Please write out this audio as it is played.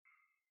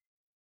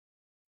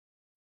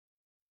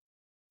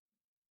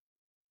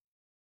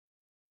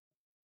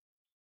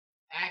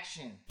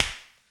Action.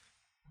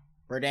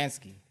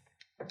 Jordanski.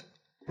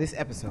 This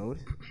episode.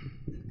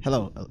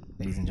 Hello,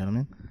 ladies and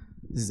gentlemen.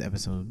 This is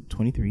episode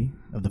 23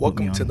 of the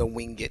Welcome to the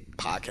Wing It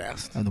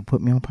podcast. Of the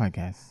Put Me On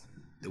podcast.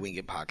 The Wing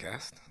It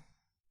podcast.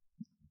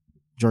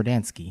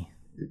 Jordanski.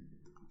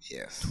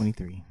 Yes.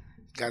 23.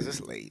 Guys,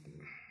 it's late.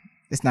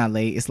 It's not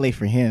late. It's late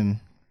for him.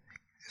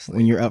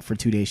 When you're up for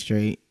 2 days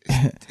straight,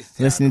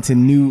 listening to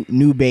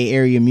new Bay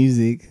Area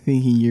music,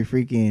 thinking you're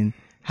freaking.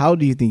 How old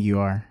do you think you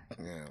are?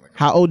 Yeah,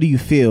 How old do you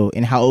feel,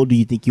 and how old do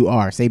you think you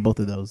are? Say both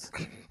of those.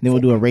 Then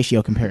we'll do a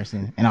ratio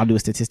comparison, and I'll do a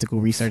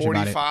statistical research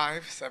about it.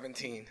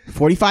 45-17.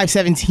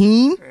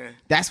 45-17? Yeah.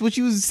 That's what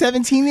you was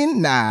 17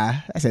 in? Nah,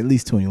 that's at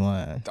least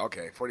 21.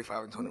 Okay,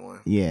 45 and 21.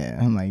 Yeah,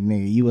 I'm like,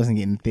 nigga, you wasn't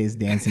getting this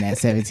dancing at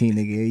 17,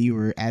 nigga. You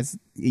were in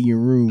your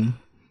room.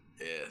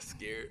 Yeah,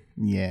 scared.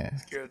 Yeah.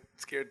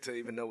 Scared to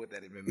even know what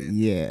that even meant.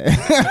 Yeah.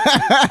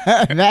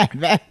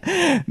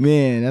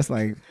 Man, that's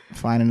like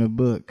finding a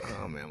book.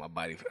 Oh, man, my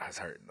body is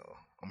hurting, though.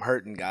 I'm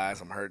hurting,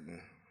 guys. I'm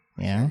hurting.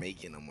 Yeah. I can't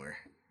make it no more.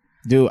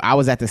 Dude, I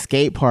was at the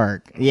skate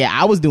park. Yeah,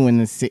 I was doing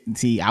this.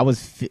 See, I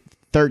was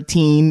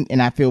 13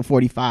 and I feel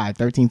 45.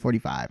 13,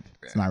 45.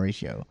 That's my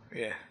ratio.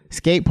 Yeah.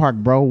 Skate park,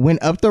 bro.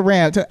 Went up the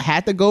ramp,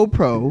 had the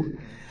GoPro.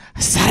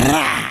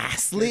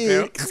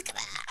 Slick.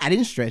 I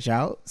didn't stretch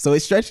out, so it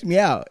stretched me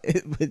out.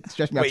 It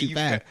stretched me out too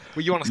fast.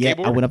 Were you on a skateboard?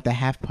 Yeah, I went up the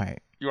half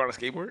pipe. You were on a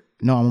skateboard?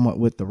 No, I'm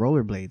with the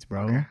rollerblades,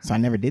 bro. Okay. So I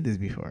never did this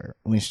before.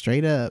 Went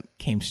straight up,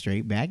 came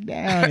straight back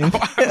down. And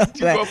Why would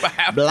you go up a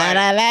half blah, pipe?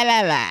 blah, blah,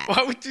 blah, blah.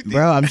 Why would you do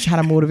Bro, I'm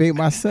trying to motivate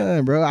my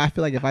son, bro. I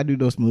feel like if I do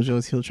those smooth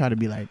shows, he'll try to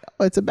be like,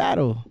 oh, it's a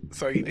battle.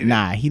 So he did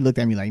Nah, he looked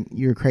at me like,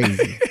 you're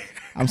crazy.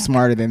 I'm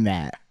smarter than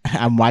that.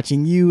 I'm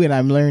watching you and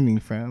I'm learning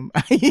from.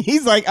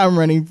 He's like, I'm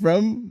running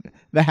from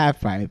the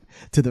half pipe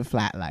to the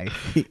flat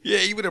life. Yeah,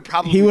 he would have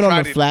probably. He went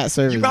on the flat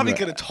surface. You probably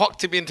could have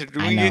talked him into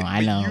doing it.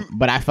 I know.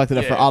 But I fucked it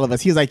up for all of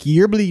us. He was like,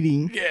 you're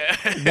bleeding. Yeah.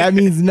 That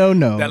means no.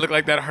 That looked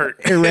like that hurt.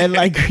 It red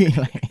like green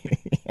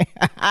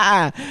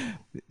light.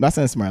 My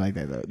son's smart like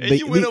that though. And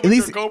you went up with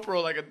your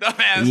GoPro like a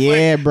dumbass.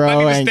 Yeah, like,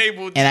 bro.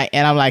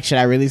 And I'm like, should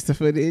I release the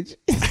footage?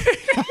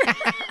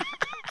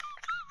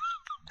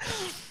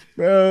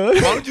 Bro. Why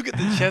don't you get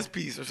the chest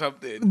piece or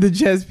something? The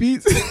chest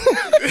piece?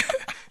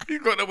 You're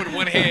going up with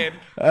one hand.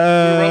 With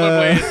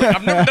rollerblades. Like,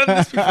 I've never done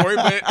this before,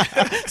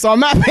 but so I'm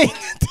not paying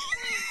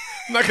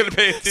I'm not gonna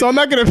pay attention. So I'm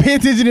not gonna pay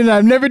attention, and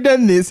I've never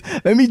done this.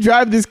 Let me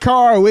drive this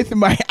car with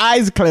my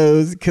eyes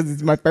closed because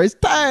it's my first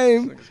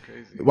time.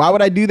 Why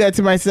would I do that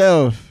to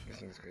myself?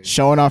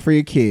 Showing off for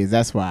your kids.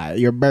 That's why.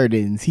 Your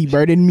burdens. He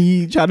burdened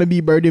me, trying to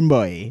be burden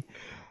boy.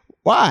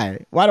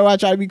 Why? Why do I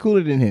try to be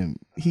cooler than him?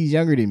 He's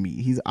younger than me.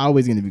 He's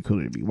always going to be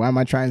cooler than me. Why am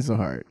I trying so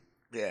hard?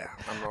 Yeah.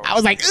 I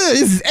was like,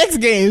 this is X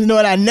Games. No,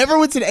 and I never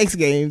went to the X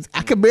Games.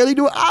 I could barely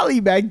do an ollie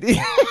back then.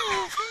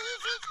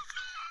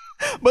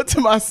 But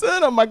to my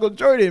son, I'm Michael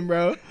Jordan,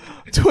 bro.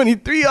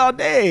 23 all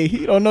day.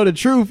 He don't know the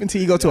truth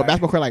until you go to a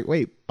basketball court like,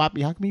 wait,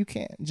 Poppy, how come you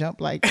can't jump?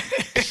 Like,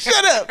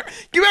 shut up.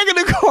 Get back in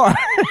the car.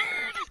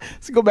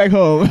 Let's go back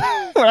home.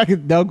 Or I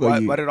can dunk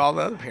on you. But all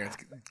the other parents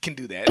can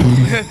do that.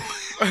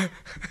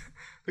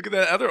 Look at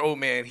that other old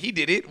man. He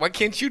did it. Why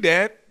can't you,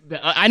 Dad?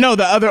 I know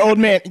the other old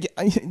man.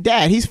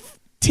 Dad, he's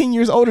 10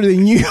 years older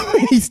than you.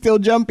 And he's still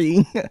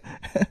jumping.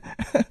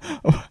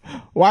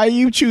 Why are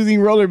you choosing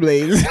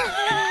rollerblades?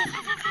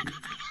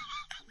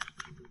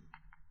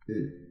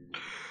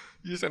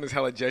 Your son is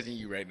hella judging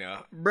you right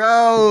now.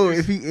 Bro,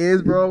 if he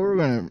is, bro, we're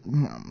going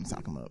to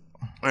sock him up.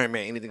 All right,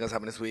 man. Anything else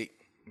happen this week?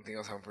 Anything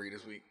else happen for you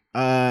this week?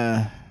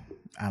 I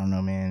don't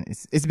know, man.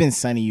 It's been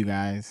sunny, you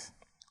guys.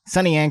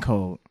 Sunny and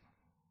cold.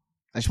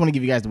 I just want to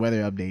give you guys the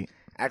weather update.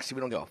 Actually,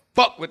 we don't give a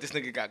fuck what this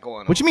nigga got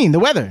going on. What you mean? The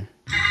weather.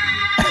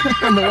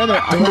 I'm the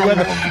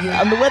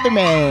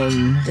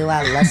weatherman. Do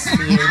I lust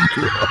for you?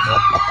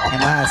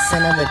 Am I a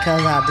sinner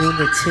because I do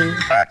the two?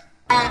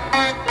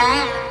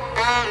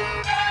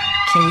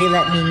 Can you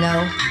let me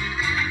know?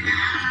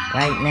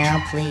 Right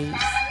now, please.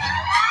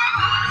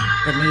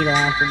 Bonita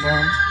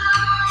Applebum.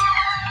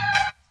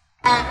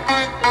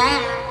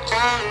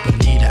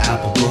 Bonita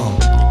Applebum,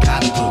 you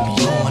gotta put me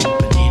on.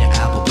 Bonita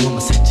Applebum, I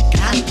said you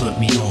gotta put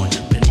me on.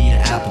 Bonita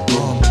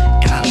Applebum,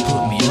 gotta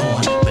put me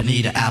on.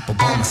 Bonita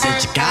Applebum, I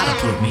said you gotta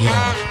put me on.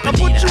 I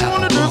put you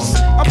on to this,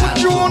 I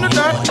put you on to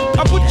that,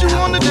 I put you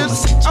on to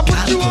this, I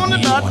put you on to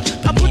that,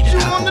 I put you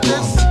on to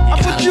this,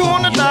 I put you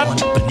on to that.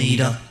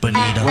 Bonita,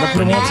 Bonita, what I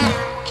put him on to?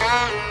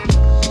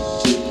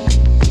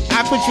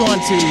 I put you on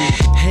to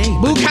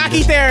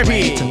Bukkake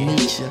Therapy,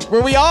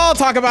 where we all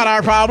talk about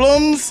our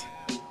problems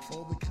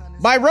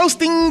by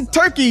roasting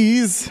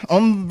turkeys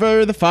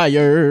over the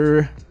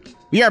fire.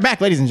 We are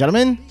back, ladies and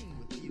gentlemen.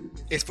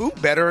 Is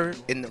food better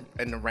in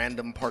the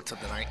random parts of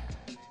the night?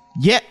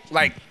 Yeah.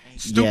 Like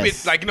stupid,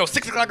 Yes. like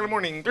 6 o'clock in the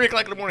morning, 3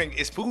 o'clock in the morning.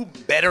 Is food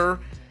better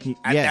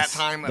at that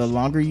time? The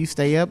longer you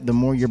stay up, the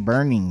more you're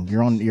burning.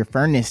 You're on your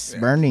furnace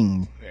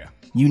burning. Yeah.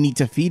 You need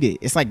to feed it.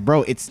 It's like,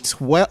 bro, it's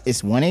 1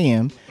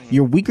 a.m.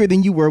 You're weaker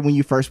than you were when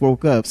you first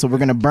woke up. So we're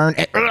going to burn.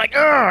 Like,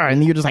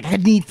 and you're just like, I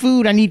need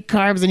food. I need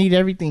carbs. I need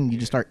everything. You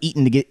just start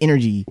eating to get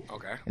energy.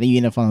 Okay. And then you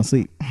end up falling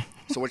asleep.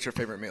 So what's your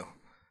favorite meal?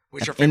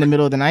 What's your in favorite? the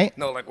middle of the night?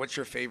 No, like what's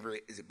your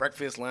favorite? Is it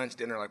breakfast, lunch,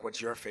 dinner? Like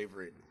what's your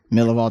favorite?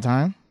 Meal of all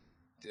time?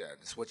 Yeah,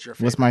 just what's your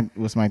favorite?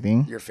 What's my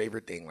thing? Your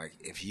favorite thing? Like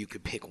if you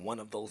could pick one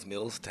of those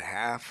meals to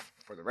have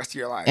for the rest of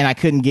your life. And I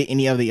couldn't get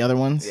any of the other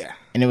ones? Yeah.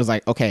 And it was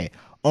like, okay,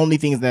 only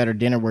things that are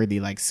dinner worthy,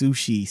 like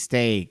sushi,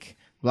 steak,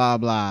 blah,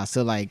 blah.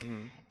 So like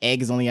egg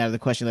is only out of the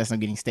question unless I'm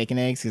getting steak and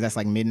eggs because that's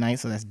like midnight,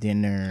 so that's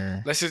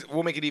dinner.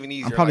 We'll make it even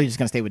easier. I'm probably just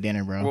gonna stay with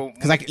dinner, bro. We'll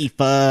Because I can eat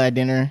pho at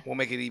dinner. We'll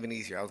make it even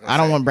easier. I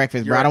don't want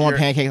breakfast, bro. I don't want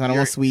pancakes. I don't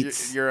want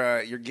sweets.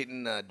 You're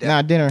getting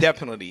dinner. death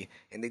penalty,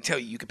 and they tell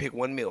you can pick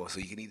one meal.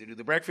 So you can either do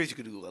the breakfast,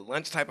 you can do a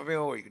lunch type of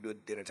meal, or you can do a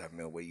dinner type of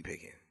meal. What are you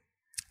picking?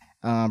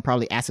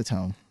 Probably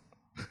acetone.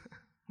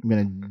 I'm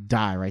gonna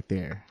die right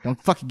there.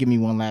 Don't fucking give me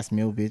one last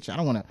meal, bitch. I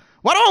don't want to.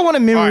 Why do I want a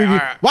memory? All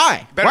right.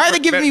 Why? Why are they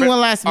giving me one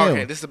last meal?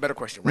 Okay, this is a better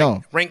question.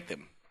 Rank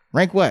them.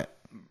 Rank what?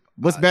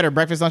 What's better,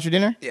 breakfast, lunch, or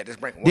dinner? Yeah, just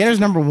rank. Dinner's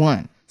number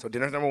one. So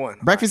dinner's number one.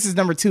 Breakfast is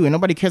number two, and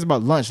nobody cares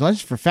about lunch. Lunch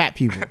is for fat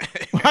people.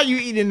 Why are you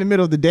eating in the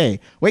middle of the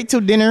day? Wait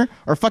till dinner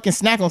or fucking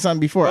snack on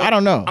something before. I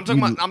don't know. I'm talking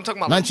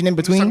about lunch and in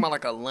between. I'm talking about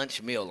like a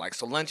lunch meal. Like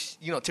so lunch,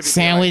 typically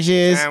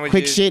sandwiches,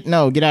 quick shit.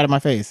 No, get out of my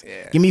face.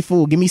 Yeah. Give me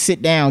food. Give me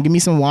sit down. Give me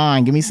some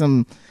wine. Give me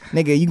some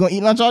nigga. You gonna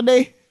eat lunch all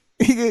day?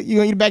 You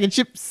gonna eat a bag of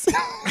chips?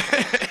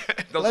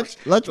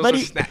 lunch,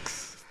 buddy. Are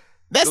snacks.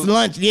 That's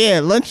lunch. Yeah,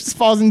 lunch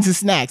falls into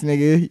snacks,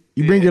 nigga.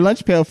 You bring your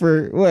lunch pail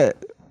for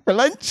what? For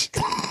lunch?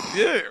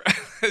 Yeah.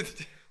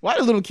 Why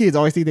do little kids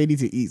always think they need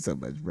to eat so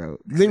much, bro?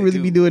 Do they really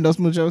be doing those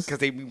muchos? Because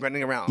they be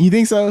running around. You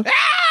think so? Give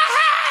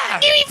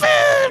me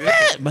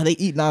food, but they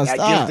eat nonstop.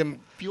 That gives them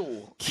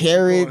fuel.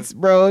 Carrots,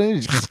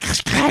 bro.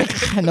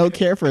 No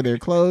care for their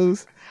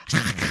clothes.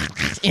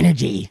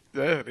 Energy.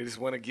 Yeah, they just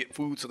want to get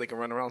food so they can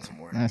run around some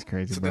more. That's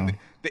crazy, so bro. Then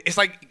it's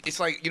like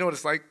you know what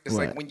it's like? It's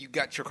what? like when you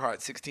got your car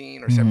at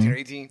 16 or 17 or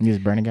 18. You was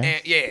burning gas?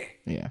 And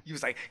Yeah. You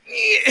was like,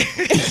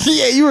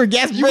 yeah, you were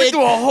gas. You went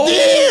through a whole.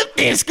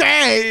 It's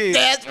great.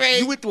 That's right.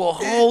 You went through a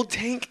whole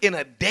tank in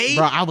a day,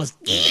 bro. I was.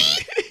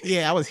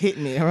 Yeah, I was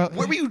hitting it. Bro.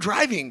 Where were you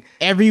driving?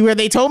 Everywhere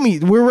they told me.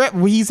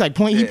 He's like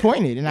he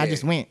pointed, and I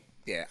just went.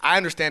 Yeah, I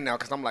understand now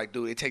because I'm like,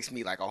 dude, it takes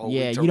me like a whole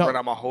week to you run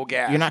out my whole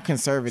gas. You're not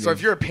conservative. So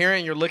if you're a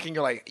parent, you're looking,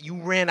 you're like, you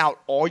ran out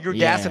all your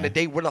gas in a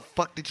day. Where the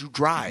fuck did you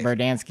drive?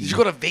 Jordanski. Did you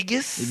go to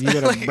Vegas? Did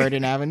you go to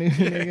Burden Avenue?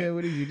 Nigga,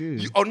 what did you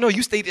do? Oh no,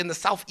 you stayed in the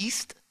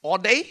southeast all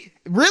day.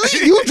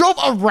 Really? You drove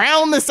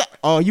around the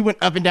Oh, you went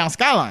up and down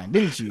Skyline,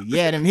 didn't you?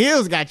 Yeah, them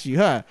hills got you,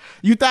 huh?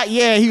 You thought,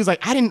 he was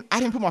like, I didn't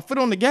put my foot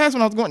on the gas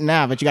when I was going.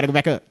 Nah, but you got to go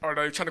back up. Or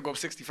no, you're trying to go up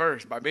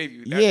 61st by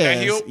Bayview. That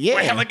hill, yeah,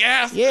 with hella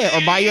gas. Yeah,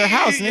 or by your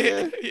house,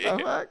 nigga. Yeah.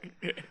 The fuck?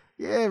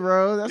 Yeah,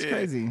 bro, that's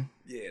crazy.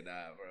 Yeah, nah,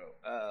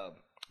 bro.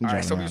 All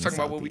right, so we were talking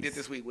about what we did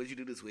this week. What did you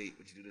do this week?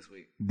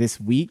 This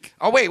week?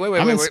 Oh, wait.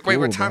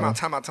 School, Time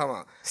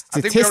out.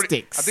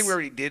 Statistics. I think we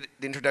already did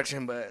the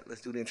introduction, but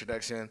let's do the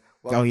introduction.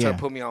 Welcome to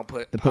Put Me On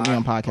podcast. Put Me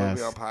On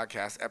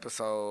podcast,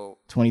 episode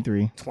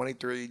 23.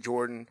 23,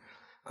 Jordan.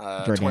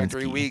 Jordanski.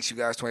 23 weeks, you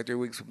guys. 23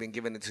 weeks. We've been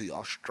giving it to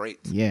y'all straight.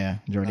 Yeah,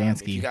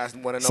 Jordanski. If you guys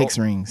want to know, 6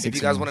 rings. If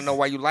you guys want to know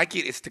why you like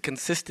it, it's the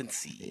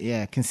consistency.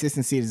 Yeah,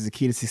 consistency is the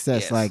key to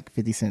success. Yes. Like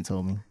 50 Cent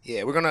told me.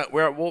 Yeah, we'll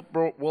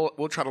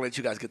try to let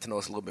you guys get to know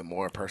us a little bit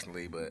more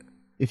personally, but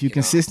if you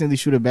consistently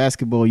shoot a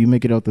basketball, you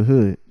make it out the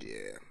hood.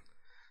 Yeah.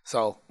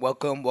 So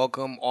welcome,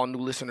 all new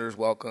listeners.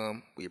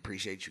 Welcome. We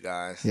appreciate you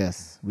guys.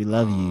 Yes, we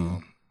love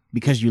you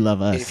because you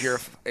love us. If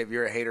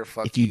you're a hater,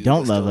 fuck you. If you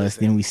don't love us,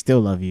 then we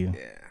still love you.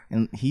 Yeah.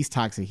 And he's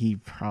toxic. He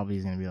probably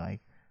is gonna be like,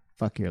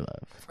 "Fuck your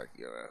love." Fuck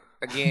your love.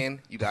 Again,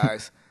 you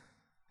guys.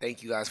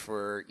 Thank you guys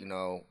for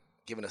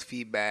giving us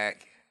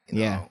feedback.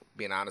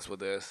 Being honest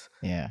with us.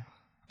 Yeah.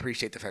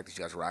 Appreciate the fact that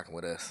you guys are rocking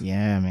with us.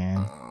 Yeah,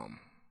 man.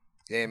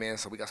 Yeah, man.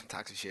 So we got some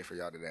toxic shit for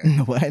y'all today.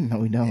 What? No,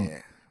 we don't.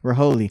 Yeah. We're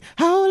holy.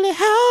 Holy.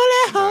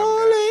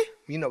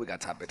 We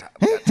got toxic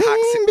topic.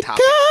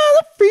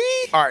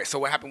 Free. All right. So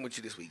what happened with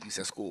you this week? You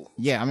said school.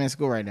 Yeah, I'm in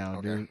school right now,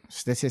 Okay. dude.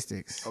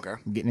 Statistics. Okay.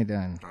 I'm getting it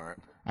done. All right.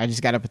 I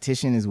just got a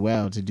petition as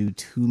well to do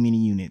too many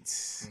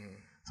units.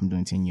 So I'm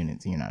doing 10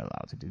 units, and you're not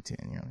allowed to do 10.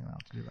 You're only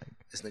allowed to do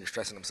This nigga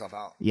stressing himself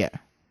out. Yeah.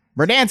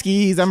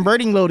 Jordanski's, I'm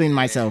birding loading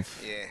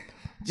myself. Yeah.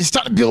 Just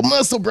trying to build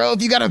muscle, bro.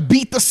 If you gotta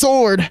beat the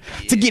sword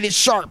to get it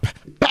sharp.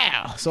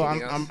 Bow. So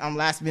I'm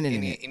last minute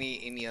in it.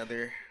 Any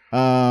other?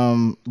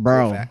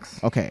 Bro.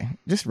 Facts. Okay.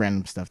 Just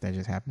random stuff that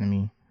just happened to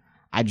me.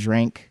 I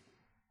drank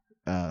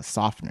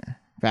softener,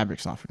 fabric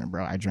softener,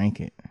 bro. I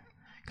drank it.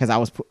 Because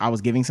I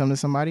was giving some to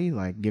somebody,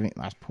 I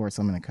poured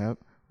some in a cup,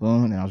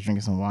 boom, and then I was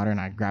drinking some water,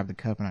 and I grabbed the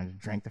cup and I just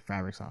drank the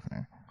fabric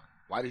softener.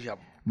 Why did you have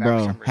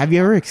Bro, have you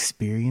ever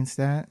experienced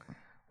that?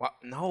 What?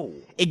 No.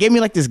 It gave me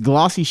like this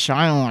glossy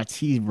shine on my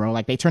teeth, bro.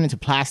 Like they turned into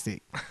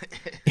plastic.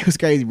 It was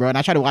crazy, bro. And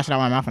I tried to wash it out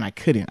of my mouth and I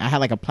couldn't. I had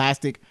like a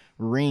plastic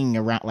ring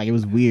around, like it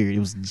was weird. It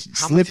was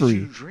How slippery. much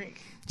did you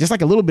drink? Just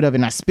like a little bit of it,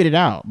 and I spit it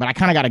out. But I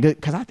kind of got a good,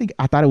 because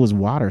I thought it was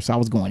water, so I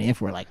was going in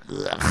for it like,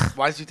 ugh.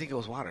 Why did you think it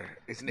was water?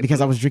 Isn't it?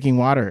 Because I was drinking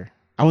water.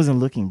 I wasn't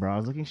looking, bro. I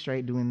was looking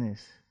straight doing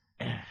this.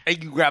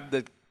 And you grabbed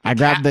the I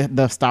grabbed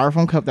the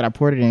styrofoam cup that I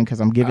poured it in because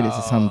I'm giving it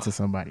to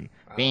somebody.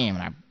 Bam,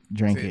 and I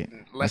drank it.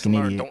 Lesson like an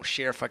learned: idiot. don't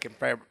share fucking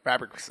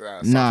fabric.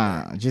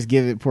 Nah, just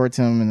pour it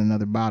to him in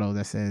another bottle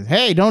that says,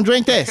 "Hey, don't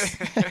drink this."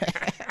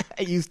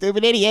 You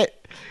stupid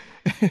idiot.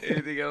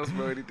 Anything else,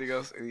 bro? Anything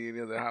else? Any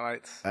other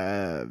highlights?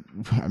 I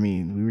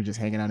mean, we were just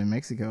hanging out in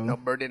Mexico. No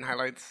burden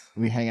highlights.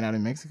 We hanging out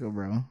in Mexico,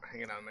 bro.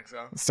 Hanging out in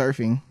Mexico.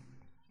 Surfing.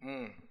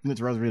 We went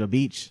to Rosarito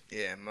Beach.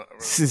 Yeah,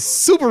 This is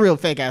super real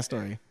fake ass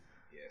story.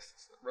 Yes,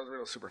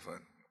 Rosarito's super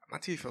fun. My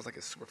TV feels like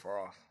it's super far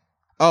off.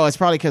 Oh, it's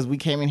probably because we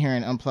came in here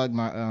and unplugged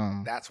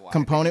my That's why.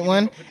 component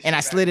one, and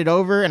I slid it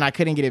over, and I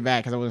couldn't get it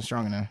back because I wasn't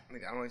strong enough.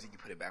 I don't think you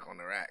put it back on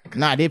the rack.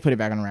 No, I did put it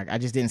back on the rack. I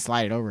just didn't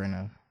slide it over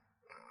enough.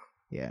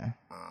 Yeah.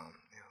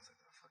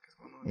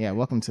 Yeah,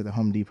 welcome to the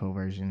Home Depot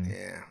version.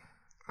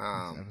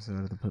 Yeah. Episode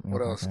of the Put Me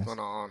What On else podcast. going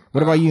on?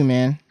 What about you,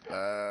 man?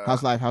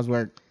 How's life? How's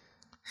work?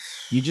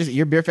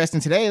 You're beer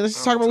festing today. Let's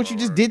just talk about what you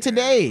just did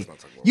today.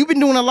 You've been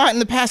doing a lot in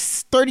the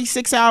past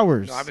 36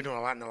 hours. No, I've been doing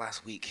a lot in the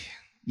last week.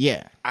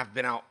 Yeah. I've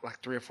been out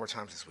like 3 or 4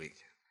 times this week.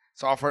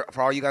 So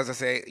for all you guys that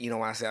say,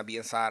 when I say I'll be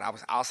inside, I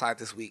was outside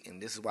this week,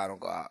 and this is why I don't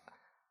go out.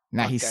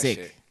 Now he's sick.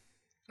 Shit.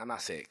 I'm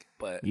not sick,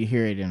 but you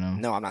hear it in him.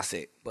 No, I'm not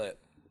sick, but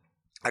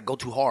I go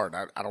too hard.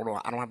 I don't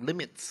know. I don't have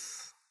limits.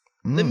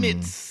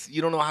 Limits.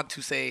 You don't know how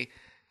to say,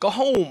 go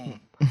home.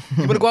 You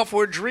want to go out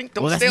for a drink?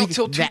 Don't stay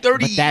until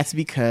 2:30. But that's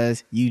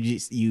because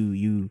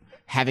you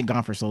haven't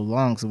gone for so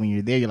long. So when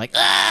you're there, you're like,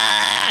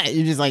 ah!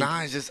 You're just like,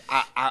 nah. It's just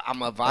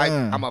I'm a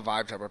vibe. I'm a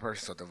vibe type of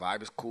person. So the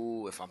vibe is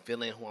cool. If I'm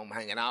feeling who I'm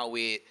hanging out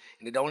with,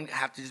 and it don't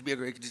have to just be a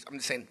great. I'm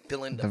just saying,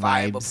 feeling the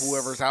vibe of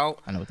whoever's out.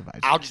 I know what the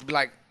vibes. I'll just be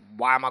like,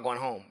 why am I going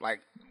home?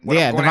 Like.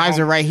 Yeah, the vibes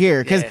are right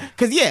here. Because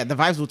the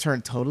vibes will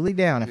turn totally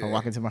down if I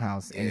walk into my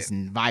house and it's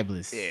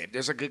vibeless. Yeah,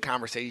 there's a good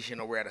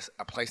conversation or we're at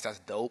a place that's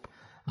dope.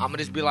 I'm going to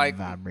just be like,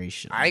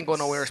 vibration. I ain't going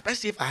nowhere,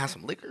 especially if I have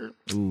some liquor.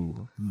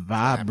 Ooh,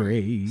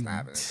 vibrate.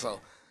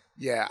 So,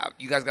 yeah,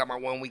 you guys got my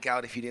 1 week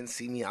out. If you didn't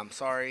see me, I'm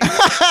sorry.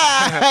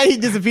 He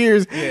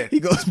disappears. Yeah. He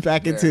goes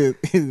back into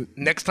his...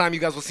 Next time you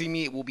guys will see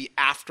me, it will be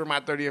after my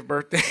 30th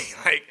birthday.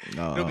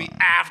 It'll be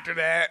after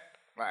that.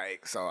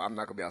 So I'm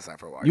not going to be outside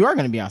for a while. You are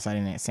going to be outside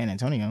in San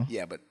Antonio.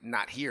 Yeah, but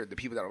not here. The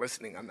people that are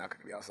listening, I'm not going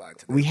to be outside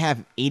today. We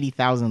have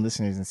 80,000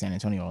 listeners in San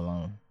Antonio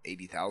alone.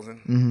 80,000?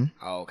 Mm-hmm.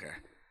 Oh, okay.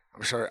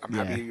 I'm sure. I'm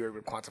happy you were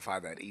able to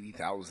quantify that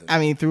 80,000. I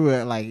mean, through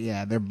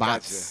it, they're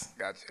bots.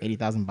 Gotcha.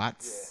 80,000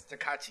 bots. Yeah.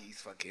 Takachi's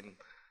fucking.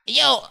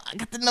 Yo, I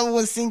got the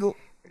 #1 single.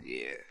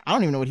 Yeah. I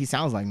don't even know what he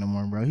sounds like no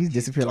more, bro. He's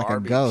disappeared like a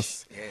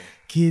ghost. Yeah.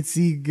 Kids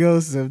see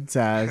ghosts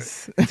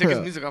sometimes. Take his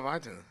music off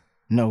iTunes.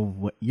 No,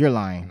 what? You're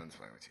lying.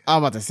 I'm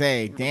about to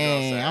say,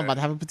 dang, I'm about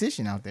to have a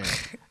petition out there.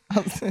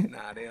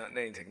 Nah,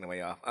 they ain't taking the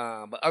way off.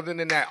 But other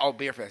than that,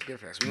 Beer Fest.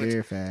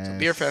 So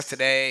Beer Fest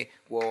today,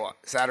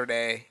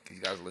 Saturday, because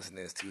you guys are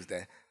listening, it's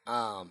Tuesday.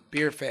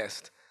 Beer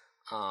Fest,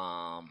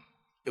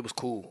 it was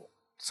cool.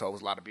 So it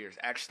was a lot of beers.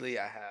 Actually,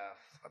 I have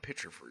a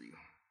picture for you.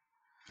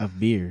 Of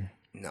beer?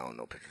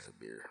 No pictures of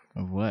beer.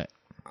 Of what?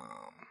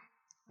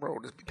 Bro,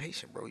 just be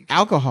patient, bro.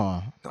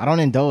 Alcohol. No. I don't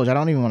indulge. I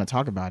don't even want to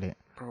talk about it.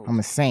 Bro, I'm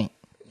a saint.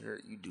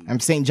 You do.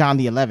 I'm Saint John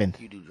the 11th.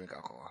 You do drink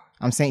alcohol.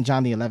 I'm Saint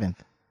John the 11th.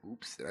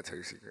 Oops, did I tell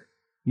you a secret?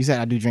 You said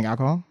I do drink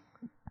alcohol?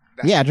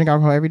 I drink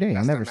alcohol every day.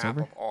 I'm never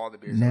sober. Of all the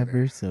beers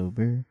never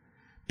sober.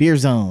 Beer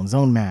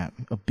zone map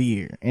of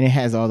beer. And it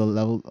has all the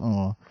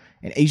levels.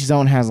 And each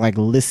zone has like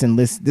list.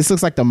 This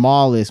looks like the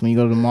mall list when you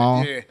go to the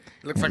mall. Yeah, it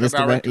looks like a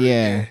directory.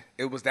 Yeah.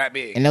 It was that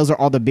big. And those are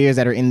all the beers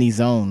that are in these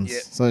zones. Yeah.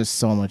 So there's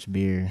so much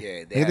beer.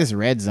 Yeah. Look at this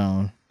red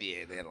zone.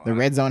 Yeah, they had a lot. The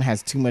red zone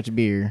has too much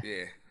beer.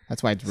 Yeah.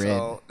 That's why it's red.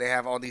 So they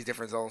have all these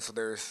different zones. So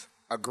there's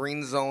a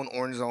green zone,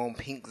 orange zone,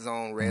 pink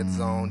zone, red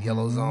zone,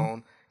 yellow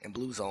zone, and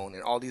blue zone.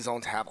 And all these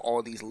zones have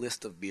all these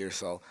lists of beer.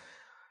 So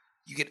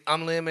you get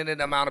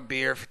unlimited amount of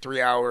beer for 3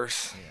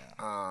 hours.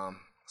 Yeah.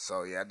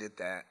 So yeah, I did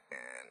that.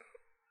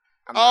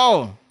 And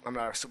I'm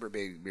not a super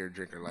big beer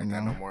drinker like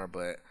that no more,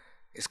 but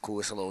it's cool.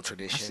 It's a little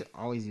tradition.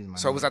 I always use my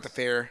So it was at the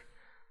fair.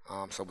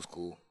 So it was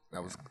cool.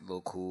 That was a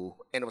little cool.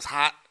 And it was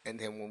hot. And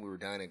then when we were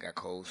done, it got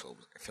cold. So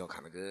it felt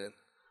kind of good.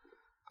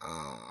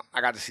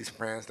 I got to see some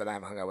friends that I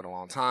haven't hung out with in a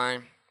long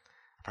time.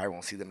 I probably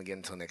won't see them again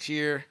until next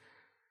year.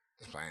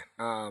 Just playing.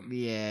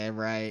 Yeah,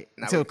 right.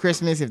 Until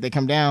Christmas, if they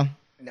come down.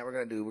 Now we're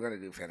gonna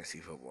do fantasy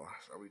football.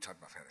 So we talked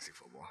about fantasy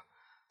football.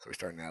 So we're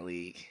starting that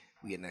league.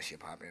 We getting that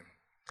shit popping.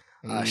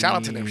 Shout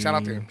out to them. Shout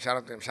out to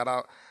them. Shout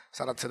out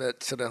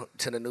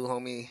to the new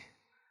homie.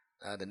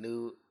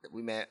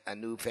 We met a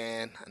new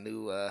fan, a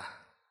new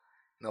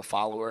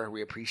follower.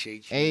 We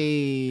appreciate you.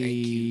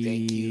 Hey,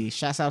 thank you.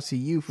 Shouts out to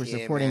you for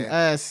supporting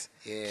us,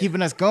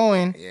 keeping us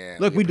going. Yeah,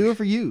 look, we do it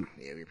for you.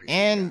 Yeah, we appreciate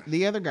and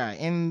the other guy,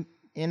 and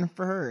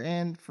for her,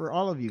 and for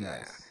all of you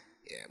guys.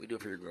 Yeah, we do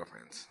it for your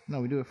girlfriends. No,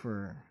 we do it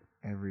for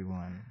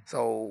everyone.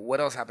 So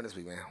what else happened this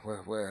week, man?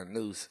 What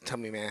news? Tell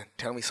me, man.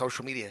 Tell me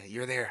social media.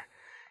 You're there.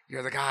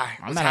 You're the guy.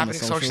 What's happening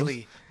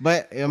socially?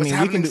 But I mean,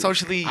 we can do,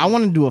 socially. I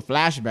want to do a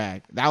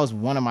flashback. That was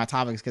one of my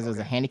topics because it was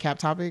a handicap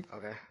topic.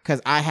 Okay.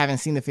 Because I haven't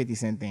seen the 50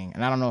 Cent thing,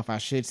 and I don't know if I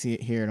should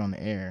hear it on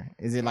the air.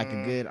 Is it like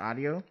a good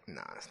audio?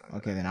 Nah, it's not.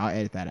 Okay, then I'll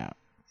edit that out.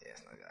 Yeah,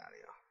 it's not good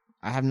audio.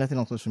 I have nothing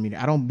on social media.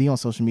 I don't be on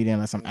social media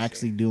unless I'm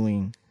actually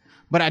doing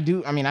But I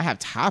do. I mean, I have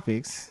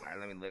topics. All right,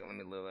 let me look.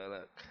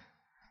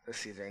 Let's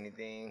see, is there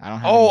anything? I don't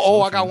have.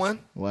 Any I got one.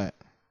 What?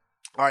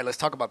 All right, let's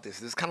talk about this.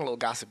 This is kind of a little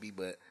gossipy,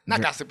 but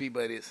not gossipy,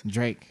 but it's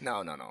Drake.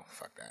 No.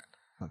 Fuck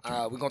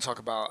that. We're gonna talk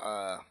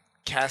about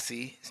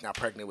Cassie is now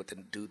pregnant with the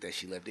dude that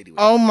she left Diddy with.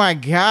 Oh my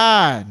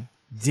God!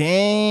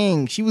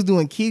 Dang, she was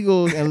doing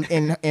Kegels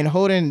and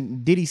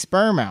holding Diddy's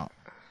sperm out.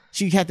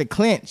 She had to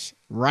clench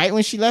right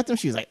when she left him.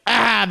 She was like,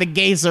 the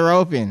gates are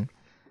open.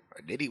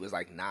 Diddy was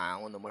like, nah, I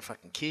want no more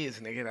fucking kids,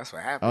 nigga. That's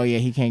what happened. Oh yeah,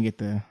 he can't get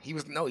the. He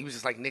was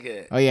just like,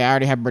 nigga. Oh yeah, I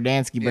already have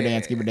Jordanski.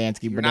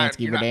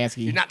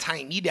 You're not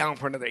tying me down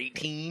for another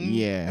 18.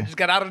 Yeah, I just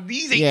got out of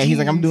these 18. Yeah, he's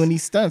like, I'm doing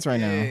these stunts right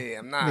now. Yeah,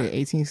 I'm not. Yeah,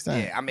 18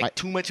 stunts. Yeah, I make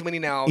too much money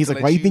now. He's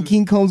like, why you think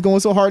King Comb's going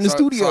so hard in the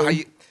studio?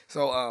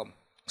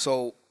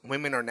 So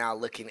women are now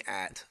looking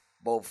at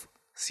both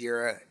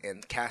Sierra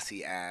and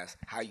Cassie as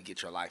how you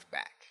get your life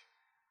back.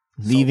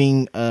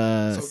 Leaving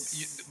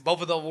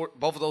both of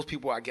those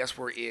people, I guess,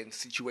 were in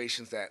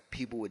situations that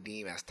people would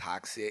deem as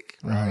toxic,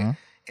 right?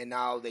 And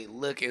now they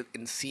look at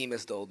and seem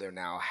as though they're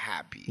now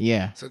happy.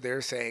 Yeah. So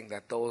they're saying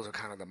that those are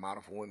kind of the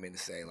model for women to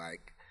say,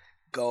 like,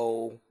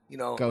 go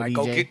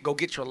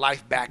get your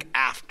life back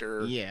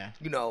after. Yeah.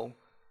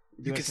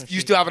 You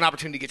still have an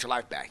opportunity to get your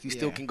life back. You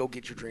still can go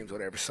get your dreams,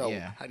 whatever. So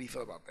how do you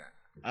feel about that?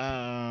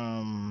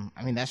 I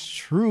mean, that's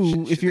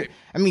true.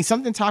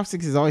 Something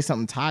toxic is always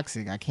something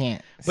toxic. I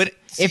can't. But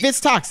if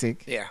it's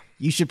toxic,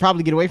 you should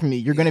probably get away from it.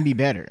 You're going to be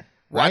better.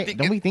 Right?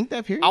 Don't we think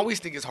that, period? I always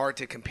think it's hard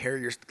to compare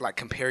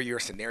your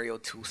scenario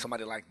to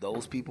somebody like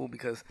those people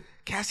because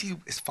Cassie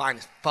is fine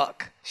as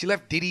fuck. She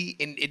left Diddy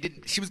and it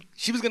didn't.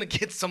 She was gonna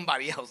get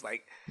somebody else.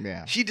 Like,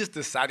 she just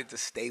decided to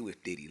stay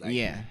with Diddy. Like,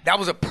 that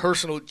was a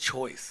personal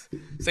choice.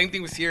 Same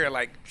thing with Sierra.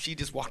 Like, she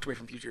just walked away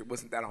from Future. It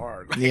wasn't that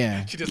hard.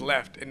 Like, she just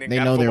left and then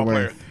got a football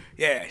player.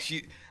 Yeah,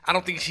 I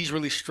don't think she's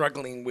really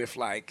struggling with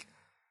like.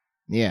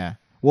 Yeah.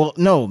 Well,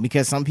 no,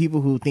 because some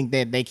people who think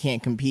that they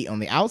can't compete on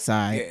the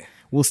outside.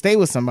 Will stay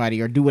with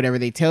somebody or do whatever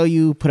they tell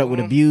you, put up with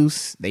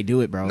abuse. They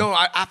do it, bro. No,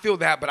 I feel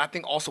that, but I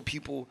think also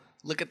people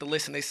look at the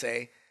list and they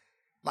say,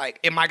 like,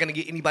 am I going to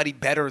get anybody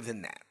better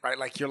than that, right?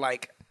 Like, you're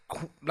like,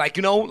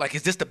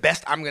 is this the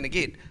best I'm going to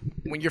get?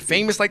 When you're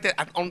famous like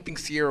that, I don't think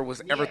Sierra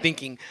was ever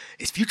thinking,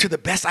 is Future the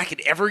best I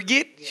could ever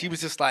get? She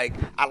was just like,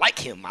 I like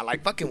him. I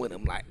like fucking with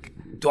him. Like,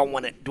 do I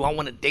want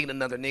to date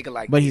another nigga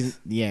like this?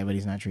 But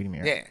he's not treating me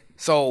right. Yeah.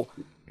 So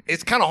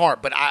it's kind of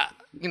hard, but I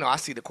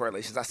see the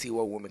correlations. I see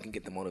where a woman can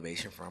get the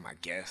motivation from, I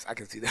guess. I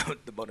can see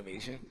the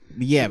motivation.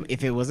 Yeah,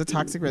 if it was a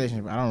toxic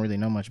relationship, I don't really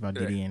know much about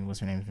Diddy and what's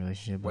her name's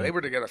relationship. Well, they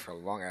were together for a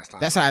long ass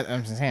time. That's what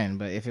I'm saying.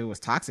 But if it was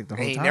toxic the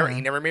whole time.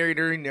 He never married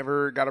her. He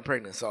never got her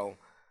pregnant. So,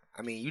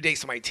 I mean, you date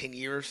somebody 10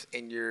 years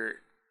and you're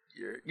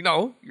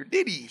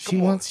Diddy. She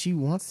wants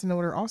to know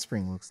what her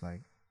offspring looks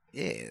like.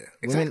 Yeah,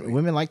 exactly.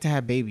 Women like to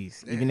have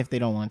babies, even if they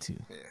don't want to.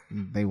 Yeah.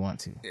 They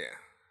want to. Yeah.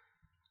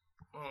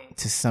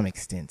 To some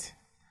extent.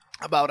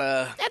 How about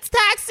that's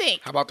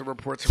toxic. How about the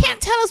reports? Can't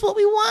tell us what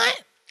we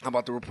want. How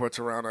about the reports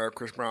around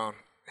Chris Brown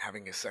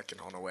having his second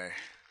on the way?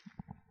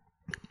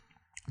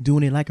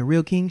 Doing it like a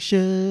real king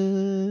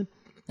should.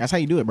 That's how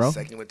you do it, bro.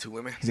 Second with 2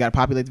 women. He's got to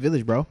populate the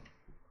village, bro.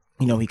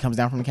 He comes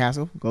down from the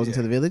castle, goes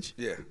into the village.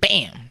 Yeah.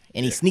 Bam,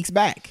 and he sneaks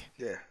back.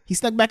 Yeah. He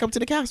snuck back up to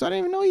the castle. I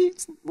didn't even know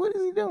what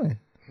is he doing?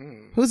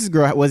 Who's this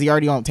girl? Was he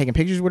already taking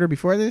pictures with her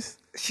before this?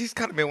 She's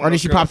kind of been one. Or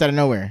did she pop out of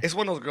nowhere? It's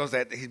one of those girls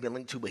that he's been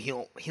linked to, but he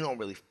don't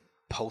really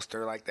post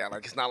her like that.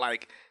 Like it's not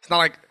like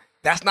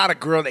that's not a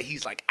girl that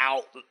he's like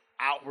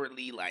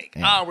outwardly like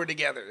we're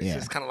together. It's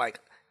just kind of like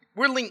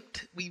we're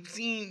linked. They've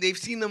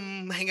seen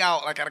them hang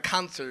out like at a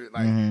concert.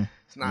 Like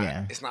it's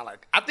not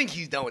like I think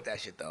he's done with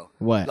that shit though.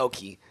 What? Low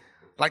key,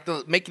 like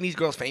making these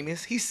girls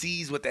famous. He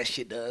sees what that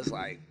shit does.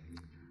 Like,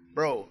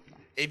 bro,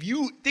 if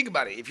you think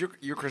about it, if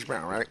you're Chris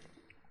Brown, right?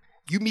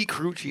 You meet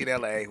Carucci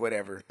in LA,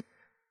 whatever.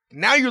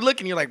 Now you're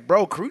looking, you're like,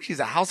 bro, Carucci's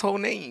a household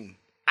name.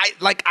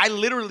 I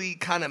literally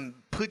kind of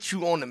put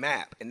you on the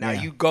map, and now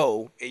you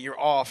go and you're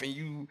off, and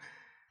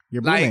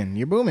you're booming.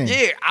 You're booming.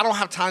 Yeah, I don't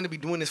have time to be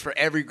doing this for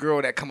every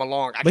girl that come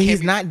along. But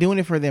he's not doing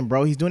it for them,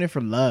 bro. He's doing it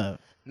for love.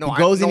 No, he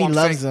goes and he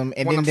loves them,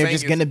 and then they're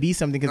just gonna be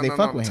something because they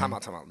fuck with him. Time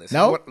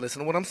out.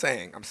 Listen to what I'm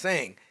saying. I'm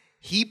saying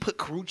he put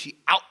Carucci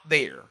out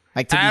there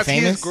like to as be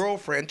famous? his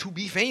girlfriend to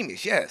be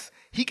famous. Yes,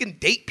 he can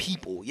date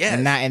people. Yes,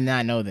 and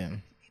not know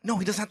them. No,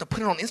 he doesn't have to put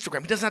it on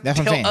Instagram. He doesn't have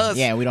to tell us.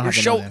 Yeah, we don't have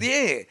to know them.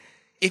 Yeah.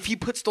 If he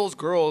puts those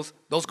girls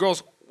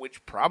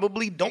which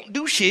probably don't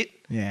do shit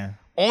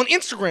on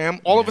Instagram,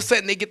 all of a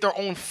sudden they get their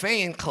own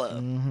fan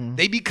club. Mm-hmm.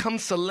 They become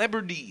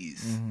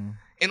celebrities. Mm-hmm.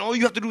 And all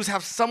you have to do is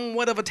have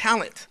somewhat of a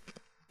talent.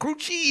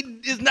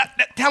 Carucci is not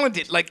that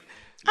talented. Like,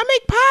 I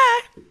make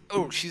pie.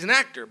 Oh, she's an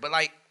actor. But,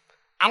 like,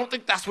 I don't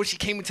think that's what she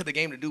came into the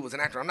game to do was an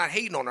actor. I'm not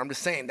hating on her. I'm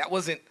just saying that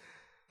wasn't,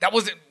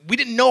 we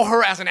didn't know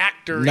her as an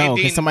actor. No,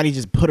 because somebody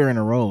just put her in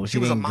a role. She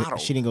was a model.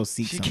 She didn't go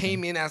seek something. She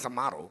came in as a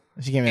model.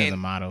 She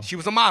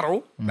was a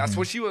model. Mm-hmm. That's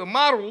what she was, a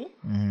model.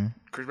 Mm-hmm.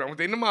 Chris Brown was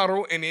dating a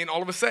model. And then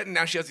all of a sudden,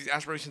 now she has these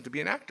aspirations to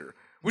be an actor,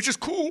 which is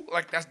cool.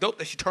 Like, that's dope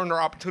that she turned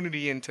her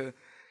opportunity into,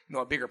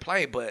 a bigger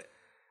play. But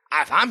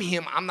if I'm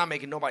him, I'm not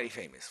making nobody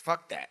famous.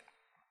 Fuck that.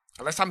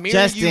 Unless I'm marrying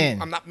Justin.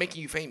 you, I'm not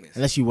making you famous.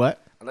 Unless you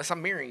what? Unless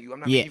I'm marrying you,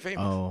 I'm not making you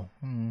famous. Oh.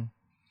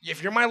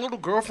 If you're my little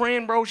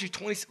girlfriend, bro, she's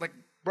 20. Like,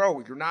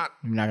 bro, you're not.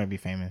 I'm not gonna be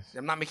famous.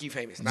 I'm not making you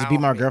famous. Just be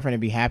my girlfriend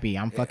and be happy.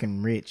 I'm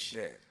fucking rich.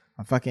 Yeah.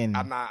 I'm fucking.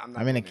 I'm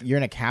not. You're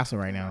in a castle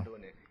right now.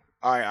 Doing it.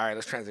 All right.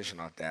 Let's transition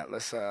off that.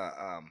 Let's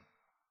I'll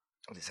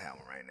just have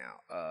one right now.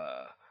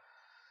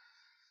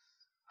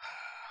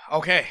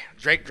 Okay,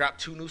 Drake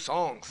dropped 2 new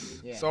songs.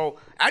 Yeah. So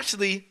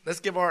actually, let's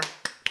give our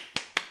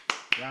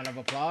round of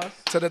applause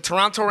to the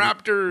Toronto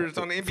Raptors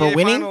on the NBA for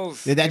winning.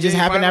 Finals. Did that NBA just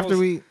happen Finals. after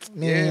we?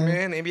 Yeah,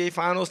 man. NBA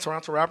Finals,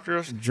 Toronto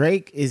Raptors.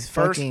 Drake is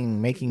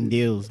fucking making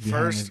deals.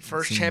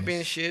 First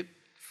championship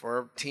for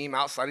a team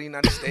outside of the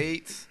United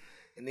States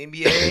in the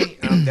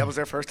NBA. That was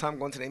their first time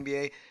going to the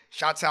NBA.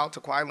 Shouts out to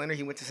Kawhi Leonard.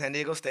 He went to San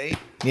Diego State.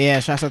 Yeah,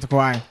 shouts out to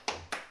Kawhi.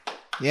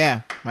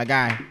 Yeah, my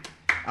guy.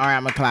 All right,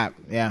 I'm gonna clap.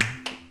 Yeah.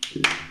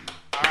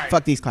 All right.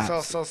 Fuck these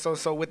claps.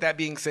 So with that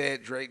being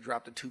said, Drake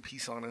dropped a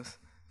 2-piece on us.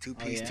 Two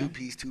piece. You got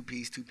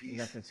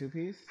the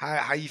 2-piece?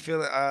 How you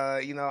feeling? How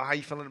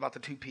you feeling about the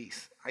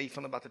 2-piece? How you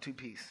feeling about the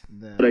 2-piece?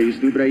 The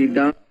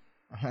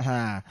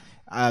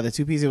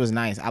 2-piece, it was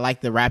nice. I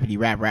like the rapidy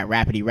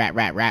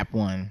rap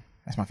one.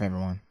 That's my favorite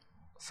one.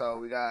 So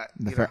we got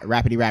the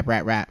rapidy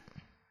rap.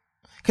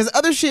 Cause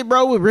other shit,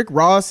 bro, with Rick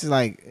Ross is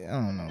like, I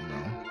don't know, bro.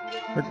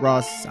 Rick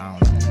Ross, I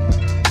don't know.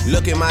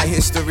 Look at my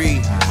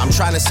history. I'm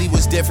trying to see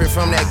what's different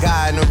from that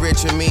guy in the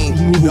rich of me.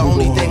 The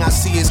only thing I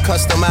see is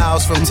custom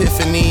miles from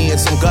Tiffany and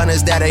some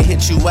gunners that'll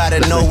hit you out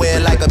of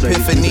nowhere like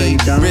epiphany.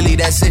 Really,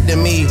 that's it to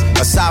me.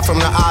 Aside from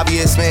the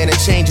obvious, man, the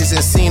changes in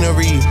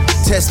scenery.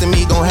 Testing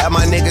me, gon' have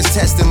my niggas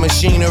testing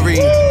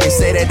machinery. They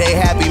say that they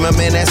happy, my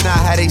man, that's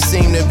not how they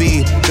seem to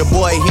be. The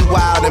boy, he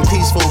wild and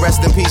peaceful.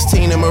 Rest in peace,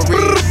 Tina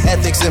Marie.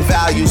 Ethics and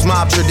values,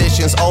 mob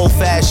traditions, old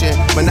fashioned.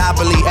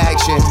 Monopoly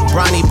action.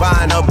 Ronnie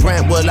buying up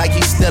Brentwood like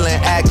he's still in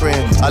Akron.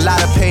 A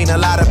lot of pain, a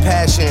lot of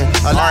passion.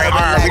 A lot of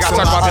we gotta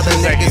talk about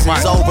this niggas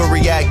is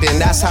overreacting.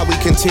 That's how we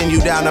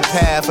continue down the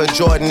path of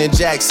Jordan and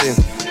Jackson.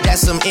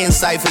 That's some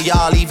insight for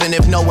y'all, even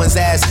if no one's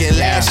asking.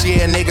 Last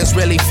year, niggas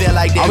really feel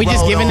like they Are we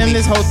just giving them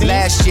this whole thing?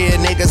 Last year,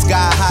 niggas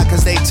got hot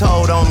cause they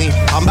told on me.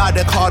 I'm about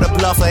to call the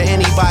bluff of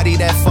anybody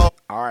that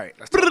All right,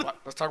 let's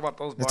talk about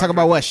those bars. Let's talk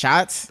about what?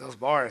 Shots? Those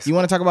bars. You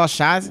want to talk about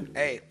shots?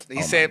 Hey,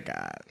 he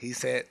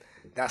said,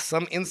 that's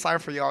some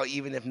insight for y'all,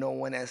 even if no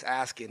one is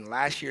asking.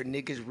 Last year,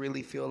 niggas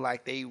really feel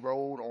like they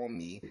rolled on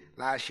me.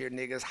 Last year,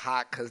 niggas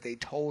hot because they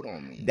told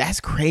on me. That's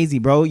crazy,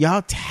 bro.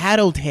 Y'all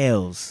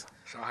tattletales.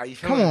 So how you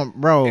feeling? Come on,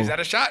 bro. Is that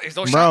a shot? Is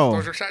those bro.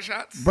 shots? Those are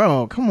shots?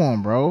 Bro, come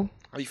on, bro.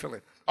 How you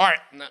feeling? All right,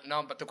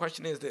 no, but the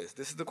question is this.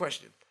 This is the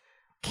question.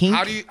 Kink?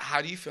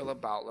 How do you feel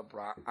about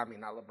LeBron? I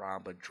mean, not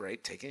LeBron, but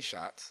Drake taking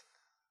shots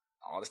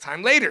all this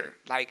time later?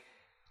 Like,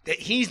 that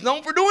he's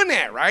known for doing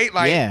that, right?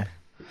 Like, yeah.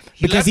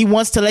 Because he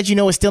wants to let you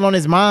know it's still on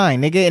his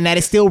mind, nigga, and that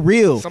it's still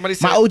real.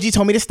 My OG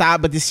told me to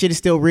stop, but this shit is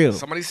still real.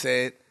 Somebody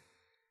said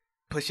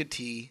Pusha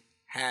T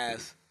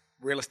has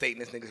real estate in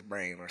this nigga's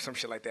brain or some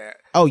shit like that.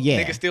 Oh,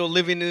 yeah. Nigga still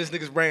living in this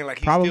nigga's brain. Like,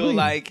 he's Probably. still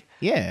like,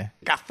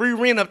 got free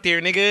rent up there,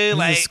 nigga. He's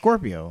like a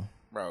Scorpio.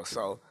 Bro,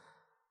 so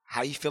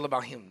how you feel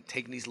about him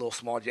taking these little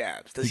small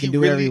jabs? He can do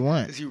whatever he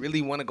wants. Does he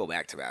really want to go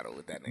back to battle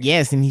with that nigga?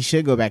 Yes, and he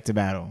should go back to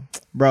battle.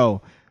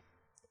 Bro,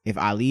 if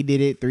Ali did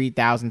it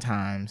 3,000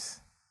 times...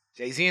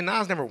 Jay-Z and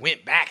Nas never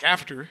went back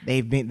after.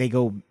 They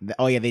go.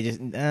 Oh yeah, they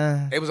just.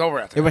 It was over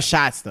after. There were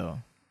shots though.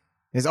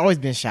 There's always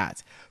been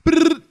shots.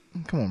 Come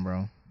on,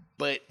 bro.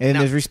 But and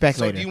there's respect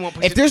later.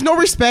 If there's no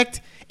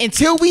respect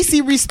until we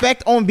see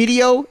respect on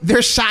video,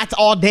 there's shots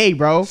all day,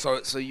 bro.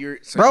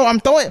 Bro, I'm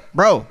throwing.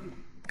 Bro,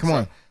 come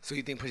on. So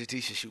you think Pusha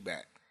T should shoot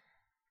back?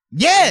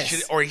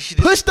 Yes. Or he should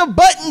push the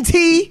button,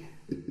 T.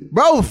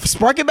 Bro,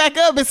 spark it back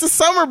up. It's the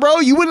summer, bro.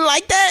 You wouldn't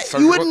like that?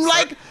 You wouldn't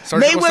like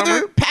Mayweather,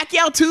 summer?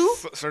 Pacquiao too?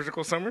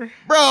 Surgical summer?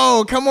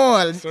 Bro, come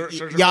on.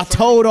 Y'all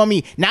told on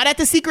me. Now that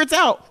the secret's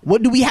out,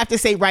 what do we have to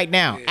say right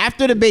now? Yeah.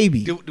 After the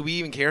baby. Do we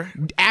even care?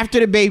 After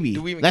the baby.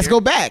 Do we even Let's care?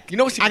 go back. You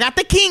know what's I got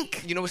the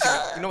kink. You know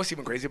what's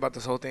even crazy about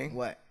this whole thing?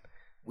 What?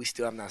 We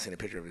still have not seen a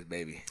picture of his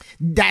baby.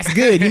 That's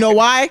good. You know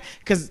why?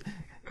 Because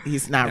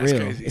he's not That's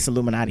real. Crazy. It's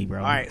Illuminati, bro.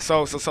 All right.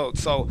 So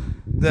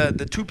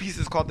the 2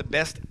 pieces called the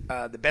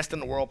best in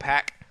the world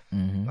pack.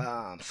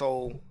 Mm-hmm.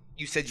 So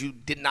you said you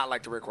did not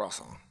like the Rick Ross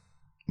song.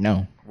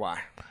 No. Why?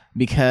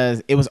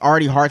 Because it was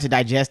already hard to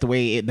digest the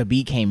way the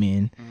beat came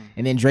in,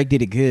 and then Drake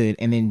did it good,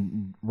 and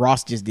then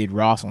Ross just did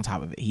Ross on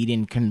top of it. He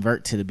didn't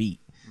convert to the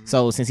beat.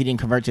 So since he didn't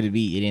convert to the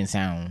beat, it didn't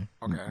sound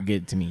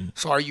good to me.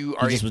 So he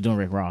just was doing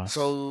Rick Ross.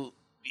 So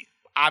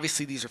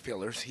obviously these are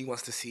fillers. He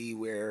wants to see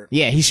where.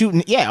 Yeah, he's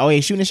shooting. Yeah,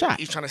 he's shooting a shot.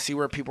 He's trying to see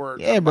where people are.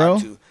 Yeah, bro.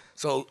 To.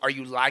 So are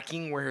you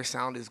liking where his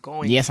sound is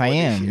going? Yes, I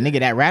am. Nigga,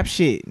 that rap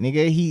shit.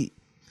 Nigga,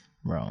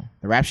 Bro,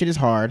 the rap shit is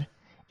hard,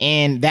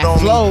 and that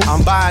flow,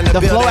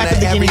 the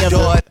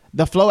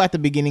flow at the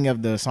beginning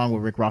of the song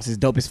with Rick Ross is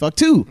dope as fuck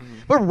too.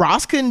 But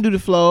Ross couldn't do the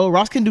flow.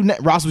 Ross couldn't do.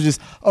 Ross was just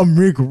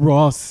Rick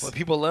Ross. Well,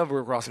 people love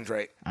Rick Ross and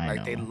Drake.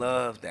 They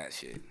love that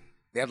shit.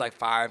 They had like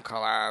 5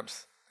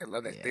 collabs. They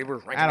love that. Yeah. They were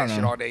ranking that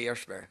shit all day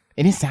yesterday.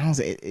 And it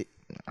sounds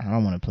I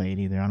don't want to play it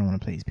either. I don't want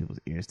to play these people's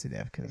ears to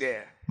death because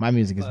my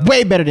music is But,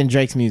 way better than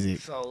Drake's music.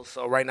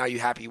 So right now you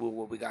happy with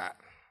what we got?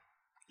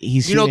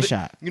 He's shooting a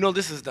shot. You know,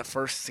 this is the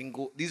first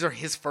single. These are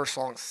his first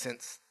songs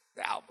since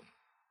the album.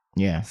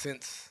 Yeah.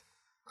 Since.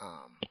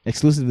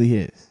 Exclusively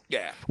his.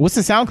 Yeah. What's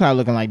the SoundCloud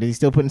looking like? Does he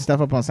still putting stuff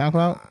up on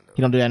SoundCloud?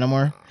 He don't do that no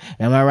more.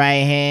 Am I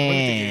right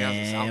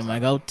hand? Am I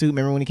go to?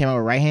 Remember when he came out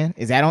with Right Hand?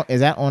 Is that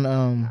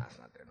on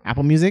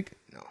Apple Music?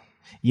 No.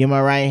 You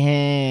my right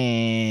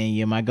hand.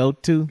 You my go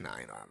to. Nah,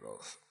 you know how it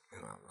goes.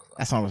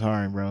 That song was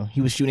hard, bro. He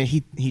was shooting.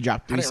 He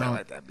dropped 3 songs.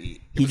 Like that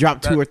beat. He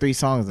dropped 2 or 3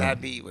 songs.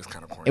 That beat was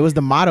kind of corny. It was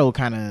the motto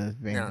kind of.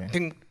 Yeah.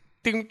 Ding,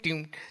 ding,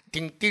 ding,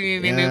 ding,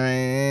 ding, ding.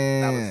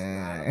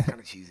 That was kind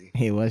of cheesy.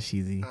 It was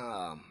cheesy.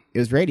 It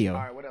was radio. All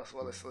right, what else?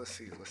 Well, let's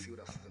see what else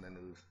is in the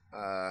news.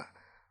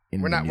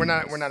 We're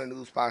not a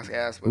news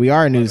podcast. But we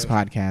are a news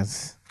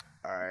podcast.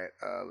 All right,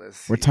 let's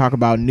see. We're talking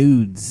about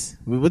nudes.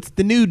 What's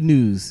the nude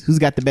news? Who's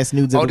got the best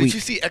nudes of the week? Oh, did you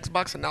see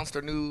Xbox announced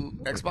their new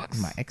Xbox?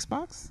 My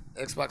Xbox?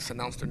 Xbox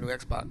announced their new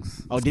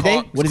Xbox. Oh, did they?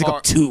 What is it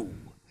called? 2.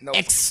 No,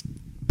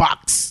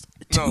 Xbox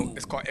 2. No,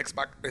 it's called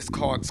Xbox. It's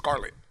called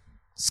Scarlet.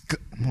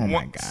 Oh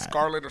my God.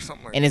 Scarlet or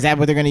something like that. And is that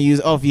what they're going to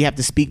use? Oh, if you have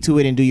to speak to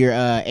it and do your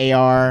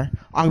AR,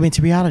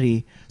 augmented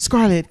reality.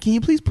 Scarlet, can you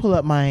please pull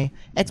up my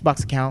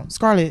Xbox account?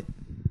 Scarlet.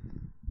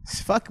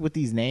 Fuck with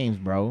these names,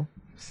 bro.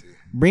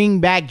 Bring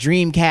back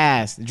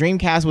Dreamcast.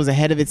 Dreamcast was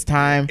ahead of its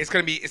time. It's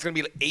gonna be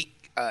like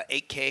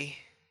 8K.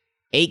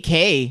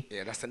 8K.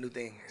 Yeah, that's the new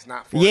thing. It's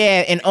not 4K.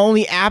 Yeah, and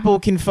only Apple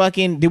can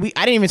fucking. I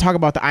didn't even talk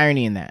about the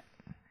irony in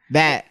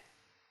that.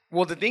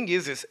 Well, the thing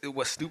is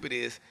what's stupid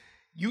is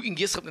you can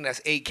get something that's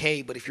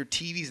 8K, but if your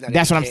TV's not,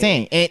 that's 8K, what I'm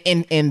saying.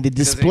 And the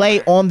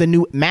display on the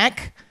new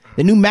Mac.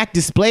 The new Mac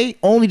display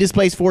only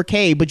displays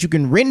 4K, but you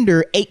can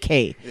render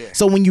 8K. Yeah.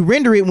 So when you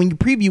render it, when you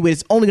preview it,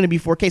 it's only going to be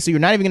 4K. So you're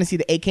not even going to see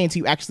the 8K until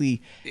you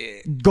actually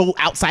go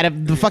outside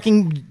of the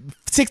fucking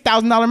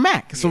 $6,000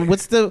 Mac. So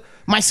what's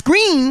my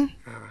screen?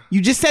 You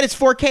just said it's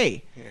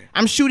 4K. Yeah.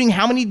 I'm shooting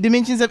how many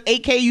dimensions of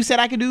 8K you said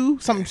I could do?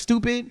 Something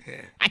stupid.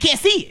 Yeah. I can't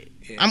see it.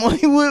 Yeah. I'm only.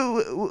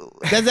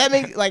 Does that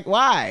make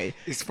why?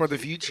 It's for the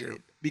future.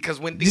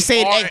 Because when just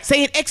say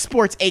it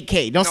exports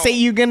 8K. Don't say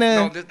you're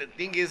gonna. No, the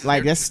thing is,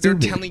 like that's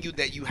stupid. They're telling you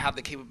that you have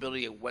the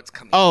capability of what's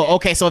coming. Oh,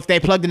 okay. So if they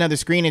plugged another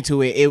screen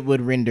into it, it would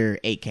render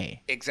 8K.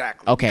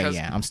 Exactly. Okay,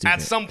 yeah, I'm stupid.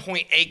 At some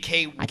point,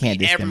 8K will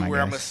be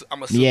everywhere. I'm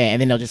assuming. Yeah,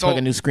 and then they'll just plug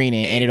a new screen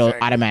in, and it'll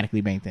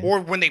automatically bring things. Or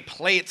when they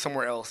play it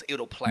somewhere else,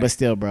 it'll play. But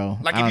still, bro.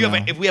 Like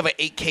if we have an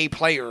 8K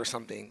player or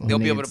something, they'll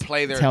be able to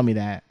play their. Tell me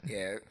that.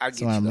 Yeah, I get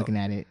so you. I'm looking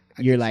at it.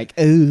 You're like,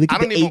 oh, look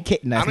at the 8K. No, it's not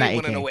 8K. I don't even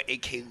want to know what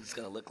 8K is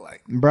gonna look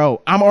like.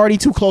 Bro, I'm already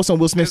too close on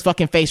Will Smith's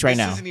fucking face right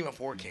now. This isn't even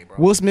 4K, bro.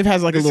 Will Smith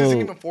has like a little. This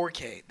isn't even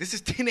 4K. This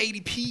is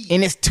 1080p.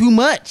 And it's too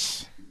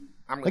much.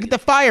 Look at the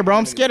fire, bro.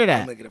 I'm scared of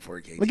that. I'm looking at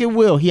 4K. Look at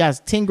Will. He has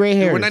 10 gray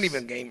hairs. We're not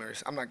even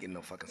gamers. I'm not getting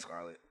no fucking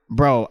Scarlet.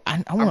 Bro,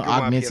 I want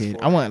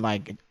augmented. I want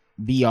like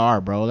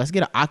VR, bro. Let's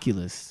get an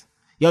Oculus.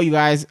 Yo, you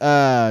guys,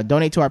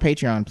 donate to our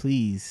Patreon,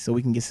 please, so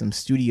we can get some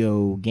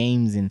studio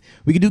games and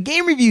we can do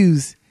game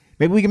reviews.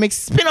 Maybe we can make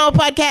spin-off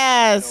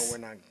podcasts.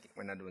 No,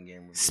 we're not doing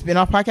game reviews.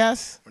 Spin-off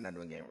podcasts? We're not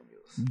doing game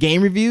reviews.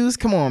 Game reviews?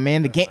 Come on,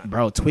 man. The game,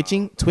 bro. Twitch,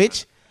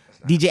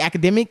 DJ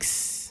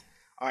Academics.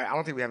 All right, I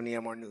don't think we have any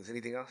more news.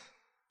 Anything else?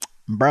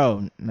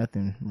 Bro,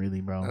 nothing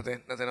really, bro. Nothing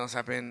else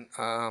happened.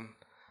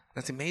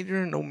 Nothing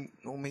major.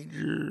 No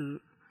major.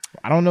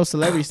 I don't know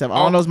celebrity stuff.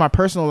 All I know is my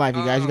personal life,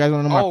 you guys. You guys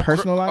want to know my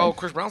personal life? Oh,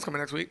 Chris Brown's coming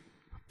next week.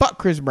 Fuck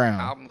Chris Brown.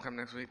 Album coming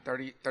next week.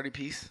 30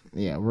 piece.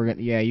 Yeah,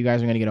 you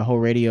guys are gonna get a whole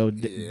radio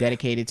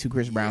dedicated to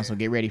Chris Brown. So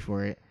get ready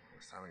for it.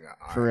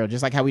 For real,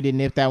 just like how we did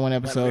Nip that one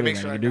episode, we're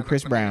gonna do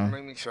Chris Brown.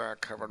 Let me make sure I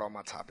covered all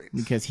my topics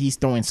because he's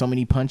throwing so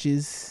many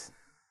punches.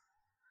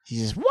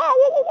 He's just wah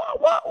wah wah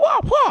wah wah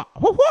wah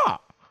wah wah.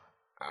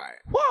 All right.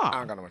 Wah. I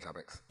don't got no more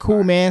topics. Cool,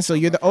 right. Man. So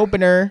you're the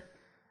opener.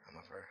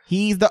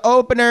 He's the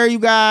opener, you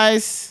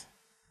guys.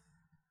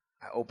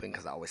 I open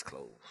because I always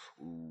close.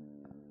 Ooh.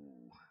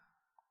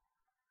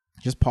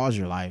 Just pause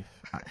your life.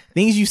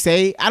 Things you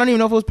say, I don't even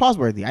know if it was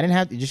pause-worthy. I didn't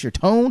have to. Just your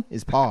tone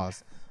is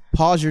pause.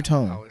 Pause your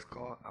tone. Always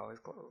close.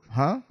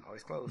 Huh?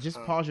 Always close.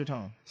 Just pause your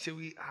tone.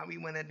 How we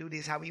want to do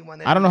this? How we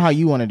want to I don't know how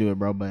you want to do it,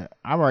 bro, but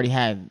I've already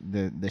had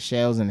the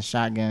shells and the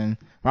shotgun.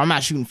 But I'm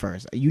not shooting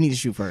first. You need to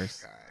shoot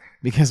first. Right.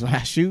 Because when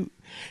I shoot...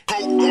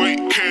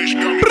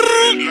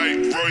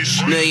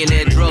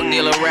 Millionaire drug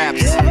dealer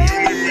raps.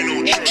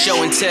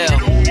 Show and tell.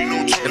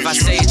 If I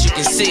say it, you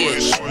can see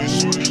it.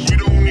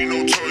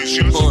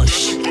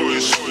 Bush.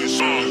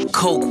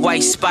 Coke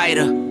white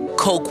spider.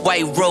 Coke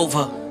white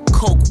rover.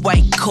 Coke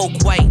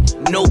white.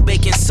 No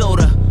baking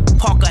soda.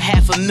 Park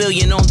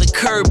 $500,000 on the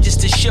curb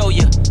just to show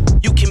you.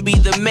 You can be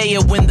the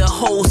mayor when the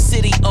whole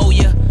city owe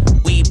you.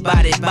 We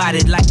bodied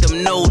like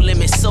them no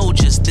limit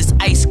soldiers. This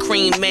ice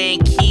cream man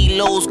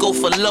kilos go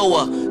for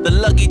lower. The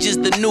luggage is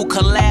the new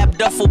collab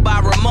duffel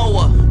by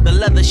Ramoa. The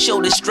leather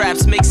shoulder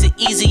straps makes it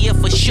easier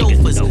for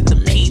chauffeurs. The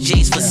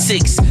PJs for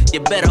 6.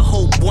 You better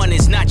hope one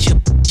is not your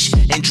bitch.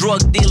 and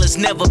drug dealers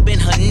never been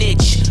her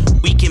niche.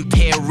 We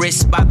compare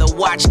risk by the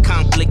watch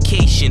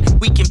complication.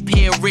 We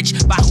compare rich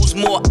by who's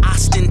more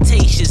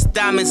ostentatious.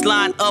 Diamonds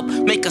line up,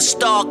 make a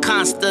star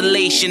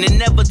constellation, and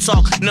never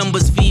talk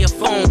numbers via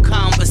phone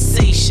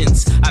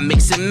conversations. I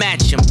mix and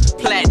match them,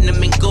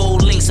 platinum and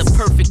gold links, a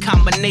perfect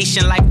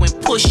combination like when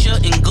Pusha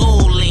and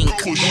Gold Link.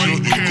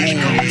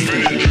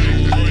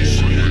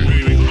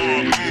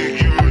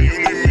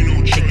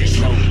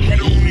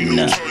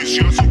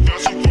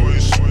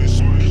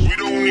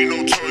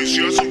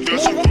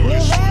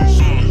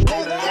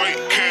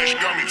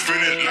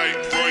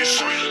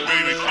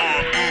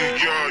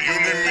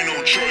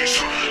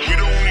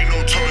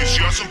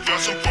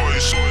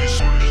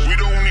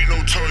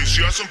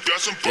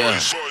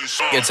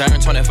 Get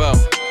turned 24.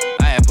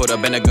 I had put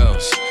up in the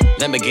ghost.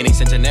 Lamborghini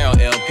Centenaro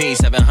LP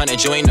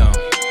 700, you ain't know.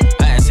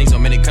 I had seen so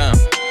many come.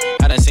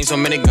 I done seen so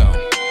many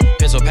go.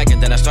 Pistol packing,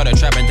 then I started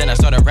trapping, then I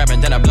started rapping,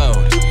 then I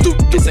blowed.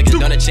 Get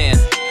second on the chin.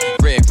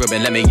 Red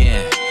ribbon, let me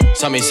in.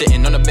 Saw me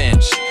sitting on the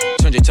bench.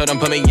 20 told them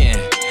put me in.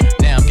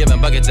 Now I'm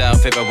giving buckets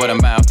out, paper with a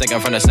mouth, think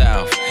I'm from the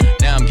south.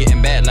 Now I'm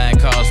getting bad line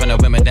calls from the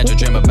women that you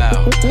dream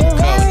about.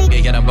 Cold,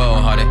 yeah, getting bold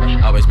hearted.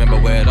 Always remember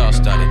where it all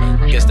started.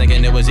 Guess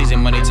thinking it was easy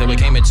money till we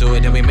came into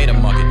it, then we made a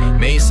market.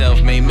 Made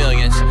self, made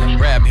millions.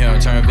 Rap hero,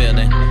 turn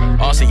villain.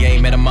 RCA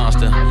made a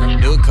monster.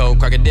 New code,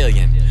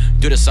 crocodilian.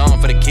 Do the song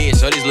for the kids,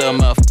 so these little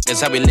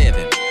motherfuckers how we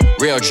living.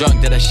 Real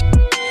drunk, did a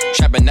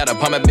trapping out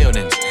apartment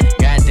buildings.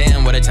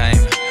 Goddamn, what a time.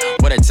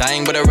 What a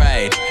time, what a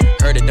ride.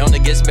 Heard it only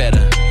gets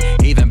better.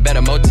 Even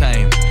better, more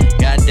time.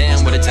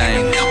 Goddamn, what a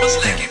time.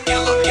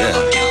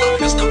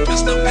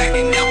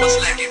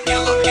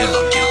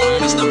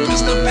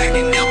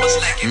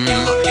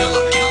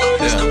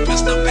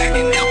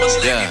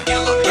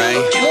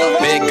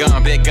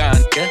 Big gun,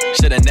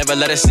 shoulda never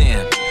let us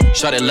in.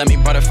 Shorty let me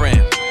brought a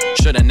friend.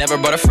 Shoulda never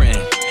brought a friend.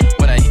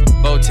 What I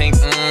both think,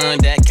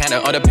 that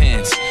kinda all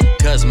depends.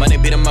 Cause money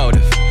be the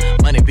motive,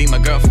 money be my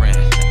girlfriend.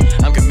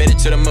 I'm committed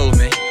to the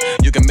movement,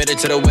 you committed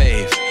to the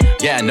wave.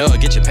 Yeah, I know it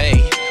get you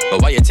paid,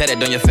 but why you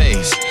tatted on your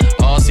face?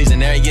 All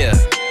season, every year,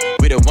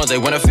 we the ones they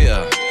wanna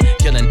feel.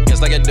 Killing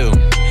niggas like I do,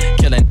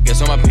 killing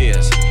niggas on my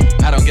peers.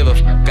 I don't give a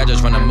fuck, I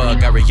just run a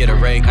mug, I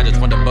reiterate. I just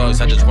want the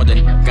bugs, I just want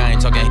the I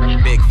ain't talking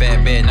big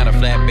fat bed, not a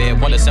flat bed.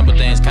 Want the simple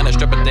things, kinda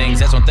stripper things,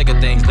 that's on thicker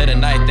things. Late at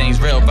night things,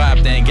 real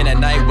vibe thing. Get at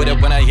night with it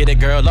when I hit it,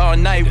 girl. All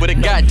night with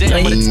it,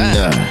 goddamn, with the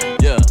time.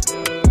 Yeah.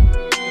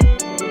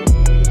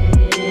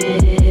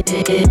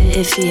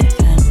 Iffy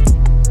FM.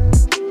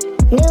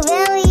 New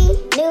Valley,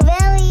 New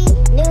Valley,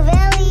 New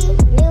Valley,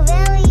 New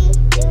Valley,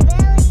 New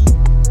Valley.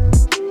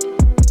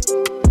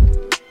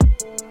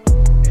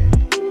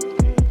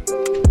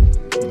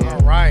 All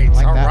right,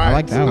 I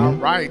like that one. all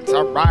right.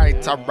 I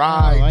like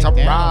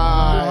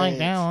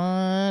that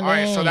one. All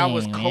right, so that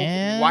was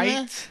Coke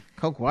White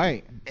Coke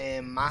White.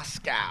 and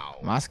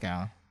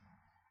Moscow.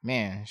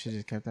 Man, should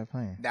just kept that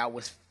playing. That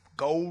was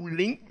Gold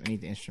Link I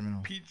need the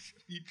instrumental.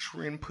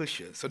 featuring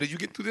Pusha. So did you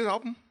get through this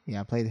album?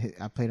 Yeah, I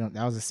played on.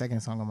 That was the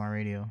second song on my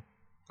radio.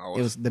 Oh,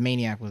 It was the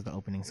Maniac was the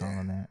opening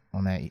song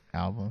on that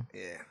album.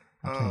 Yeah.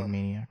 I played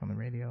Maniac on the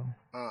radio.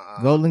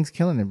 Gold Link's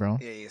killing it, bro.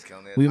 Yeah, he's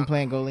killing it. We've been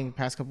playing Gold Link the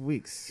past couple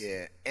weeks.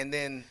 Yeah, and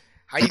then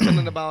how you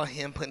feeling about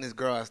him putting his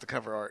girl as the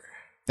cover art?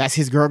 That's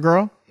his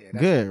girl. Yeah,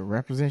 Good.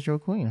 Represent your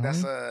queen.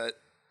 That's homie.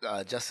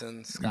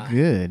 Justin Scott.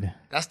 Good.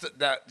 That's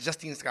that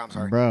Justine Scott. I'm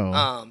sorry,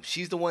 Bro.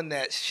 She's the one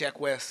that Sheck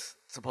West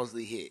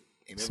supposedly hit.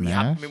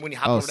 Smash? Remember when he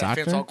hopped over that socked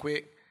fence her? all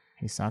quick?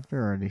 He socked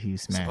her or did he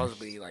smash?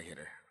 Supposedly he hit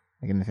her.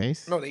 Like in the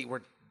face? No, they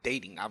were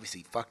dating. Obviously,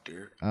 he fucked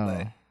her,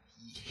 but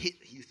he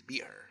used to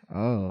beat her.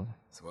 Oh.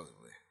 Supposedly.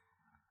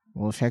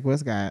 Well, Sheck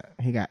West got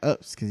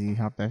ups because he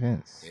hopped that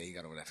fence. Yeah, he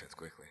got over that fence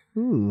quickly.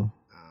 Ooh.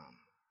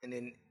 And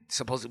then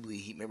supposedly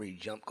he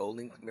jumped Gold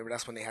Link. Remember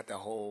that's when they had that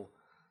whole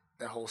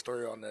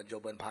story on the Joe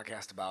Budden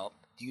podcast about,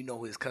 do you know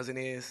who his cousin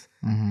is?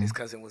 Mm-hmm. His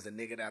cousin was the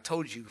nigga that I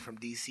told you from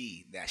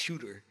DC, that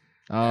shooter.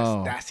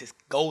 Oh. That's his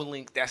Gold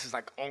Link. That's his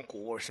like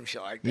uncle or some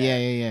shit like that.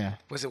 Yeah.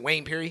 Was it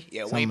Wayne Perry?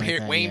 Yeah, Something like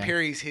that, Wayne yeah.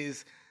 Perry's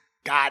his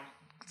god,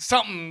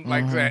 something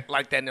like that.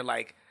 And they're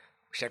like,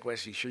 Sheck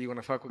West, you sure you want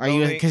to fuck with Are Gold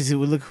you? Link? Because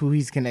look who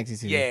he's connected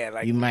to. Yeah,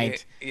 like you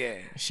might. Yeah.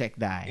 Sheck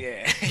die.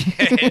 Yeah.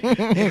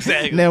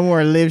 Exactly. No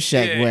more live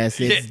Sheck Yeah,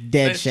 West. It's yeah,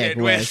 dead that's Sheck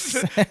Sheck West.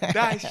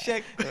 Die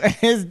Sheck West.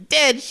 It's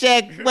dead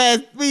Sheck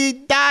West. We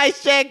die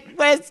Sheck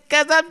West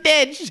because I'm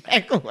dead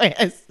Sheck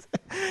West.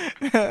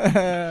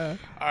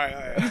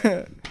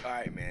 All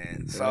right,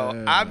 man.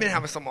 So I've been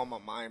having something on my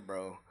mind,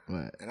 bro.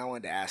 What? And I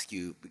wanted to ask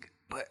you,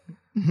 but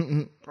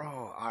bro,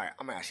 all right,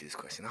 I'm gonna ask you this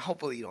question.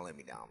 Hopefully you don't let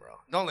me down, bro.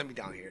 Don't let me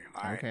down here.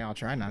 All right. Okay, I'll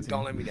try not to.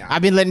 Don't let me down.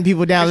 I've been letting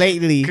people down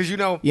lately. Because you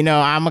know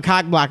I'm a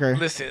cock blocker.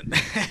 Listen,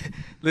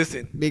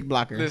 Big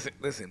blocker.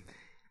 Listen.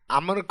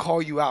 I'm gonna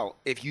call you out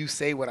if you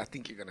say what I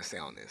think you're gonna say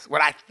on this.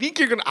 What I think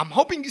you're gonna. I'm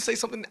hoping you say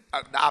something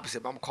the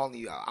opposite, but I'm calling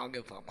you out. I don't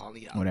give a fuck. I'm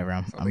calling you out. Whatever.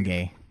 I'm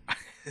gay.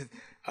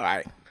 All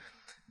right.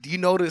 Do you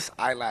notice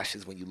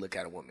eyelashes when you look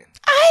at a woman?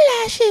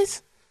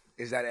 Eyelashes.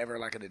 Is that ever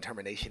like a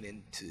determination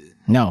into?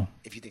 No.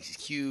 If you think she's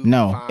cute.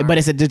 No. Fine? But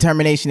it's a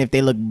determination if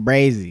they look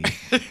brazy.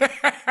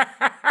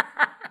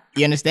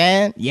 You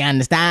understand?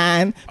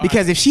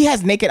 Because if she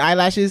has naked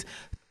eyelashes,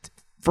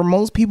 for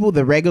most people,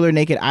 the regular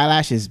naked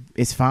eyelash is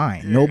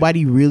fine. Yeah.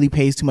 Nobody really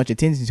pays too much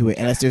attention to it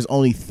unless there's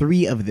only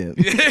 3 of them.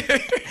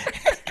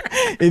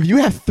 If you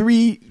have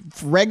 3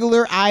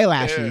 regular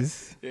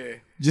eyelashes,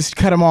 just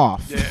cut them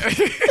off.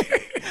 Yeah.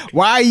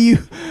 Why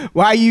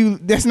are you?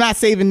 That's not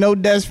saving no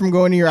dust from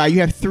going in your eye. You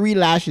have 3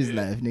 lashes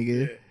left,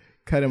 nigga. Yeah.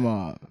 Cut them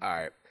off. All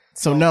right.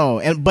 So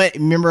no, but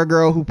remember a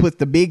girl who put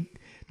the big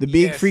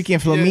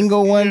freaking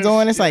flamingo ones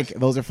on? It's like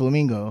those are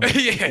flamingo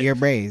ear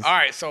braids. All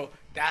right, so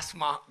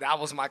that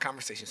was my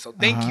conversation. So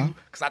thank you,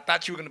 because I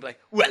thought you were gonna be like,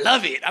 "Ooh, I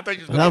love it." I thought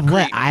you was gonna love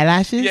what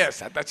eyelashes?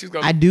 Yes, I thought you was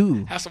gonna. I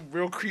do have some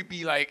real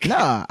creepy like.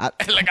 Nah, I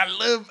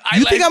love.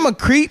 You think I'm a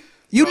creep?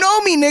 You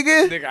know me,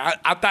 nigga. Nigga,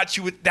 I thought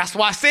you would. That's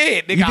why I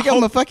said. Nigga, you think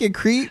I'm a fucking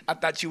creep? I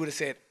thought you would have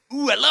said,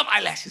 "Ooh, I love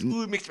eyelashes.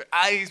 Ooh, it makes my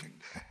eyes."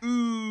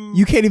 Ooh.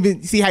 You can't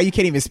even see how you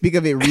can't even speak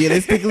of it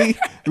realistically.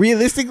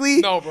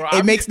 No, bro.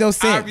 It makes no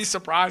sense. I'd be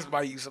surprised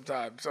by you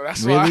sometimes. So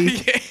that's why.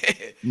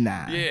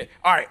 Nah. Yeah.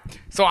 All right.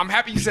 So I'm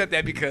happy you said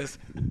that because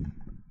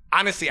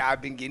honestly,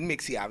 I've been getting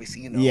mixy,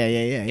 obviously, you know. Yeah.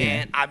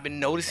 And I've been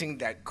noticing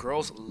that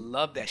girls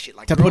love that shit.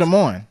 Like to girls, put them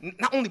on.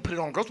 Not only put it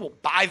on, girls will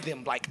buy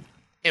them like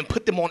and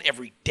put them on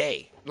every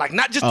day. Like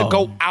not just to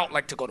go out,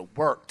 like to go to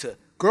work.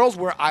 Girls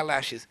wear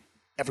eyelashes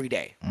every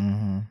day.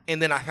 Mm-hmm. And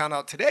then I found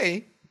out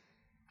today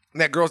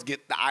that girls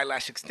get the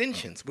eyelash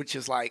extensions, which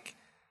is like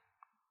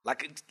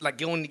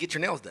going to get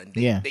your nails done.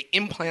 They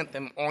implant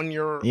them on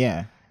your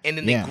and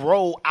then they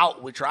grow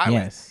out with your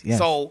eyelash. Yes.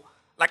 So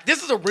like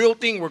this is a real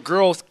thing where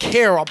girls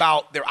care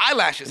about their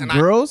eyelashes, and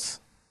girls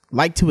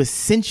like to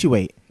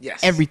accentuate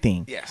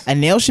everything. Yes. A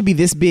nail should be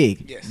this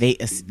big.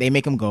 Yes. They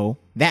make them go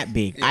that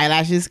big. Yeah.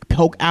 Eyelashes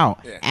poke out.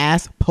 Yeah.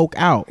 Ass poke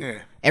out. Yeah.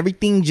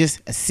 Everything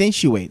just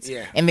accentuates.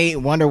 Yeah. And they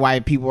wonder why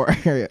people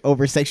are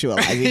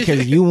over-sexualizing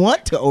because you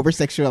want to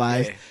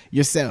over-sexualize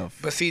yourself.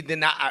 But see,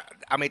 then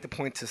I made the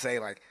point to say,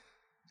 like,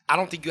 I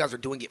don't think you guys are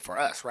doing it for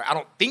us, right? I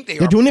don't think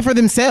they're doing it for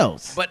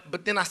themselves.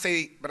 But then I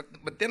say,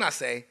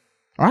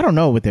 I don't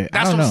know what they're.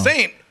 That's what I'm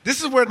saying.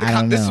 This is where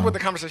the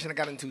conversation I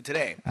got into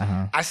today.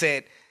 Uh-huh. I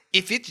said,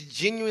 if it's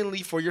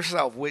genuinely for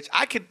yourself, which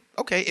I could,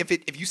 okay,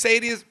 if you say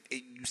it is,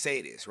 you say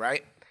it is,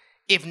 right?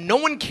 If no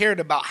one cared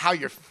about how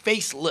your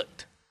face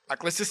looked,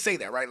 like let's just say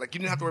that, right? Like you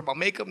didn't have to worry about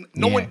makeup.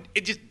 No one,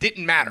 it just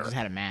didn't matter. You just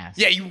had a mask.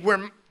 Yeah,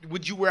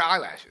 would you wear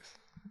eyelashes?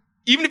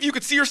 Even if you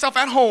could see yourself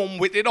at home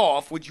with it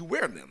off, would you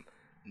wear them?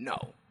 No.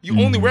 You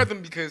only wear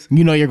them because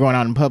you know you're going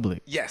out in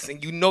public. Yes,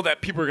 and you know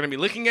that people are going to be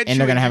looking at you. And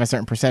they're going to have a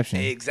certain perception.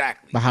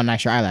 Exactly. About how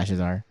nice your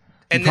eyelashes are.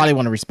 You probably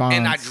want to respond.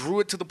 And I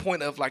drew it to the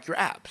point of like your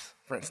abs,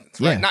 for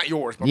instance. Right? Not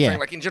yours, but I'm saying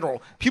like in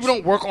general. People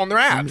don't work on their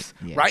abs,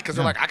 right? Because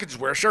they're like, I could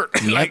just wear a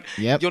shirt. Like,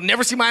 you'll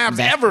never see my abs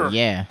ever.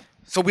 Yeah.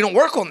 So we don't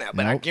work on that.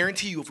 But I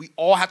guarantee you, if we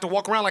all had to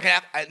walk around like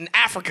in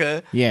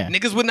Africa,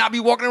 niggas would not be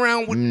walking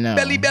around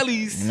with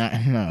bellies.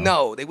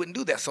 No, they wouldn't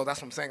do that. So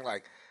that's what I'm saying.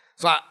 Like,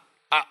 so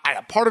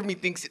a part of me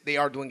thinks that they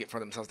are doing it for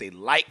themselves. They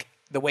like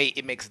the way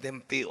it makes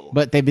them feel.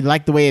 But they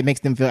like the way it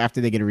makes them feel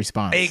after they get a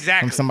response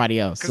from somebody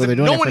else. So they're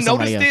doing it for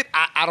somebody else.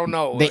 I don't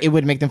know. It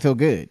would make them feel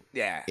good.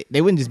 Yeah.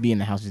 They wouldn't just be in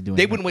the house just doing it.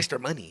 They wouldn't waste their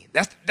money.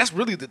 That's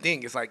really the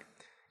thing. It's like,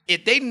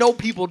 if they know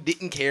people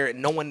didn't care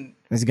and no one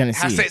is gonna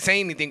say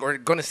anything or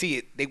going to see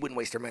it, they wouldn't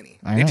waste their money.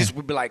 They just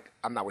would be like,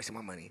 I'm not wasting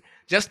my money.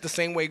 Just the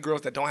same way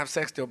girls that don't have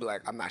sex, they'll be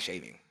like, I'm not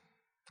shaving.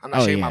 I'm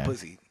not shaving my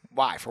pussy.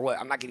 Why? For what?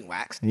 I'm not getting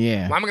waxed.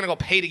 Yeah. Why am I going to go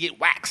pay to get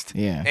waxed?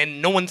 Yeah.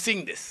 And no one's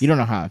seeing this. You don't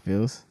know how it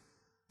feels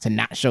to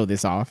not show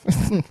this off.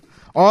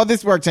 All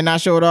this work to not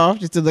show it off,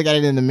 just to look at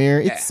it in the mirror.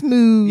 It's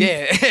smooth.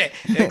 Yeah,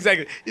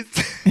 exactly.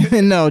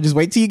 No, just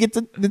wait till you get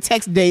to the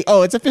text date.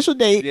 Oh, it's official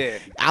date. Yeah.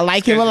 I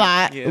like him a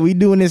lot. Yeah. We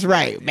doing this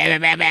right. Bow,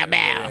 bow, bow,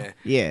 bow.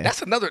 Yeah.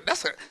 That's another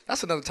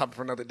topic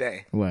for another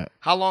day. What?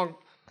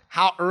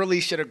 How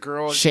early should a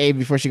girl shave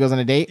before she goes on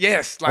a date?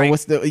 Yes. Like, or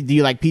do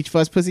you like peach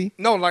fuzz pussy?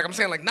 No, like I'm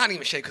saying, like not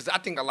even shave, because I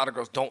think a lot of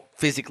girls don't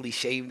physically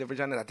shave their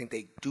vagina. I think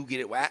they do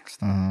get it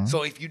waxed. Uh-huh.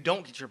 So if you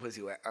don't get your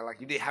pussy waxed, or like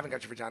haven't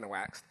got your vagina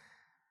waxed,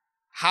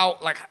 how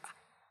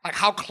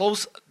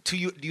close to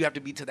you do you have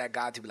to be to that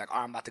guy to be like, oh,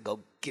 I'm about to go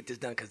get this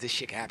done because this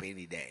shit can happen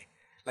any day?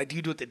 Like, do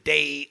you do it the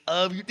day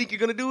of you think you're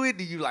gonna do it?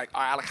 Do you like,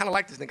 all right, I kind of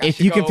like this nigga? If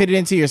you can fit it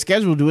into your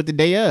schedule, do it the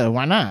day of.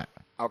 Why not?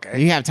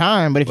 Okay. You have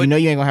time, but if you know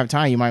you ain't gonna have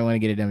time, you might want to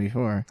get it done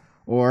before,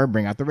 or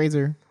bring out the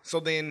razor. So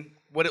then,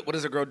 what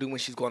does a girl do when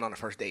she's going on a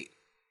first date?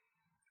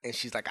 And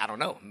she's like, I don't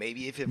know.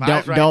 Maybe if it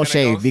vibes right. Don't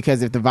shave,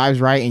 because if the vibe's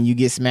right and you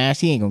get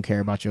smashed, he ain't gonna care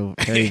about your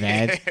hairy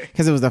vag.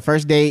 Because it was the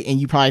first date and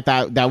you probably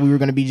thought that we were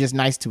gonna be just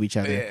nice to each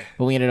other,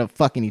 but we ended up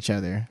fucking each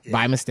other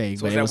by mistake.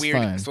 So but it was weird?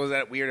 Fun. So is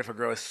that weird if a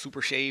girl is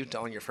super shaved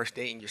on your first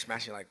date and you're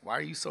smashing? Like, why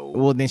are you so?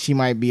 Well, then she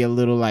might be a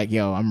little like,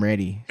 yo, I'm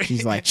ready.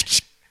 She's like,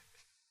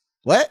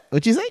 what?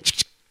 What you say?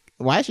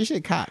 Why is your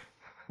shit cocked?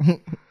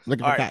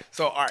 Looking for cock.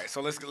 So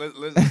let's go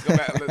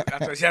back.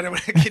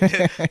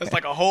 That's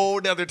like a whole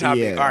nother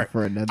topic. Yeah, all right,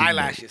 for another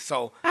eyelashes.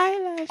 So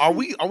eyelashes. Are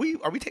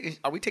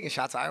we taking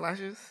shots at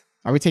eyelashes?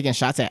 Are we taking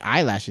shots at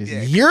eyelashes?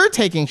 Yeah. You're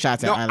taking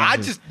shots at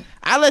eyelashes.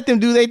 I let them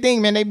do their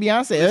thing, man. They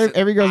Beyonce.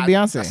 Every girl's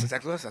Beyonce. That's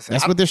exactly what I said.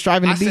 That's what they're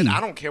striving to be. I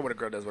don't care what a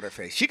girl does with her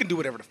face. She can do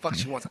whatever the fuck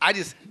she wants. I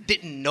just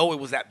didn't know it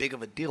was that big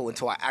of a deal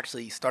until I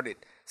actually started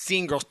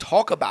seeing girls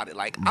talk about it.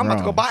 Like, I'm about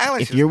to go buy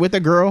eyelashes. If you're with a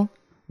girl,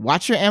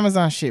 watch your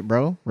Amazon shit,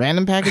 bro.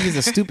 Random packages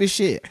are stupid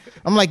shit.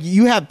 I'm like,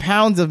 you have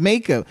pounds of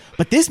makeup,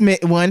 but this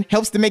one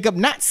helps the makeup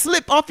not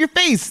slip off your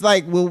face.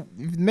 Like, well,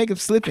 if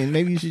makeup's slipping,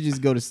 maybe you should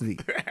just go to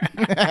sleep.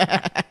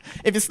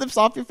 If it slips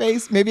off your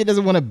face, maybe it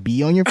doesn't want to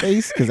be on your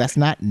face because that's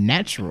not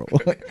natural.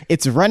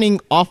 It's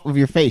running off of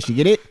your face. You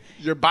get it?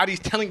 Your body's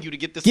telling you to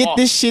get this Get off.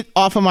 this shit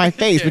off of my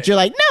face. But you're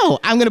like, no,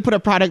 I'm going to put a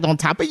product on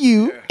top of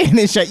you and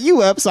then shut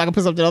you up so I can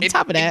put something on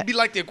top of that. It'd be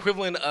like the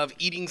equivalent of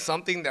eating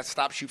something that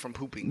stops you from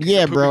pooping.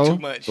 Yeah, bro. Too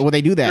much. Well,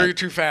 they do that. You're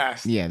too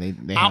fast. Yeah, they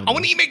I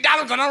want to eat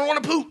McDonald's and I don't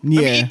want to poop.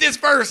 Yeah. Let me eat this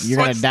first. You're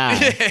going to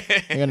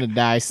die. You're going to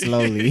die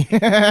slowly.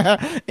 And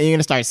you're going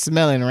to start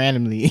smelling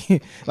randomly.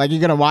 Like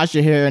you're going to wash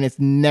your hair and it's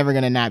never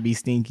going to not be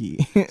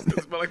stinky. It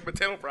smell like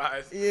potato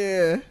fries.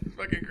 Yeah. It's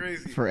fucking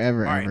crazy.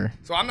 Forever, All right. ever.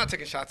 So I'm not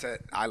taking shots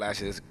at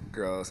eyelashes,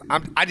 girls.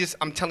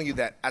 I'm telling you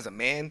that as a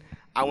man,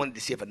 I wanted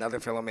to see if another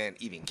fellow man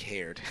even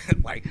cared.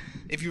 Like,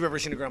 if you've ever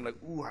seen a girl, I'm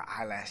like, ooh, her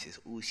eyelashes.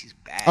 Ooh, she's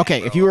bad. Okay,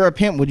 bro. if you were a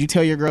pimp, would you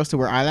tell your girls to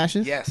wear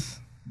eyelashes? Yes.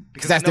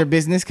 Because that's their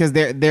business? Because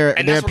their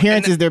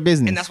appearance is their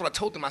business. And that's what I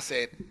told them. I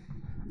said,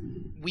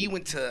 we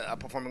went to a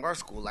performing arts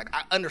school. Like,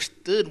 I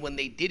understood when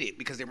they did it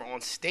because they were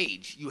on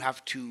stage. You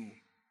have to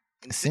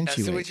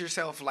accentuate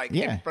yourself, like,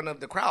 in front of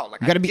the crowd.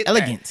 Like, you got to be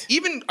elegant. That.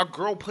 Even a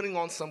girl putting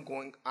on some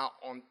going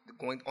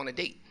on a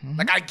date. Mm-hmm.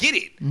 Like, I get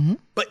it. Mm-hmm.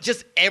 But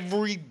just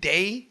every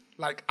day,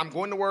 like, I'm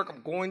going to work,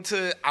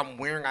 I'm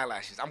wearing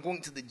eyelashes. I'm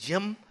going to the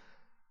gym.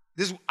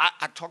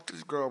 I talked to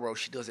this girl, bro.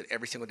 She does it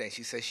every single day.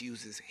 She says she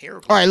uses hair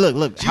glue. All right,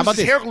 look. How about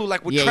this? Hair glue,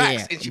 like, with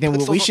tracks. And then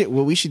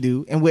what we should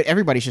do, and what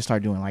everybody should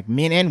start doing, like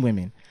men and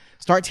women,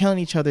 start telling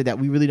each other that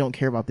we really don't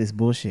care about this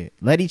bullshit.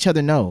 Let each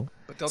other know.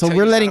 So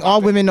we're letting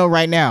all women know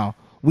right now.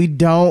 We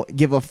don't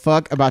give a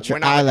fuck about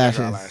your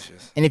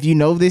eyelashes. And if you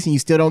know this and you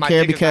still don't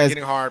care because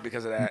getting hard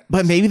because of that.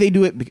 But maybe they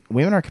do it.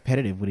 Women are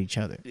competitive with each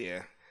other.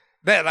 Yeah.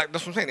 That's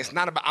what I'm saying. It's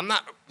not about.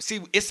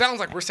 See, it sounds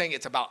like we're saying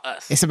it's about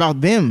us. It's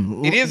about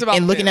them. It is about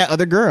and looking at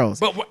other girls.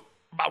 But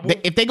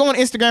if they go on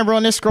Instagram, bro,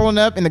 and they're scrolling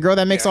up, and the girl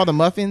that makes all the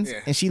muffins,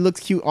 and she looks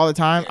cute all the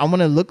time, I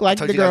want to look like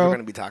the girl. We're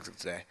gonna be toxic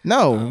today.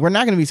 No, we're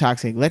not gonna be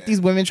toxic. Let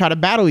these women try to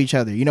battle each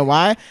other. You know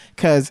why?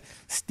 Because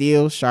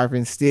steel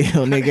sharpens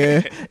steel,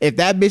 nigga. If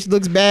that bitch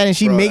looks bad and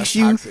she makes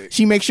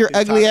your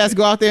ugly ass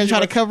go out there and try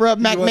to cover up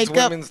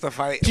makeup.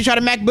 She try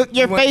to MacBook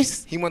your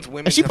face. He wants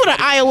women. If she put an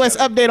iOS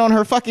update on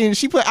her fucking.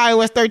 She put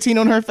iOS 13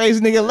 on her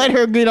face, nigga. Let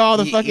her get all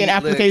the fucking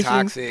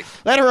applications.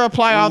 Let her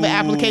apply all the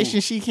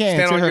applications she can.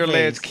 Stand to on her your face.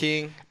 ledge,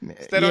 king.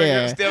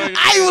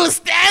 I will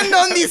stand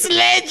on this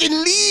ledge and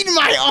lead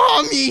my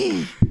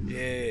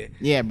army.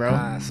 Yeah,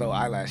 bro. So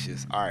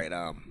eyelashes. All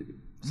right.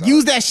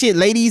 Use that shit,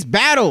 ladies.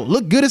 Battle.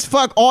 Look good as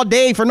fuck all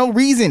day for no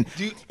reason.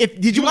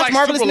 Did you watch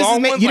Marvelous Mrs.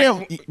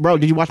 Maisel? Bro,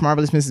 did you watch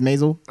Marvelous Mrs.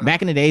 Maisel?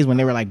 Back in the days when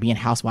they were like being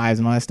housewives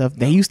and all that stuff,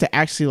 they used to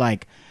actually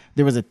like.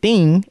 There was a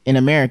thing in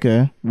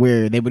America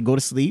where they would go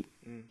to sleep.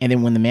 And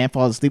then when the man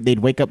falls asleep, they'd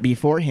wake up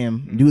before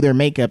him, do their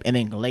makeup, and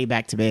then lay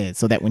back to bed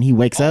so that when he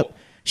wakes up,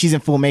 she's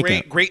in full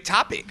makeup. Great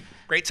topic.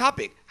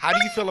 How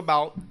do you feel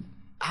about?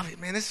 I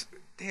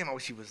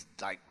wish you was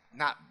like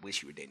not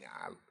wish you were dating.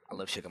 I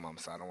love Sugar Mama,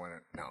 so I don't want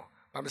to. No,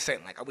 I'm just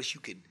saying like I wish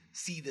you could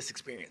see this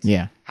experience.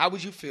 Yeah. How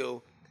would you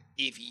feel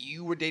if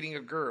you were dating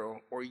a girl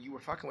or you were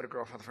fucking with a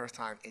girl for the first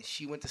time and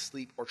she went to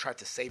sleep or tried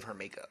to save her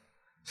makeup?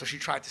 So she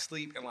tried to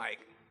sleep and like.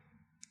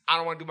 I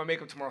don't want to do my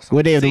makeup tomorrow. So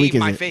what day of the week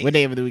is it? Face. What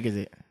day of the week is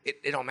it?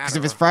 It don't matter. Because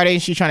if it's Friday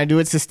and she's trying to do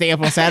it to stay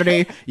up on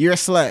Saturday, you're a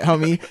slut,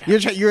 homie.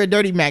 You're a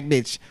dirty Mac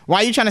bitch.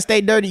 Why are you trying to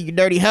stay dirty, you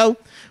dirty hoe?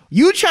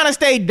 You trying to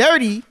stay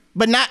dirty,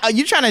 but not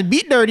you trying to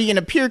be dirty and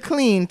appear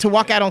clean to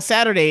walk out on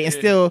Saturday and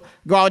still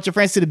go out with your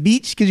friends to the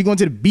beach because you're going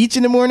to the beach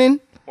in the morning?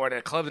 Or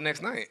the club the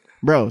next night.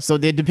 Bro, so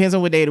it depends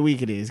on what day of the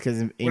week it is.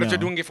 Because what if they're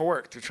doing it for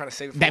work? They're trying to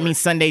save it for that work. means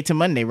Sunday to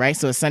Monday, right?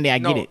 So it's Sunday, I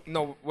get it.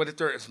 No, what if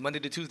it's Monday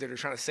to Tuesday? They're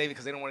trying to save it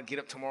because they don't want to get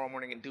up tomorrow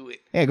morning and do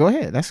it. Yeah, go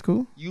ahead. That's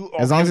cool.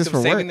 As long as it's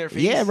for work. Their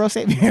face? Yeah, bro.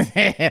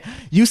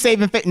 You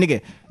saving face.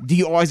 Nigga, do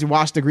you always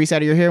wash the grease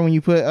out of your hair when you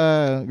put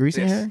grease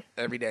in your hair?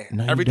 Every day.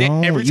 No, every day.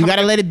 Every time you got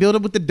to let it build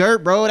up with the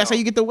dirt, bro. That's how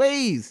you get the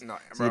waves. No,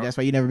 bro. See, that's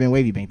why you never been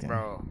wavy painting.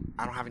 Bro,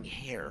 I don't have any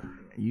hair.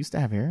 You used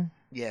to have hair.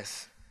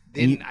 Yes.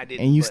 Then I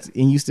didn't.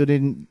 And you still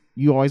didn't.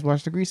 You always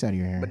wash the grease out of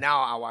your hair. But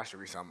now I wash the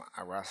grease on my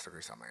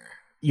hair.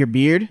 Your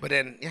beard? But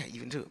then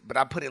even too. But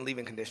I put in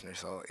leave-in conditioner,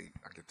 so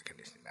I get the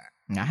conditioning back.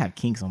 I have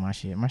kinks on my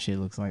shit. My shit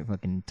looks like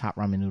fucking top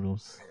ramen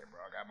noodles. Yeah, bro,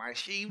 I got mine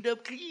shaved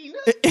up clean.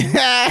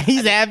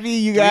 He's happy,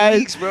 you guys. 3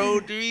 weeks, bro.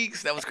 3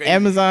 weeks. That was crazy.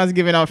 Amazon's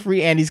giving out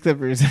free Andy's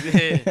clippers.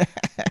 Yeah.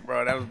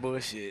 Bro, that was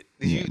bullshit.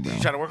 Did you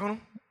try to work on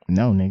them?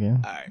 No,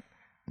 nigga. All right.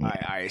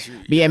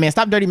 But yeah, man,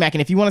 stop dirty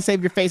macking. If you want to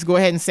save your face, go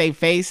ahead and save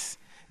face.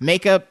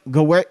 Makeup,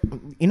 go wear.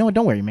 You know what?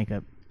 Don't wear your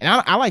makeup. And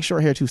I like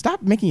short hair too.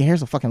 Stop making your hair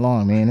so fucking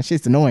long, man. That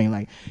shit's annoying.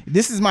 Like,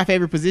 this is my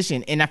favorite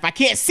position. And if I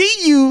can't see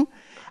you,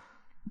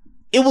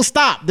 it will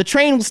stop. The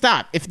train will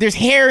stop. If there's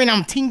hair and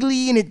I'm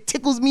tingly and it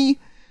tickles me,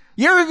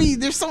 you ever be,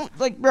 there's some,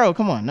 like, bro,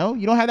 come on. No,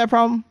 you don't have that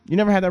problem? You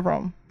never had that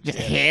problem? Just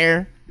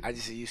hair? I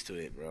just get used to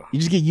it, bro. You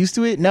just get used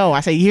to it? No,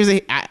 I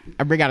say, I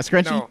bring out a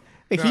scrunchie. No.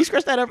 Hey, can you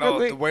scratch that up real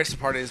quick? The worst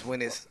part is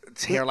when it's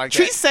hair like that.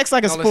 Treat sex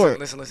like a sport.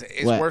 Listen.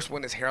 It's worse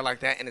when it's hair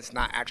like that and it's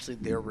not actually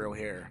their real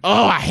hair.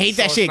 Oh, I hate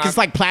that shit. 'Cause it's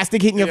like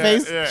plastic hitting your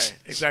face. Yeah,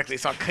 exactly.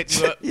 It's all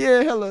cutting you up.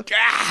 Yeah, hello.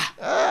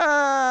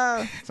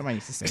 Somebody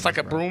used to say it's like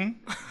a broom.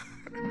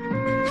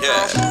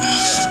 Yeah.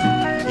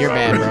 You're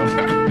bad, bro.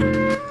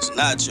 It's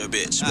not your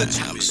bitch, but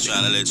I'm just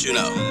trying to let you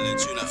know.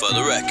 For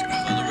the record.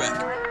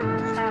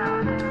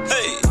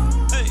 Hey.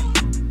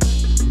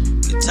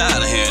 Get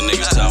tired of hearing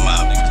niggas talking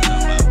about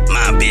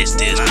my bitch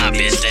this, my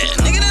bitch that.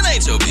 Nigga, that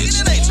ain't your bitch.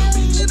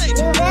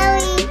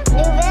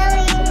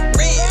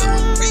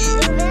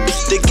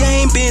 The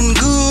game been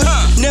good,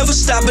 never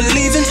stop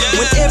believing.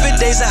 When every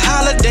day's a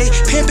holiday,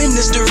 pimping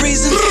is the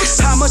reason.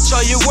 How much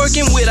are you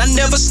working with? I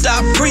never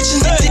stop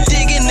preaching.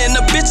 Digging in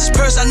the bitch's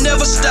purse, I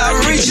never stop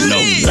reaching.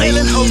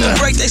 Hailing hoes to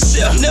break they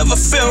self, never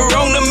felt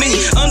wrong to me.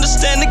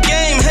 Understand the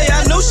game, hey,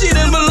 I know she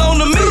didn't belong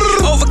to me.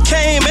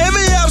 Overcame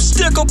every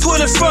obstacle put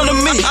in front of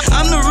me.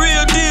 I'm the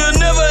real deal,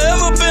 never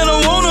ever been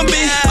a wannabe.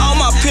 All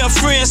my pimp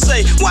friends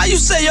say, why you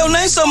say your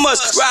name so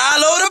much?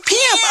 Rilo the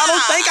pimp, I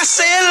don't think I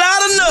say it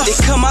loud enough. It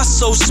come out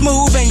so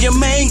smooth and your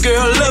main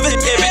girl love it.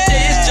 Every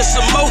day it's just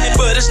a mo,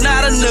 but it's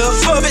not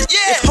enough of it.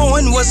 If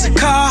hoeing was a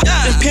car,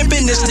 then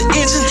pimping is the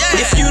engine.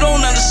 If you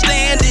don't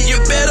understand it, you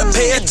better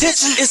pay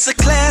attention. It's a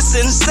class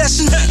in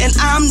session, and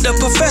I'm the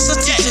professor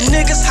teaching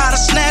niggas how to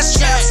snatch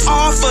straps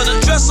off of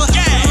the dresser.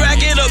 Rack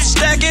it up,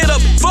 stack it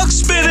up, fuck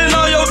spinning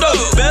on your dough.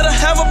 Better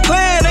have a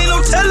plan, ain't no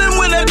telling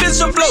when that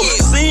bitch will blow.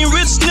 Seen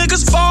rich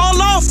niggas fall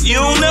off,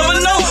 you don't never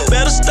know.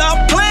 Better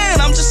stop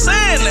playing, I'm just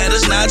saying that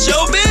is not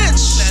your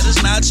bitch. That is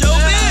not your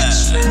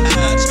bitch.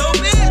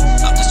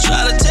 I'm just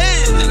trying to tell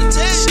you,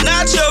 it's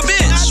not your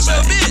bitch. You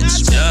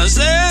know what I'm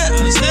saying?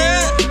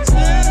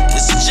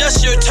 It's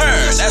just your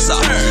turn, that's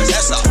all.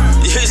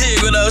 You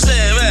dig what I'm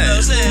saying,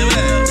 man?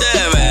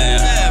 Yeah, man.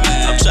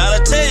 I'm trying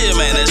to tell you,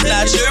 man, it's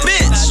not your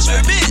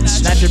bitch.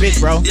 It's not your bitch,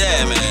 bro.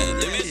 Yeah, man.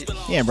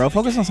 Yeah, bro,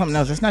 focus on something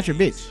else. It's not your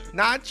bitch.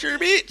 Not your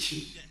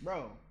bitch.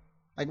 Bro.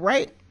 Like,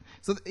 right?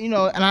 So, you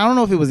know, and I don't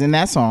know if it was in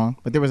that song,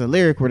 but there was a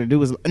lyric where the dude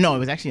was, no, it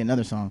was actually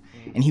another song.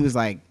 And he was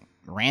like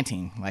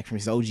ranting, like from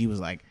his OG was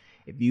like,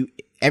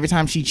 every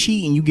time she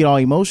cheat and you get all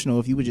emotional,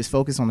 if you would just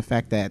focus on the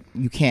fact that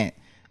you can't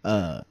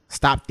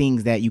stop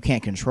things that you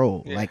can't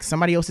control. Yeah. Like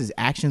somebody else's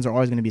actions are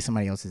always going to be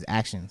somebody else's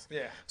actions.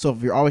 Yeah. So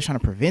if you're always trying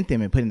to prevent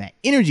them and putting that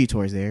energy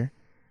towards there,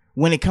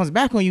 when it comes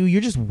back on you,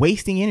 you're just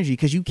wasting energy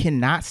because you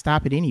cannot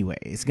stop it anyway.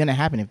 It's going to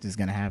happen if it's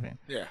going to happen.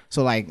 Yeah.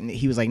 So like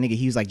he was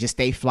like, just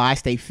stay fly,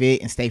 stay fit,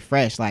 and stay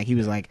fresh. Like he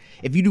was like,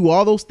 if you do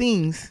all those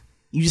things,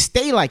 you just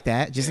stay like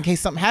that just in case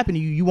something happened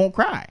to you, you won't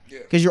cry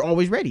because you're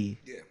always ready.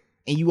 Yeah.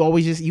 And you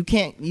always you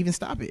can't even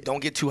stop it.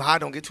 Don't get too high,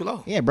 don't get too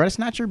low. Yeah, bro, it's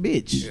not your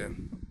bitch. Yeah.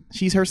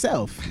 She's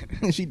herself.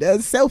 She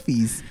does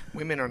selfies.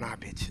 Women are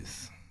not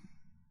bitches.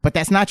 But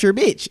that's not your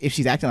bitch if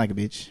she's acting like a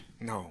bitch.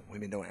 No,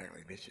 women don't act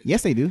like bitches.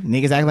 Yes, they do.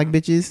 Niggas act like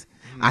bitches.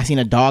 Mm-hmm. I seen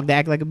a dog that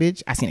act like a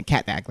bitch. I seen a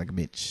cat that act like a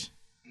bitch.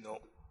 No,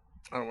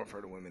 I don't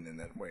refer to women in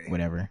that way.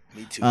 Whatever.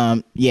 Me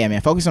too. Yeah,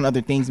 man. Focus on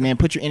other things, man.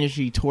 Put your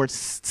energy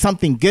towards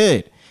something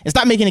good and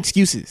stop making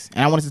excuses.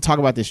 And I wanted to talk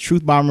about this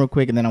truth bomb real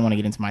quick, and then I want to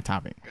get into my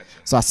topic. Gotcha.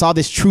 So I saw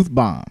this truth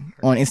bomb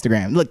on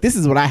Instagram. Look, this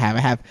is what I have. I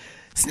have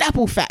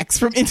Snapple facts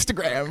from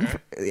Instagram.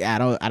 Okay.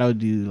 Yeah, I don't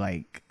do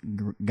like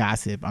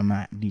gossip. I'm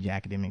not DJ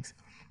Academics.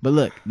 But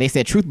look, they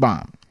said truth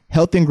bomb.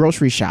 Health and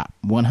grocery shop,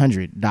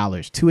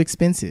 $100, too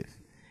expensive.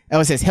 Oh,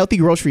 it says healthy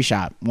grocery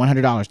shop,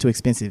 $100, too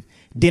expensive.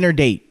 Dinner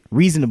date,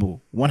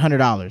 reasonable,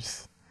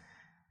 $100.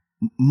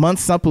 Month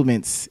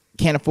supplements,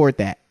 can't afford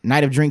that.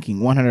 Night of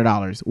drinking,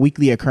 $100.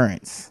 Weekly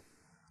occurrence.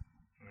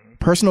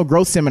 Personal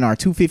growth seminar,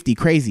 $250,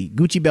 crazy.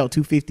 Gucci belt,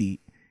 $250,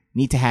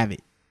 need to have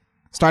it.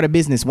 Start a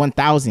business,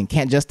 $1,000,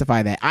 can't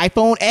justify that.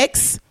 iPhone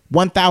X,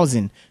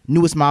 $1,000,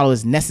 newest model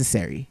is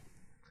necessary.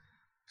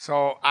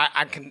 So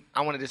I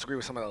want to disagree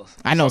with some of those.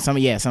 I know some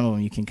of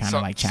them you can kind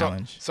of like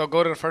challenge. So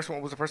go to the first one.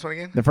 What was the first one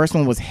again? The first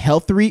one was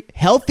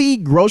healthy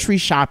grocery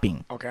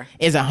shopping. Okay.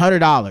 Is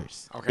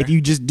 $100. Okay. If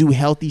you just do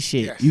healthy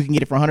shit, you can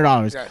get it for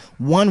 $100. Yes.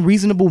 One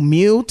reasonable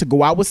meal to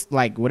go out with,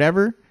 like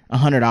whatever,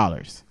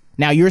 $100.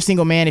 Now you're a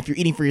single man. If you're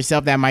eating for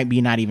yourself, that might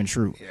be not even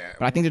true. Yeah.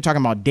 But I think they're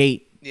talking about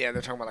date. Yeah,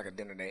 they're talking about like a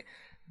dinner date.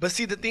 But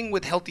see, the thing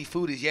with healthy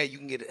food is, you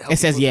can get healthy it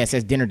says, food. It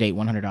says dinner date,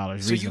 $100. So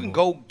reasonable. You can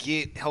go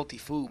get healthy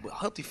food, but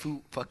healthy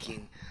food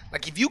fucking,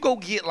 like if you go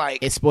get like.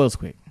 It spoils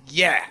quick.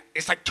 Yeah,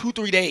 it's like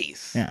 2-3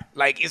 days. Yeah.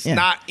 Like it's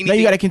not anything. No,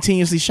 you got to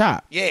continuously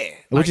shop. Yeah.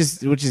 Which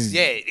is.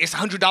 Yeah, it's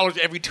 $100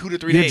 every 2 to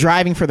 3 days. You're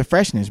driving for the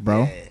freshness,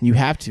 bro. Yeah. You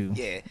have to.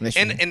 Yeah.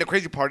 And the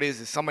crazy part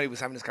is somebody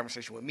was having this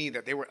conversation with me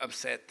that they were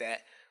upset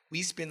that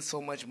we spend so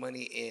much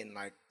money in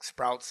like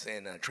Sprouts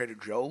and Trader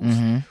Joe's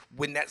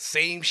when that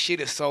same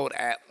shit is sold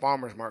at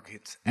farmers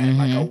markets at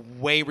like a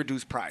way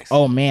reduced price.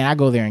 Oh man, I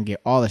go there and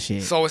get all the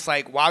shit. So it's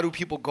like, why do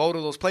people go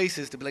to those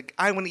places to be like,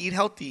 I want to eat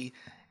healthy,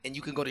 and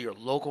you can go to your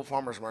local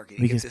farmer's market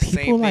and because get the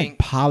people same like thing.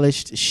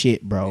 polished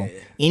shit, bro.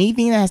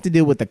 Anything that has to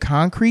do with the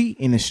concrete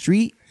in the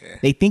street,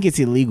 they think it's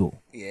illegal.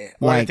 Yeah,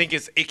 or like, I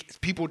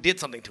think people did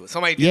something to it.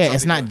 Somebody did something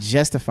it's not to it.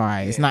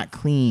 justified. It's not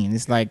clean.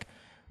 It's like,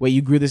 wait,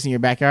 you grew this in your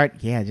backyard?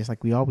 Yeah, just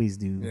like we always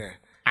do. Yeah.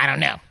 I don't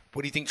know.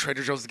 What do you think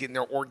Trader Joe's is getting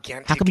their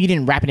organic? How come you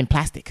didn't wrap it in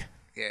plastic?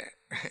 Yeah.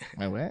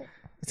 Wait, what?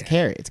 It's a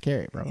carrot. It's a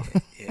carrot, bro.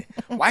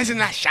 Why is it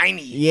not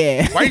shiny?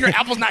 Yeah. Why are your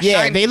apples not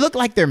yeah, shiny? they look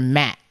like they're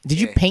matte. Did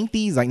you paint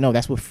these? Like, no,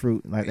 that's what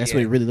fruit. Like, that's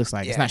what it really looks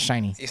like. It's not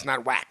shiny. It's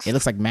not wax. It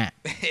looks like matte.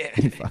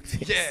 Fuck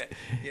this.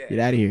 Get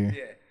out of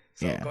here.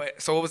 So, go ahead.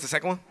 So what was the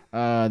second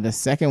one? The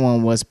second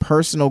one was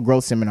personal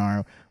growth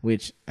seminar,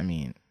 which I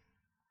mean,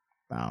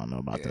 I don't know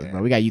about those,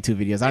 bro. We got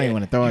YouTube videos. I don't even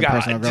want to throw in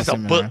personal growth just a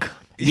seminar. book.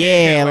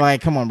 Yeah,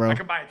 like come on, bro. I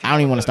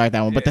don't even want to start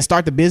that one. Yeah. But to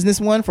start the business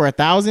one for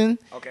 $1,000,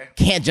 Okay.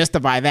 can't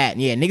justify that.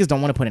 Yeah, niggas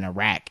don't want to put in a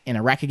rack, and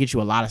a rack could get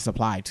you a lot of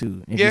supply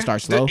too if you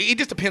start slow. It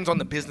just depends on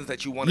the business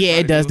that you want to Yeah,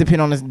 it does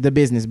depend on the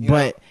business,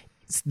 but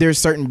there's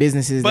certain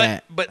businesses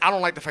that But I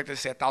don't like the fact that they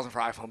say $1,000 for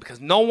iPhone because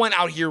no one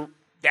out here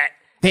that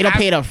they don't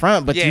pay it up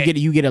front, but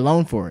you get a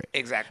loan for it.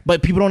 Exactly.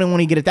 But people don't even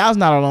want to get $1,000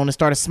 loan to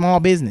start a small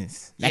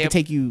business. That could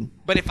take you.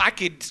 But if I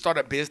could start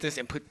a business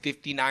and put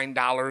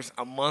 $59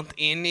 a month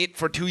in it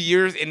for 2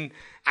 years and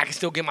I can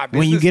still get my business.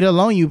 When you get a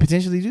loan, you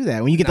potentially do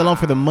that. When you get the loan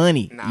for the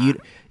money,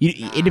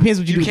 it depends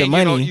what you do with the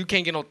money. You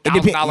can't get no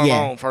 $1,000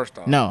 loan first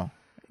off. No.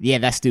 Yeah,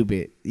 that's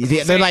stupid.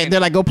 They're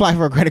like, go apply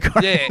for a credit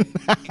card.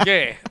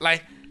 Yeah.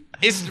 Like,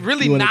 it's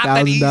really You want not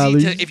that easy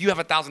 $1,000? if you have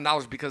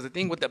 $1,000 because the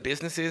thing with the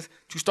business is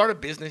to start a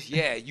business,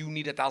 you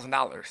need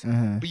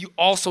 $1,000, but you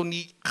also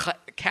need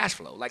cash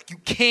flow. Like you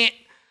can't.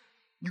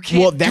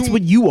 Well, that's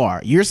what you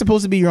are. You're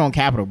supposed to be your own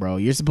capital, bro.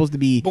 You're supposed to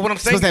be. But what I'm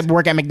saying supposed to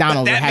work at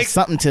McDonald's or have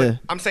something to.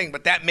 I'm saying,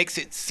 but that makes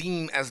it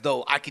seem as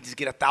though I could just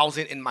get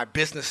 $1,000 and my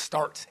business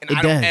starts, and It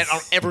I does.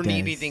 don't ever need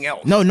anything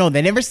else. No,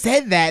 they never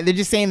said that. They're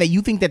just saying that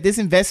you think that this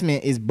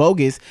investment is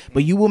bogus,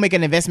 but you will make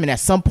an investment at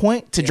some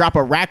point to drop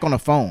a rack on a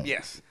phone.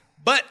 Yes.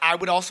 But I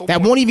would also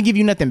that won't even give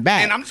you nothing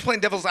back. And I'm just playing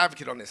devil's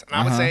advocate on this. And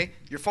I would say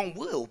your phone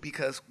will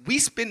because we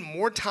spend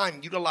more time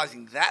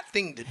utilizing that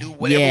thing to do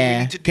whatever we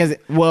need to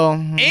do.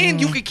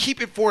 And you can keep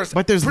it for us.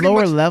 But there's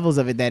lower levels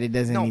of it that it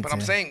doesn't need No, but I'm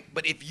saying,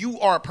 but if you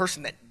are a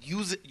person that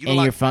uses it,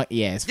 and your phone,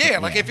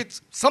 like if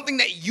it's something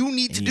that you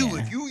need to do,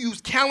 if you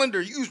use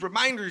calendar, you use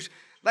reminders,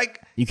 like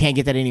you can't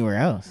get that anywhere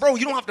else. Bro,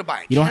 you don't have to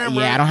buy a you don't,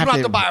 camera. I don't you have don't to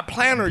have to buy a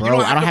planner. Bro, you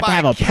don't have to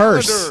have a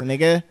purse,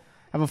 nigga.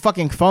 I have a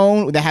fucking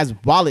phone that has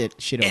wallet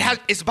shit on it.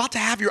 It's about to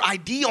have your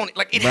ID on it.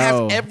 Like it bro,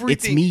 has everything.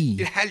 It's me.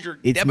 It has your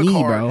it's debit me,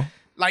 card. Bro.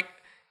 Like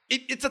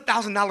it's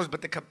 $1,000,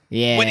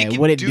 but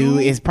what it do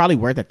is probably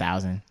worth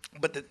 $1,000.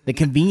 But the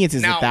convenience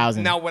is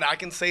 $1,000. Now, what I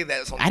can say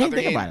that is on the I didn't other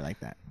think end, about it like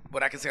that.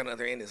 What I can say on the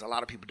other end is a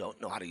lot of people don't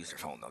know how to use their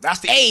phone though. That's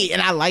the issue.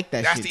 And I like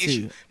that. That's shit the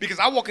issue too. because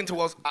I walk into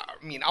Well,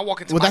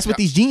 that's what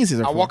these geniuses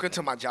are. I for. walk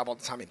into my job all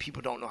the time and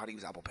people don't know how to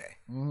use Apple Pay.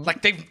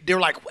 Like they're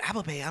like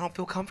Apple Pay. I don't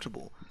feel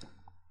comfortable,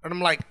 and I'm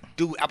like,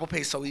 dude, Apple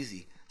Pay is so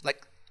easy.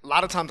 Like a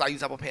lot of times I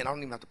use Apple Pay and I don't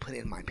even have to put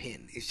in my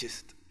PIN. It's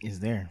just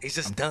there. It's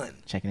just done.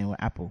 Checking in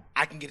with Apple.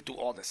 I can get it through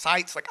all the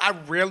sites. Like I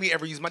rarely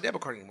ever use my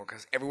debit card anymore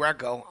because everywhere I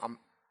go, I'm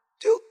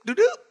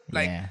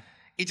like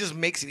it just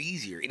makes it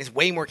easier and it's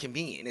way more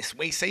convenient and it's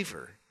way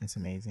safer. It's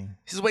amazing.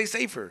 This is way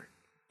safer.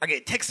 I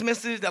get text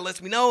message that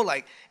lets me know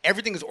like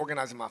everything is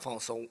organized in my phone.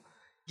 So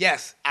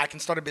yes, I can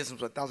start a business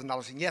with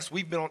 $1,000. And yes,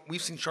 we've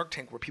seen Shark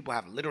Tank where people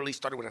have literally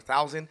started with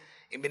 $1,000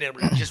 and been able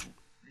to just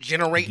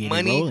generate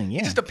money. Rolling,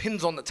 It just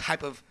depends on the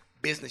type of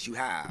business you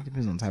have. It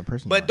depends on the type of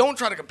person. But don't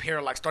try to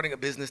compare like starting a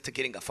business to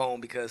getting a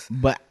phone because.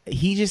 But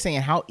he's just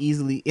saying how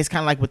easily it's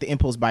kind of like with the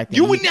impulse buy thing.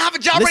 You wouldn't have a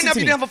job right now if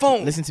you didn't have a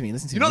phone. Listen to me.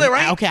 You know that,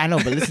 right? Okay, I know,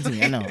 but listen to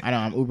me. I know.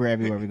 I'm Uber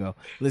everywhere we go.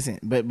 Listen,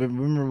 but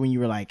remember when you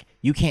were like,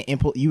 you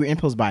were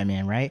impulse buy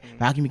man, right?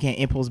 But how come you can't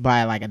impulse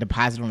buy like a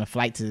deposit on a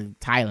flight to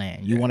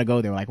Thailand? You want to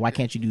go there. Like, why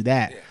can't you do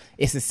that?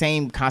 It's the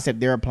same concept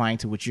they're applying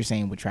to what you're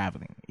saying with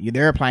traveling.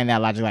 They're applying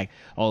that logic like,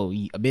 oh,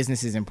 a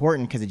business is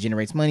important because it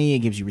generates money. It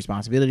gives you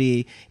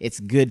responsibility. It's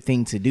a good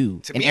thing to do.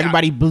 And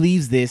everybody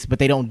believes this, but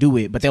they don't do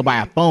it. But they'll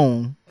buy a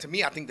phone. To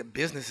me, I think the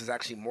business is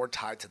actually more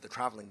tied to the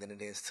traveling than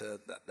it is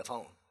to the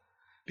phone.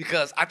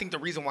 Because I think the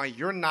reason why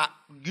you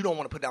don't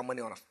want to put down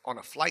money on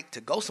a flight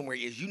to go somewhere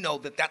is you know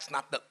that's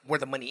not where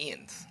the money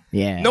ends.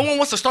 Yeah. No one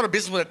wants to start a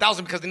business with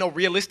 $1,000 because they know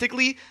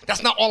realistically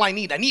that's not all I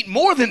need. I need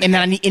more than that.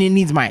 And it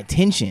needs my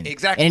attention.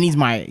 Exactly. And it needs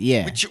my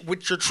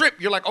With your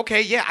trip, you're like,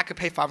 okay, yeah, I could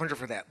pay $500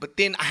 for that, but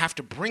then I have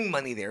to bring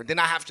money there. Then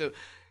I have to,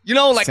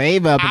 like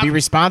save up and be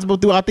responsible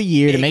throughout the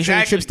year to make sure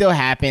the trip still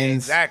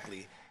happens.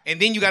 Exactly. And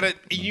then you're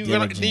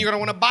gonna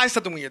want to buy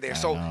something when you're there.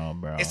 So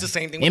it's the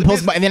same thing.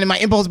 Impulse buy, and then my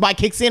impulse buy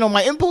kicks in on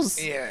my impulse.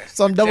 Yeah.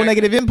 So I'm double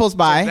negative impulse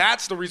buy. So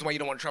that's the reason why you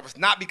don't want to travel. It's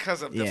not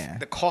because of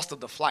the cost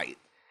of the flight.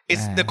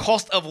 It's the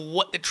cost of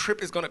what the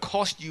trip is going to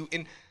cost you.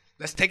 And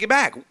let's take it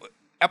back.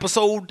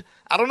 Episode,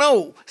 I don't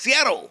know,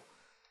 Seattle.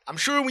 I'm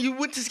sure when you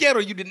went to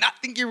Seattle, you did not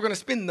think you were going to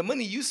spend the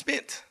money you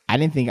spent. I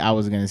didn't think I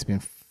was going to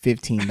spend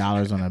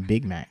 $15 on a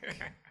Big Mac.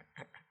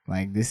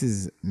 Like, this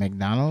is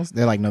McDonald's.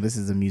 They're like, no, this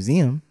is a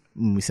museum.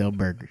 We sell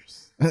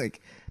burgers.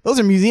 Like, Those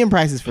are museum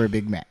prices for a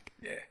Big Mac.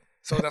 Yeah.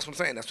 So that's what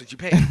I'm saying. That's what you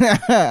pay.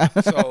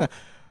 So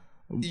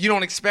you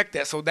don't expect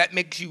that. So that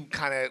makes you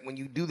kind of, when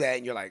you do that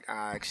and you're like,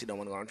 I actually don't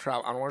want to go on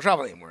travel. I don't want to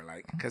travel anymore.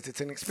 Like, because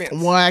it's an expense.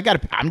 Well,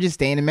 I'm just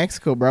staying in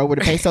Mexico, bro, where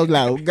the peso's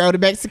low. Go to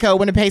Mexico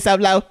when the peso's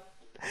low.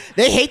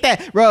 They hate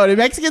that, bro. The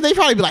Mexicans, they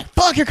probably be like,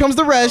 "Fuck, here comes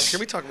the rush." Can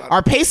we talk about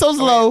our pesos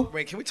low?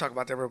 Wait, can we talk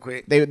about that real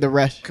quick? The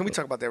rush. Can we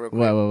talk about that real quick?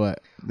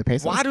 What? The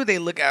pesos. Why do they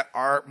look at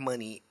our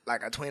money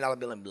like a $20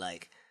 bill and be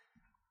like,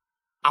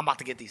 "I'm about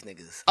to get these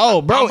niggas"?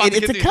 Oh, bro,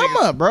 it's a come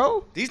up,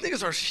 bro. These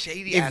niggas are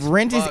shady. If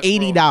rent is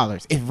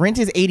 $80, if rent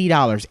is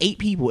 $80, 8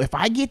 people. If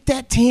I get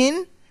that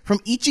 10 from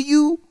each of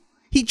you,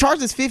 he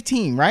charges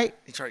 15, right?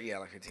 He charged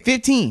like 15.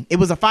 15. It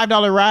was a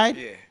 $5 ride.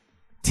 Yeah.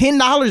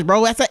 $10,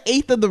 bro. That's an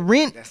eighth of the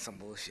rent. That's some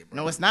bullshit,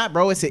 bro. No, it's not,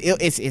 bro. It's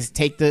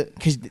take the,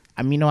 because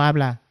a mí no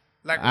habla.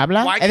 Like,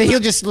 habla? And then he'll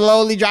just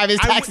slowly drive his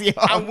taxi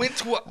off. I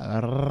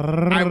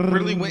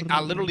literally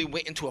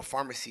went into a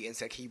pharmacy and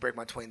said, "Can you break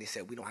my 20?" They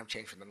said, "We don't have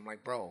change for them." I'm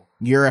like, bro,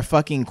 you're a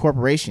fucking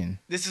corporation.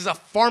 This is a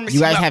pharmacy.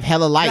 You guys have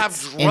hella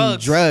lights and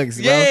drugs,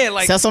 bro. Yeah,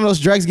 like, sell some of those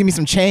drugs, give me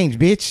some change,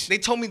 bitch. They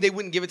told me they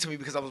wouldn't give it to me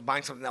because I was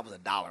buying something that was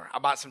 $1. I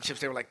bought some chips.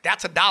 They were like,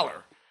 "That's $1.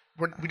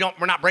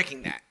 We're not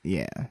breaking that."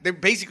 Yeah. They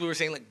basically were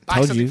saying, like,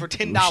 buy something for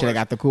 $10. You should have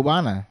got the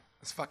Cubana.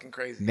 It's fucking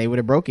crazy. They would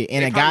have broke it.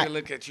 And they probably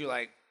look at you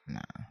like, nah,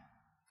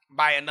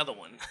 buy another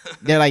one.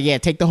 They're like, yeah,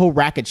 take the whole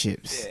rack of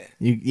chips.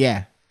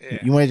 Yeah.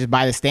 You want to just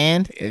buy the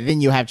stand? Yeah. Then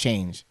you'll have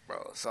change.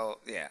 Bro, so,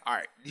 yeah. All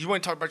right. You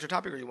want to talk about your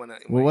topic or you want to?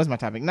 What was my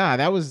topic? Nah,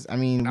 that was, I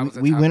mean,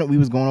 we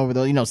was going over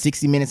those,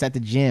 60 minutes at the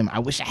gym. I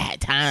wish I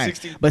had time.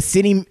 But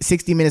sitting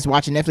 60 minutes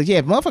watching Netflix,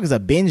 if motherfuckers are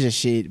binge of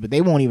shit, but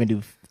they won't even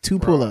do 2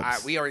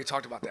 pull-ups. We already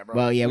talked about that, bro.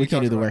 Well, yeah, we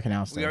can't do the working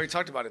out stuff. We already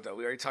talked about it, though.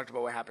 We already talked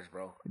about what happens,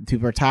 bro.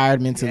 People are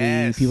tired mentally.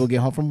 Yes. People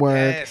get home from work.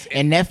 Yes.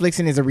 And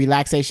Netflixing is a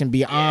relaxation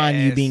beyond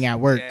you being at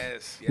work.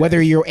 Yes.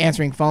 Whether you're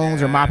answering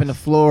phones or mopping the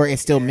floor,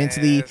 it's still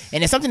mentally.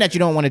 And it's something that you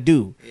don't want to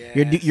do.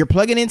 Yes. You're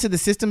plugging into the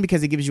system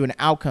because it gives you an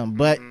outcome.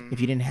 But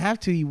if you didn't have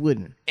to, you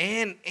wouldn't.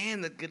 And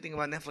the good thing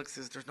about Netflix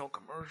is there's no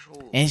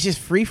commercials. And it's just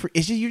free.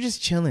 You're just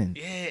chilling.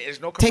 Yeah,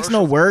 there's no commercials. Takes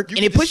no work.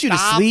 And it puts you to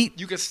sleep.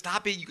 You can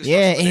stop it. You can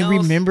and it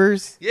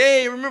remembers.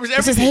 Yeah, it remembers everything.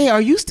 It says, hey,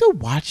 are you still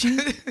watching?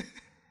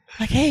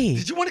 Like, hey.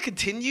 Did you want to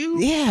continue?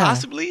 Yeah.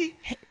 Possibly?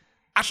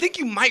 I think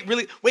you might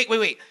really.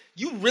 Wait.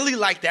 You really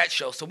like that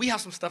show. So we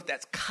have some stuff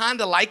that's kind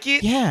of like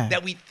it. Yeah.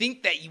 That we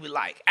think that you would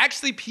like.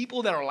 Actually,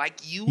 people that are like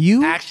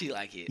you actually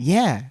like it.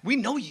 Yeah. We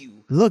know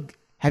you. Look,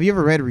 have you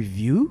ever read a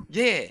review?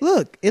 Yeah.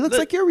 Look, it looks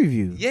like your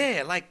review.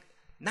 Yeah, like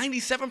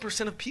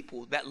 97% of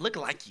people that look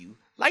like you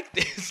like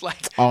this.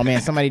 Like, oh,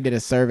 man, somebody did a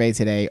survey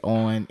today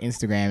on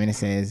Instagram, and it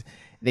says,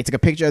 they took a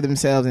picture of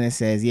themselves, and it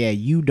says, yeah,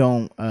 you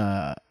don't,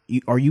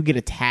 or you get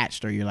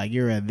attached, or you're like,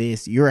 you're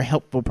a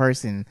helpful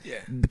person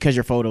because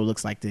your photo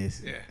looks like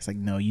this. Yeah. It's like,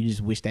 no, you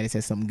just wish that it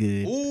said something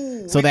good.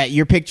 Ooh, so that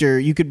your picture,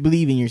 you could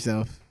believe in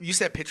yourself. You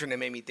said picture, and it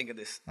made me think of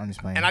this. I'm just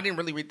playing. And I didn't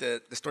really read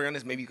the story on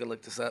this. Maybe you could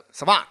look this up.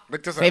 Savant,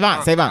 look this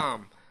up.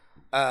 Savant.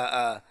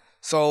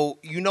 So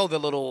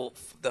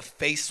the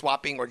face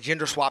swapping or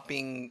gender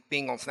swapping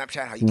thing on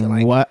Snapchat, how you can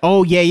like what?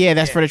 Oh yeah,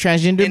 that's for the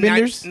transgender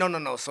benders.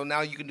 No. So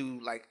now you can do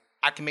like,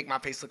 I can make my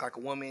face look like a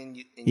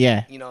woman. And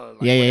yeah.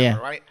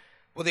 Whatever, right?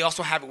 Well, they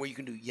also have it where you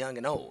can do young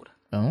and old.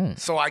 Oh.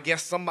 So I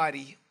guess some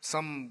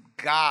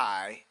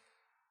guy,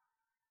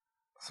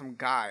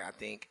 I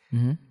think,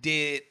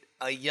 did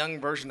a young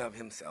version of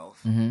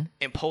himself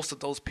and posted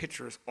those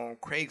pictures on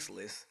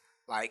Craigslist.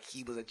 Like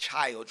he was a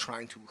child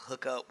trying to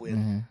hook up with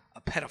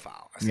a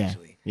pedophile,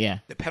 essentially. Yeah.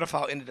 The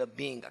pedophile ended up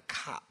being a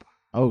cop.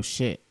 Oh,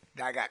 shit.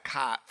 That got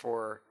caught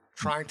for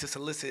trying to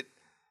solicit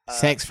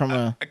sex from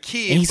a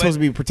kid. And he's supposed to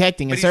be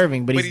protecting and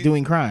serving, but he's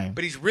doing crime.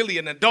 But he's really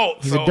an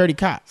adult. He's a dirty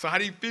cop. So how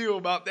do you feel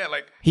about that?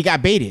 Like, he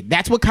got baited.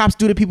 That's what cops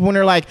do to people when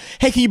they're like,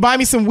 hey, can you buy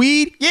me some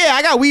weed? Yeah,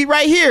 I got weed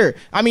right here.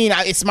 I mean,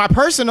 it's my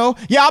personal.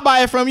 Yeah, I'll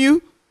buy it from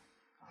you.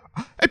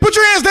 Hey, put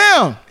your hands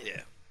down.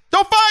 Yeah.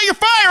 Don't fire your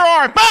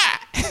firearm. Bye.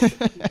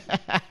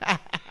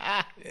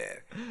 Yeah.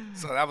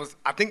 So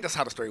I think that's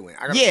how the story went.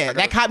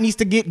 That cop needs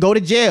to go to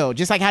jail,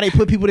 just like how they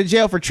put people to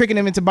jail for tricking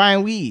them into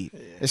buying weed. Yeah.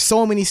 There's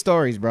so many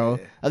stories, bro,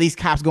 of these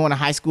cops going to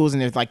high schools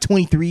and there's like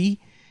 23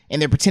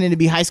 and they're pretending to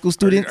be high school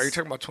students. Are you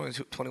talking about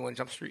 21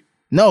 Jump Street?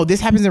 No, this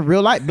happens in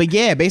real life. But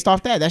yeah, based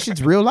off that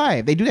shit's real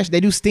life. They do that. They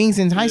do stings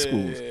in high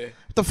schools. Yeah.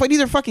 What the fuck?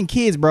 These are fucking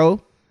kids,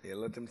 bro. Yeah,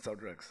 let them sell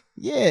drugs.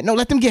 Yeah, no,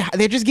 let them get.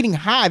 They're just getting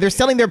high. They're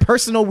selling their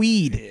personal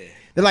weed. Yeah.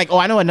 They're like, oh,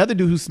 I know another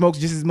dude who smokes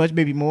just as much,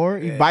 maybe more.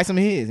 You buy some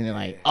of his, and they're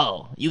like,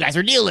 oh, you guys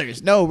are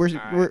dealers. No, we're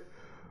user.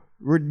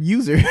 We're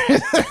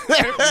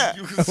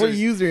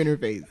user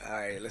interface. All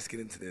right, let's get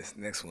into this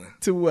next one.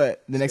 To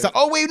what? The next song?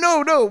 Oh wait,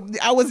 no,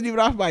 I wasn't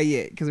even off by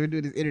yet because we're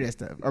doing this internet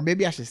stuff. Or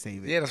maybe I should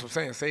save it. Yeah, that's what I'm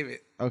saying. Save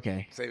it.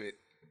 Okay. Save it.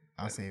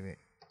 I'll save it.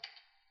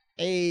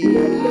 Hey.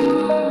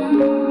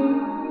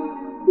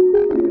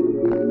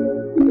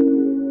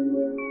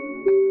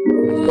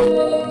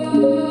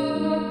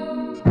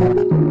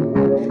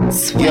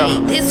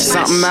 Yo,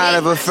 something out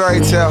of a fairy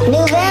tale.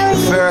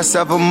 Fairest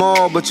of them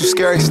all, but you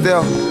scary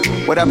still.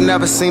 What I've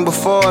never seen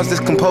before is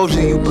this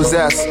composure you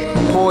possess.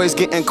 Poised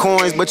getting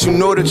coins, but you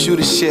know that you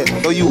the shit.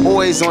 Though you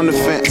always on the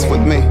fence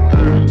with me.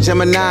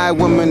 Gemini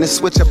woman to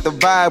switch up the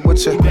vibe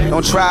with you.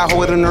 Don't try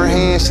holding her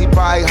hand, she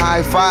probably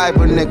high five.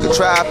 But nigga,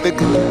 try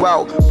figure you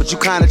out, but you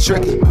kinda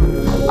tricky.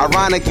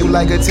 Ironic, you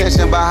like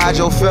attention, but hide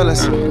your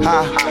feelings.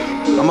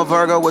 I'm a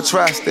Virgo with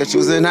trust that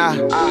you's in I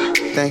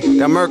think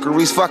that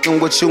Mercury's fucking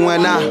with you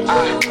and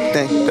I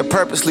think that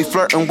purposely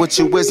flirting with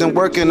you isn't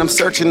working. I'm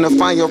searching to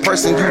find your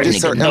person, you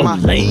just hurting my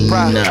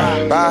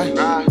pride.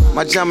 Bye,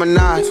 my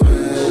Gemini.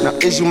 Now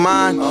is you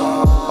mine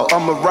or a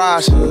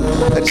mirage?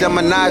 A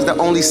Gemini's the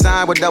only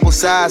sign with double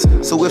size.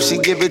 So if she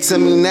give it to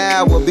me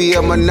now, we'll be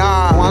a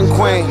menage. One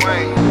queen,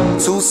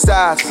 two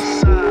sides,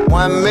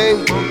 one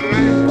me.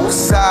 Who's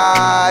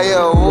side,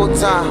 yeah, whole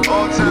time. You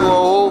a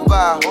whole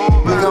vibe,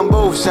 we can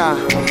both shine.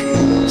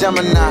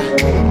 Gemini,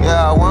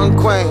 yeah, one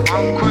queen,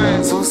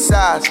 two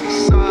sides,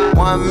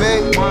 one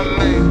me.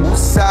 Who's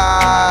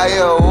side,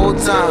 yeah, whole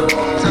time.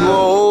 You a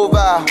whole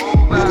vibe,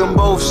 we can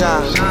both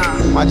shine.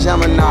 My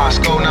Gemini,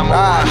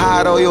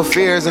 hide all your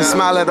fears and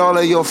smile at all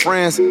of your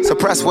friends.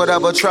 Suppress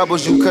whatever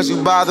troubles you cause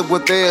you bothered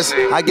with this.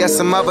 I guess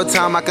some other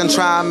time I can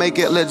try and make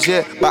it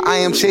legit. But I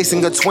am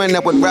chasing a twin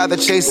that would rather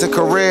chase a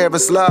career. If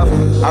it's love,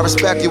 I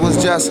respect you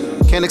as just.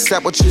 Can't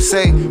accept what you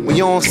say when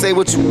you don't say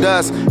what you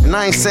does. And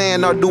I ain't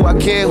saying or do I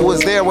care who is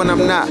there when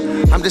I'm not.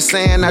 I'm just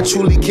saying I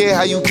truly care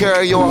how you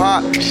carry your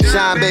heart.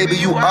 Shine baby,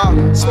 you up,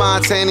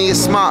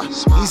 spontaneous, smart.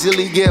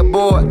 Easily get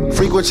bored,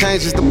 frequent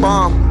changes the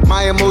bomb.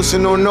 My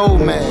emotional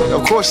nomad,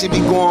 of course she be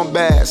going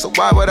bad. So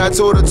why would I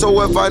toe to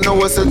toe if I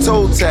know it's a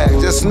toe tag?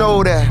 Just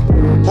know that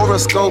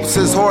horoscopes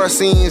is horror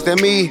scenes to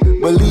me.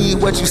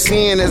 Believe what you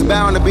seeing is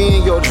bound to be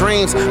in your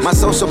dreams. My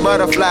social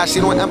butterfly, she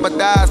don't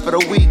empathize for the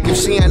weak. If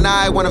she and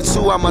I one of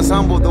two, I must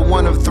humble the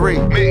one of three.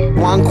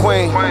 One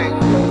queen,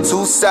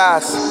 two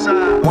sides,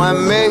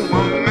 one me.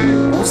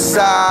 Who's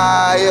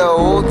side, yeah,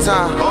 whole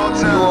time.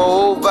 You a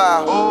whole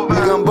vibe, we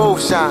can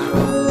both shine.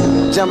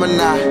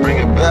 Gemini,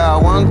 yeah,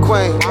 one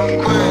queen,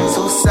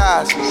 two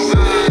sides,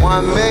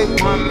 one me.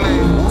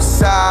 Who's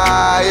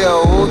side,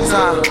 yeah, whole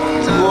time.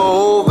 You a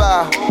whole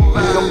vibe,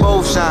 we can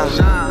both shine.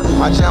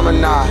 My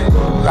Gemini,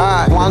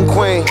 right, one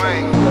queen,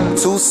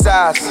 two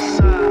sides,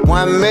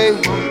 one me.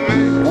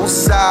 Who's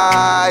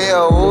side,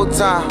 yeah, whole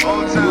time.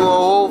 You a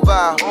whole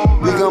vibe,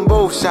 we can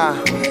both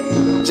shine.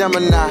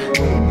 Gemini,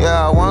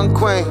 yeah, one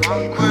queen,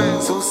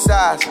 two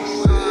sides,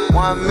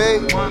 one me.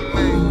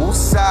 Who's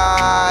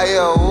side,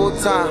 yeah, whole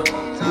time.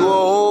 You a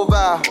whole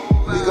vibe,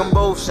 we can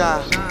both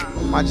shine.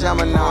 My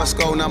Gemini,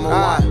 horoscope number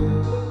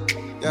one.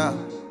 Yeah,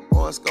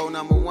 horoscope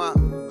number one.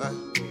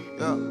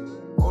 Yeah,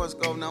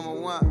 horoscope number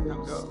one.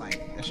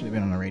 That should have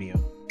been on the radio.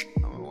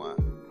 Number one.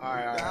 All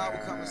right. The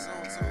album coming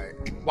soon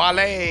too.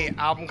 Wale,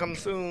 album coming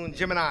soon.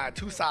 Gemini,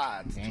 two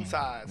sides. Dang. Two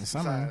sides.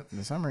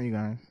 The summer, you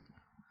guys.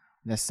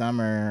 The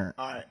summer.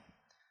 All right.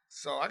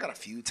 So I got a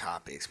few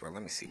topics, bro.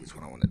 Let me see which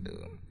one I want to do.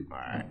 All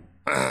right.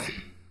 All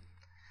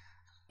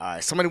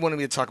right. Somebody wanted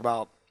me to talk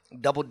about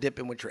double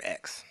dipping with your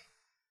ex.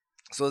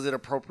 So is it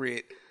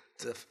appropriate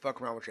to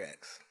fuck around with your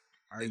ex?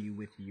 Are you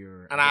with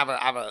your? And I have a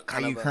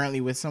kind of. Are you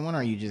currently with someone, or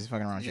are you just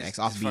fucking around with your ex?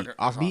 Off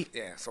beat.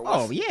 Yeah.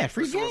 So yeah,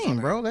 free game,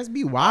 bro. Let's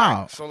be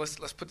wild. Right, so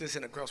let's put this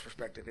in a girl's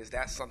perspective. Is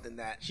that something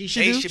that she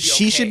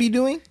should be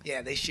doing?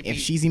 Yeah, they should. If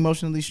she's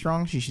emotionally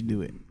strong, she should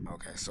do it.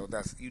 Okay, so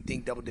you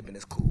think double dipping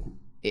is cool?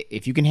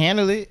 If you can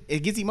handle it, it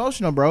gets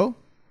emotional, bro.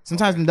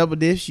 Sometimes in double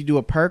dips, you do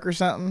a perk or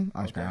something.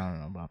 I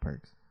don't know about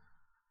perks.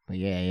 But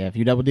yeah. If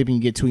you double dip and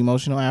you get too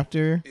emotional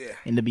after,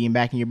 end up being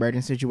back in your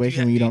burden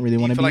situation where you don't really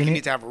want to be in it. You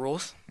need to have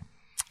rules?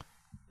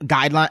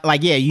 Guideline,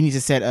 like, yeah, you need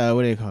to set,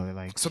 what do they call it?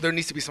 Like, so there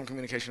needs to be some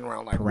communication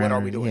around, like, what are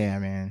we doing? Yeah,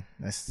 man.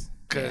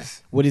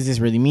 What does this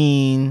really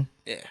mean?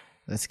 Yeah.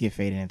 Let's get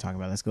faded and talk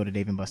about it. Let's go to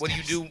Dave and Buster's. What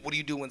do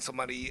you do when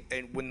somebody,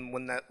 and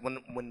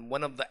when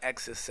one of the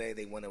exes say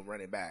they want to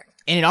run it back?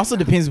 And it also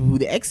depends who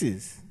the ex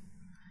is.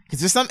 Because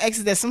there's some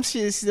exes that some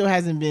shit still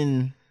hasn't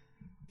been.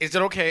 Is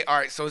it okay? All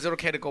right. So is it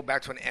okay to go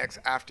back to an ex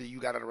after you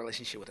got in a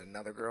relationship with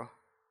another girl?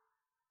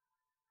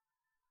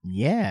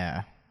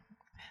 Yeah.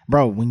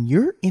 Bro, when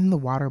you're in the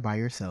water by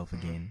yourself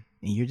again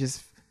and you're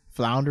just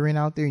floundering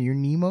out there, you're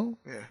Nemo,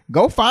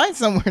 go find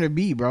somewhere to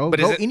be, bro.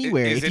 Go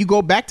anywhere. If you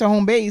go back to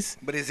home base.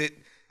 But is it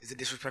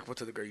disrespectful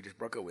to the girl you just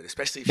broke up with?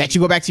 Especially if you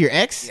go back to your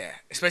ex? Yeah.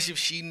 Especially if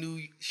she knew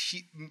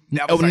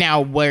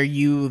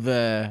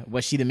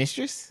was she the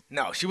mistress?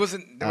 No, she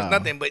wasn't. There was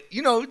nothing. But,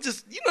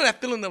 that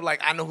feeling of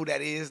like, I know who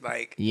that is.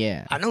 Like,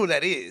 I know who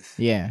that is.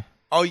 Yeah.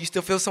 Oh, you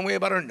still feel some way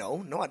about her?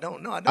 No, I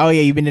don't. Oh,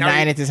 yeah, you've been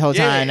denying it this whole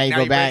time. Now you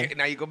go back.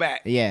 Now you go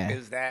back. Yeah.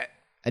 Is that...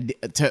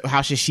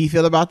 how should she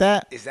feel about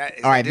that? Is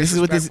that all right? This is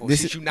what this.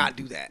 Should you not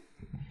do that?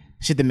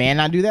 Should the man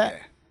not do that?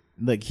 Yeah.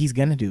 Look, he's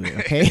gonna do it.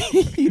 Okay,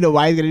 you know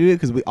why he's gonna do it?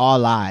 Because we all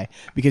lie.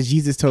 Because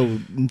Jesus told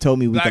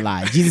me we could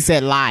lie. Jesus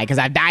said lie because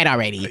I've died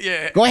already.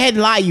 Yeah. Go ahead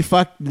and lie, you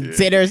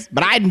sinners.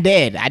 But I'm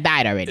dead. I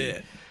died already.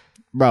 Yeah.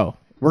 Bro,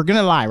 we're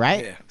gonna lie,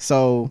 right? Yeah.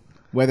 So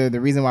whether the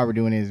reason why we're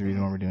doing it is the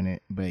reason why we're doing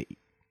it, but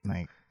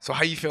like. So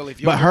how you feel if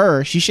you? But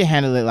her, she should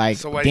handle it like,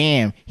 So what-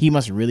 damn, he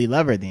must really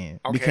love her then.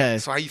 Okay.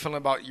 Because So how you feeling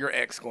about your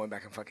ex going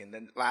back and fucking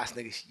the last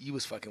nigga you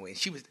was fucking with?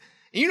 She was.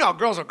 And you know how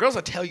girls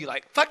will tell you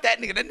like, fuck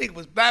that nigga. That nigga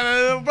was blah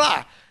blah blah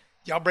blah.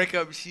 Y'all break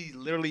up. She's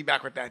literally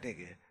back with that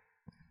nigga.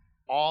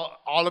 All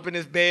up in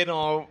his bed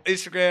on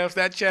Instagram,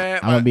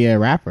 Snapchat. I'm gonna be a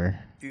rapper.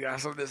 You got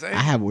something to say?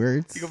 I have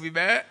words. You gonna be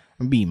mad?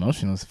 I'm gonna be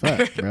emotional as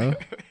fuck, bro.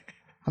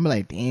 I'm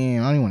like,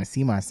 damn, I don't even want to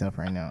see myself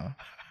right now.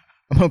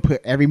 I'm gonna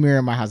put every mirror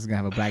in my house is gonna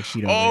have a black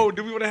sheet over it.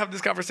 Do we want to have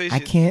this conversation? I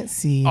can't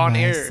see on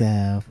myself.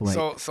 air.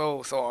 Like,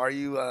 So are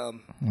you?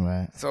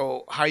 what?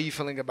 So how are you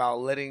feeling about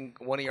letting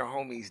one of your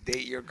homies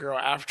date your girl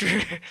after?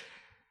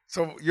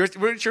 So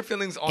what's your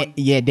feelings on?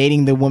 Yeah,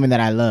 dating the woman that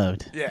I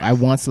loved. Yes. I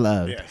once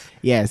loved.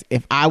 Yes.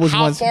 If I was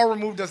How once, far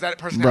removed does that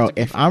person bro, have to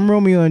be if I'm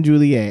Romeo and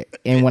Juliet,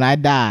 and when I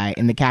die,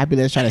 and the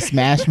Capulets try to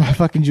smash my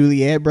fucking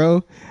Juliet,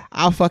 bro,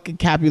 I'll fucking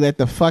Capulet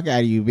the fuck out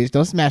of you, bitch.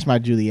 Don't smash my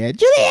Juliet.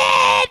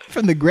 Juliet!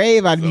 From the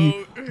grave, I'd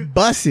be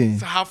bussing.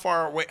 So how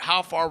far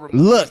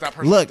removed is that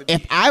person have to be?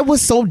 If I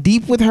was so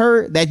deep with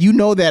her that you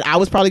know that I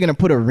was probably gonna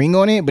put a ring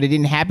on it, but it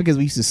didn't happen because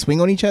we used to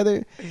swing on each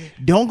other,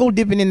 don't go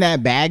dipping in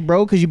that bag,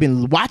 bro, because you've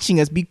been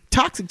watching us be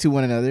toxic to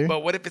one another.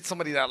 But what if it's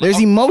somebody that There's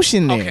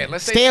emotion there. Okay,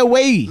 let's stay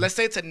away. Let's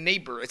say it's a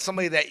neighbor. It's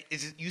somebody that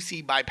you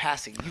see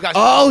bypassing. You guys.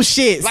 Oh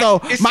shit! Like,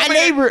 so it's my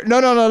somebody neighbor,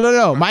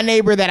 no. My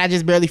neighbor that I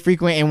just barely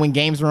frequent, and when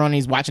games were on, and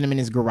he's watching them in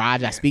his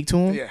garage. I speak to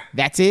him. Yeah.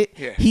 That's it.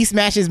 Yeah. He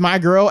smashes my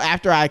girl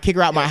after I kick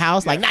her out my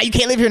house. Like, nah, you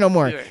can't live here no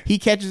more. Yeah. He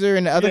catches her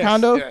in the other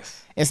condo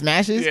and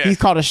smashes. Yes. He's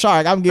called a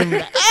shark. I'm giving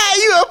him,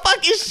 you a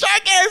fucking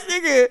shark ass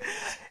nigga.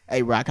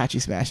 Hey, bro, I caught you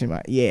smashing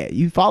my. Yeah,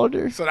 you followed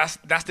her. So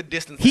that's the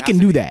distance. He can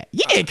do that.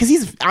 Yeah,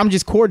 because I'm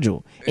just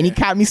cordial, and he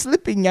caught me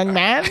slipping, young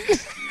man.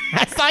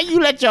 I saw you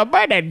let your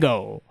birthday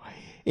go.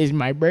 Is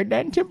my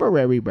birthday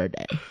temporary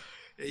birthday?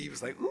 He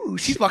was like, ooh,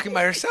 she's walking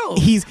by herself.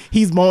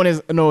 He's mowing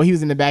his. No, he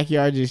was in the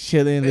backyard just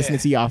chilling, listening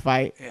to y'all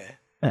fight. Yeah.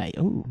 Like,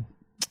 ooh,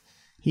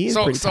 he is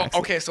pretty toxic.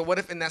 Okay, so what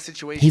if in that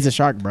situation He's a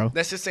shark, bro.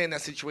 Let's just say in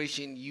that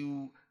situation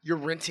you're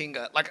renting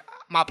like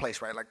my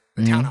place, right? Like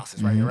the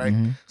townhouses right here, right?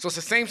 So it's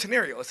the same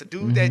scenario. It's a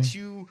dude that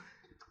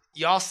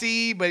y'all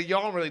see, but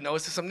y'all don't really know.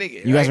 It's just some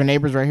nigga. You guys are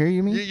neighbors right here,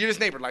 you mean? You're just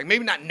neighbor, like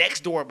maybe not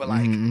next door, but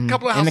like a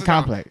couple of houses in the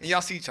complex. down, and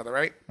y'all see each other,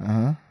 right?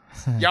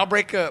 Y'all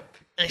break up,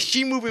 and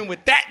she moving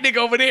with that nigga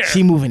over there.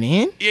 She moving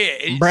in?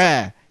 Yeah,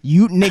 bruh.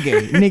 You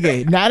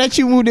nigga. Now that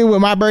you moved in with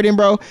my burden,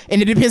 bro,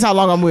 and it depends how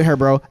long I'm with her,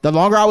 bro. The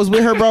longer I was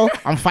with her, bro,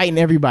 I'm fighting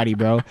everybody,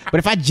 bro. But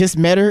if I just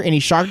met her and he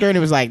sharked her and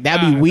it was like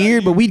that'd be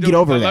weird, but we'd get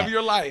over that. Love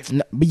your life.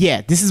 No, but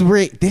yeah, this is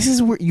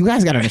where you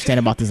guys gotta understand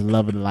about this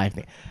love of the life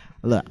thing.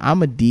 Look,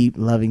 I'm a deep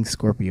loving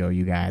Scorpio,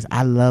 you guys.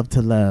 I love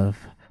to love.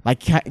 Like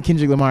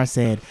Kendrick Lamar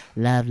said,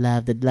 love,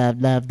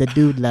 the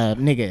dude love,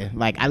 nigga.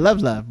 Like I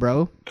love,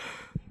 bro.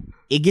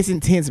 It gets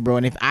intense, bro.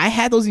 And if I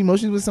had those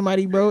emotions with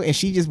somebody, bro, and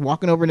she just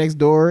walking over next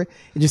door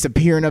and just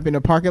appearing up in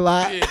the parking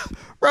lot,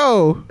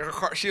 bro. Her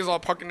car, she was all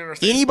parking in her.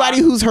 Anybody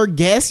who's her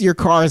guest, your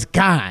car is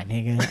gone,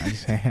 nigga. I'm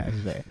just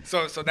saying.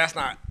 So that's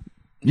not.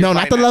 No,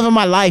 not the love of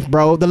my life,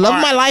 bro. The love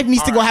of my life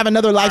needs to go have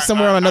another life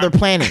somewhere on another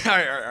planet. All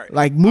right.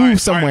 Like move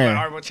somewhere.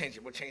 All right, we'll change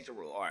it. We'll change the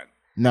rule. All right.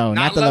 No,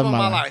 not the love of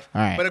my life.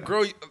 All right. But a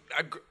girl,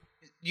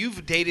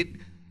 you've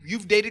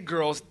dated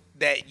girls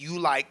that you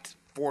liked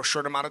for a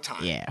short amount of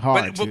time. Yeah,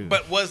 hard too.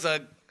 But was a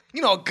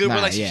good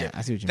relationship. Yeah,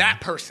 I see what you that mean.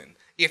 person,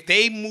 if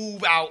they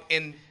move out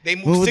and they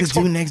move the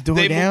dude next door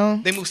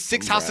down? They move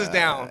 6 houses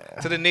down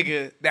to the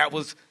nigga that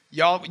was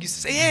y'all used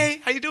to say,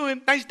 hey, how you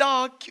doing? Nice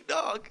dog, cute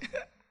dog.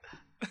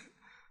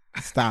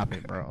 Stop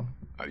it, bro.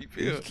 How do you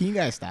feel? Can you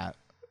guys stop?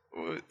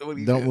 What do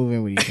you Don't feel? move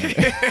in with each other.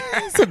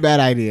 It's a bad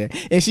idea.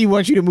 And she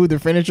wants you to move the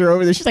furniture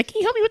over there. She's like,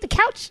 can you help me with the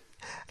couch?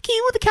 Can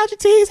you move the couch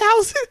into his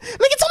house?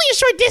 Like, it's only a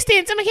short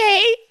distance. I'm like,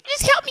 hey,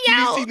 just help me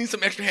out. He needs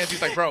some extra hands.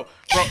 He's like, bro.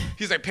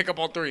 He's like, pick up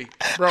on 3.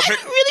 Bro, I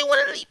really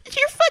want to leave.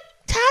 You're fucking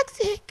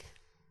toxic.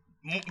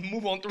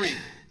 move on 3.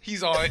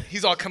 He's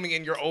all coming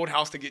in your old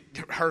house to get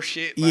her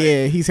shit. Like,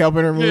 yeah, he's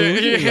helping her move.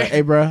 Yeah. He's like,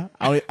 hey, bro,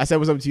 I said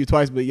what's up to you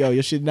twice, but yo,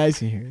 your shit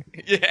nice in here.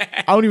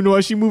 Yeah. I don't even know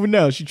why she moving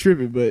now. She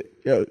tripping, but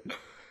yo,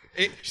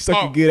 she's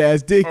like a good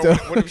ass dick though.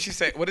 What if she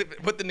say? What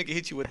the nigga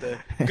hit you with the?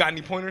 You got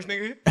any pointers,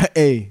 nigga?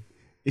 Hey,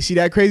 is she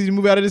that crazy to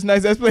move out of this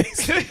nice ass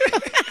place?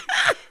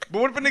 But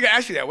what if a nigga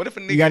asks you that? What if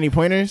a nigga? You got any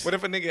pointers? What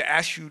if a nigga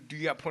asks you, do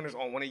you got pointers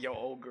on one of your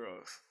old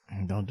girls?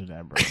 Don't do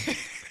that, bro.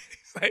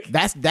 Like,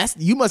 that's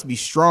you must be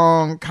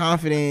strong,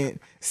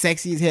 confident,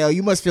 sexy as hell.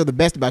 You must feel the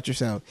best about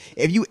yourself.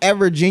 If you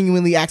ever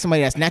genuinely ask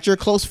somebody that's not your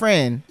close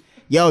friend,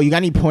 yo, you got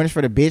any pointers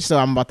for the bitch? So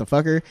I'm about to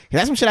fuck her.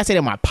 That's some shit I say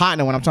to my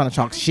partner when I'm trying to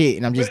talk shit,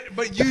 and I'm just.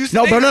 But you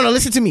no.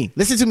 Listen to me.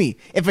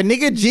 If a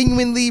nigga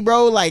genuinely,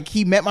 bro, like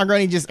he met my girl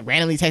and he just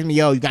randomly text me,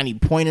 yo, you got any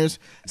pointers,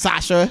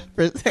 Sasha?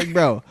 Like,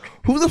 bro,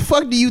 who the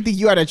fuck do you think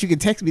you are that you can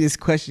text me this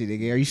question,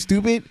 nigga? Are you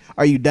stupid?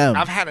 Are you dumb?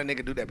 I've had a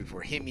nigga do that before.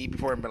 Hit me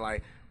before and be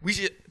like, we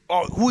should.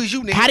 Oh, who is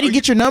you, nigga? How did he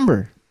get your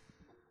number?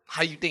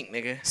 How you think,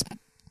 nigga?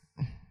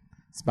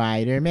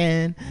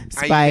 Spider-Man.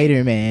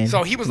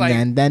 So he was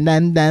like,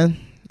 dun.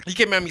 He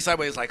came at me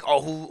sideways like,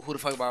 oh, who the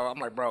fuck, blah, blah. I'm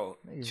like, bro,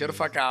 chill the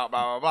fuck out,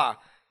 blah, blah, blah.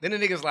 Then the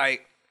nigga's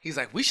like, He's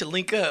like, we should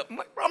link up. I'm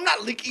like, bro, I'm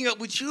not linking up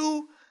with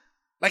you.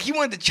 Like, he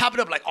wanted to chop it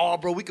up like, oh,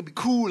 bro, we could be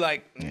cool.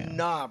 Like,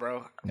 nah,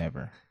 bro.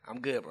 Never. I'm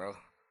good, bro.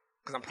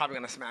 Because I'm probably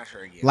going to smash her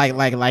again.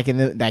 Like in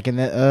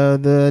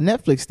the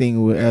Netflix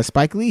thing with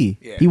Spike Lee.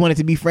 Yeah. He wanted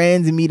to be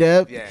friends and meet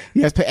up. Yeah.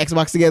 You guys play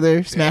Xbox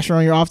together, smash her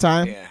on your off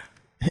time. Yeah.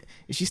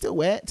 Is she still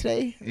wet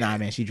today? Nah,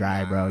 man, she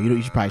dry, bro.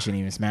 You probably shouldn't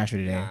even smash her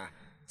today. Nah.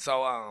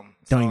 So,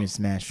 Don't even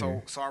smash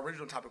her. So our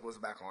original topic was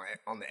back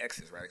on the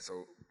X's, right?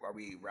 So are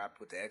we wrapped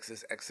with the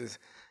X's?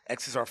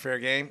 X's are fair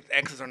game.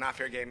 X's are not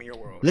fair game in your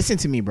world. Listen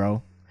to me,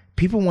 bro.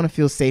 People want to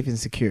feel safe and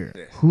secure.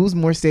 Yeah. Who's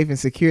more safe and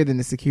secure than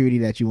the security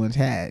that you once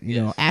had?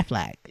 You know,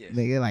 Aflac. Yes.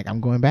 They're like, I'm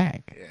going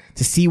back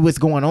to see what's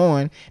going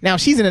on. Now,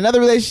 she's in another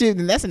relationship,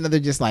 and that's another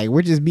just like,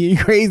 we're just being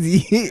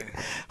crazy.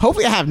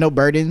 Hopefully, I have no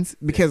burdens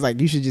because like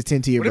you should just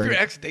tend to your burdens. What if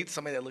your ex dates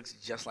somebody that looks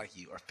just like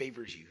you or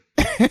favors you?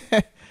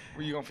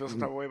 Were you gonna feel some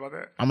type of way about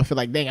that? I'm gonna feel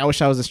like, dang, I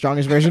wish I was the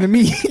strongest version of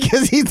me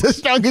because he's the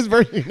strongest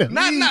version of me.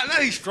 Not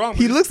he's strong.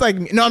 He looks like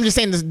me. No, I'm just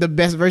saying the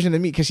best version of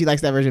me because she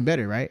likes that version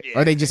better, right? Yeah.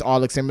 Or they just all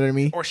look similar to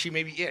me. Or she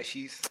maybe,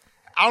 she's.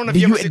 I don't know.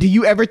 Do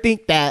you ever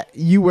think that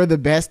you were the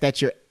best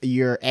that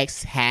your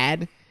ex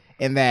had,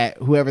 and that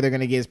whoever they're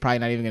gonna get is probably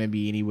not even gonna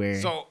be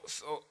anywhere? So.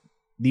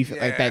 Do you feel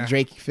like that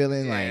Drake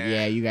feeling? Like,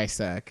 yeah, you guys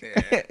suck.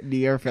 Yeah. Do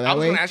you ever feel that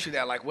way? I was gonna ask you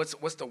that. Like,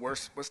 what's the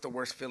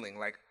worst feeling?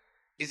 Like,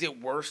 is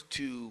it worse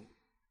to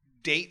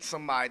date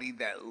somebody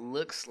that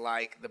looks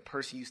like the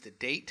person you used to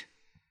date,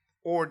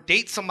 or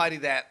date somebody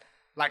that,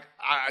 like,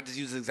 I just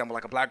use an example,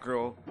 like a black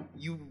girl,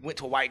 you went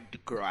to a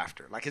white girl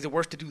after. Like, is it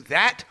worse to do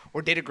that,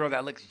 or date a girl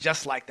that looks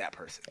just like that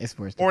person? It's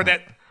worse. Or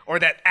that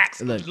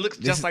acts looks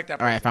just like that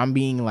person. All right, if I'm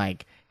being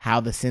like how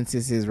the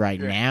census is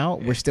right now,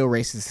 we're still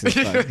racist as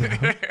fuck,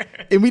 bro.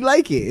 And we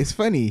like it. It's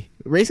funny.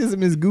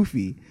 Racism is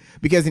goofy.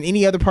 Because in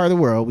any other part of the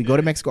world, we go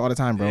to Mexico all the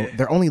time, bro.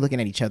 They're only looking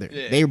at each other.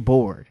 They're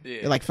bored.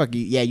 They're like, fuck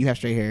you. Yeah, you have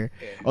straight hair.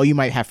 Oh, you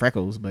might have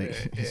freckles, but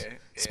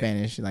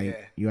Spanish.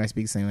 Like, you guys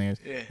speak the same language.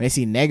 When they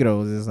see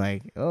negros, it's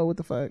like, oh, what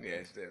the fuck?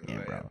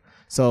 Bro.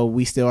 So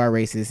we still are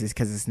racist. It's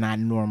because it's not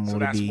normal to be. So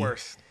that's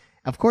worse.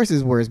 Of course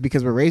it's worse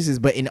because we're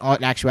racist, but in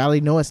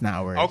actuality, no, it's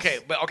not worse.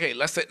 Okay,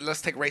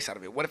 let's take race out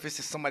of it. What if it's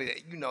just somebody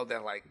that you know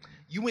that, like,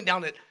 you went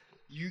down to...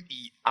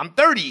 I'm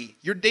 30.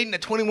 You're dating a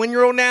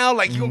 21-year-old now.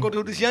 Like, you gonna go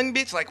to this young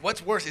bitch? Like,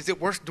 what's worse? Is it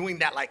worse doing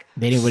that? Like,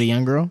 dating with a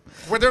young girl,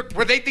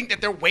 where they think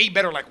that they're way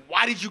better? Like,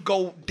 why did you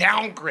go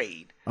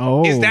downgrade?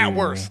 Oh, is that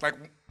worse? Like,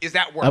 is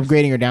that worse?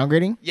 Upgrading or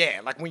downgrading?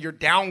 Yeah, like when you're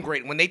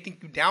downgrading, when they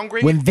think you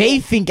downgrade. When they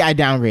think I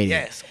downgraded.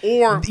 Yes,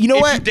 or you know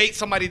what? You date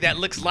somebody that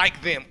looks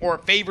like them, or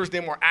favors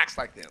them, or acts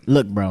like them.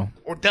 Look, bro,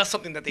 or does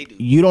something that they do.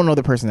 You don't know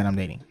the person that I'm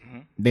dating.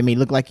 They may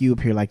look like you,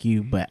 appear like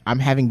you, but I'm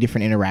having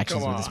different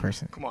interactions with this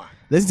person. Come on.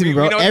 Listen to me,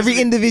 bro.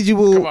 Every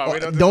individual,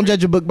 don't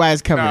judge a book by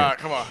its cover. Nah,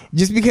 come on.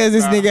 Just because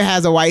this nigga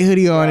has a white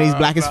hoodie on and he's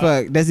black as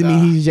fuck doesn't mean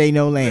he's J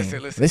No Lane.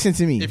 Listen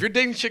to me. If you're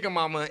dating Sugar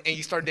Mama and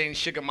you start dating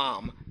Sugar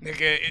Mom,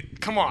 nigga,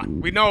 come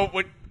on. We know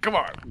what. Come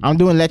on. I'm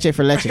doing leche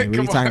for leche. What are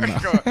you talking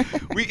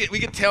about? We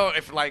can tell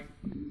if, like,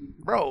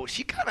 bro,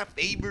 she kind of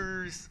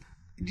favors.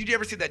 Did you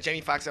ever see that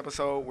Jamie Foxx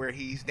episode where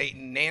he's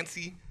dating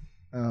Nancy?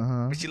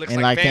 But she looks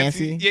like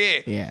fancy.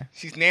 Yeah.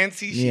 She's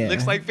Nancy. She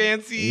looks like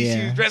fancy.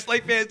 She's dressed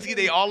like fancy.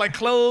 They all like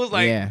clothes.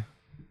 Like,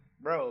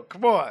 bro,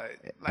 come on.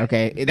 Like,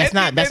 okay, that's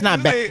not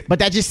bad. But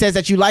that just says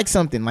that you like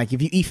something. Like,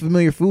 if you eat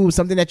familiar food,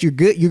 something that you're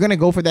good, you're gonna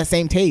go for that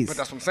same taste. But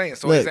that's what I'm saying.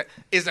 So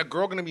is a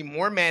girl gonna be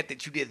more mad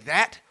that you did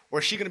that, or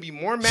is she gonna be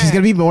more mad? She's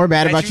gonna be more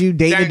mad about you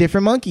dating a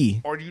different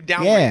monkey. Or you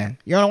downgrade? Yeah,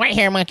 you're on a white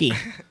hair monkey.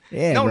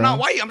 Yeah, no, bro. not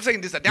white. I'm saying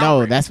this a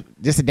downgrade. No, that's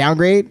just a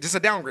downgrade. Just a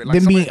downgrade. Like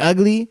them being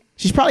ugly.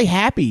 She's probably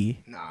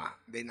happy. Nah,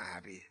 they not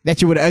happy.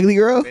 That you with an ugly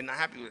girl? They're not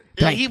happy with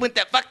it. Like, he went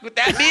to fuck with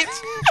that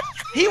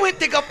bitch. He went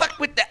to go fuck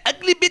with the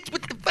ugly bitch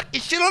with the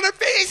fucking shit on her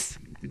face.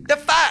 The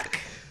fuck?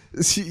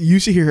 You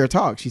should hear her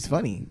talk. She's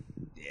funny.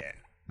 Yeah.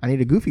 I need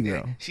a goofy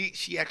girl.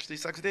 She actually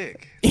sucks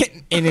dick.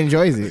 And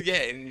enjoys it. Yeah,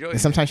 and enjoys it.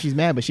 And sometimes she's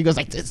mad, but she goes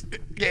like this.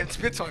 Yeah, and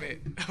spits on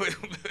it.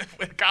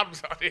 With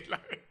condoms on it.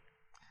 Like.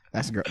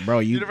 That's great, bro.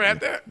 You never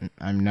had that?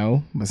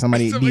 No, but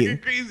somebody. That's fucking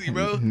crazy,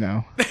 bro.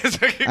 No,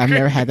 I've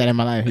never had that in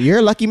my life. You're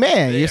a lucky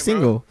man. You're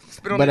single.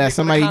 But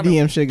somebody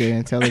DM Sugar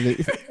and tell her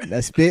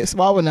that spit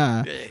swallow.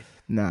 Nah,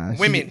 nah.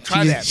 Women,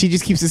 try that. She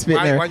just keeps it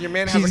spit there. While your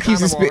man has a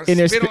condom on, in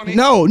there.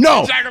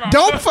 No,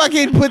 don't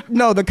fucking put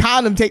the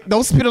condom.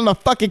 Don't spit on the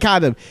fucking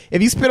condom.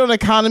 If you spit on a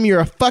condom,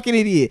 you're a fucking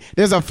idiot.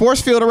 There's a force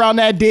field around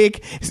that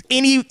dick.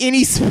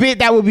 Any spit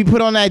that will be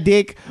put on that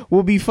dick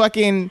will be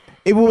fucking.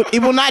 It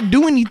will not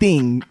do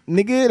anything,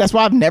 nigga. That's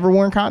why I've never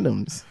worn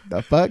condoms.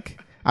 The fuck?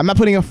 I'm not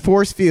putting a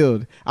force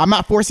field. I'm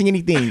not forcing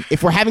anything.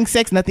 If we're having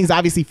sex, nothing's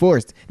obviously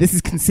forced. This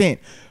is consent.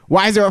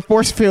 Why is there a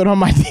force field on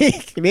my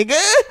dick, nigga?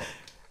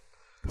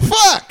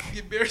 Fuck.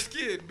 Get bare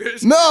skin.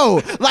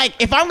 No, like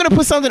if I'm gonna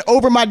put something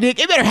over my dick,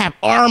 it better have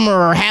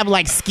armor or have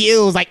like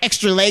skills, like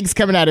extra legs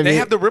coming out of it. They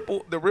have the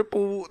ripple.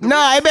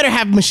 Nah, it better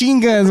have machine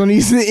guns on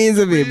these ends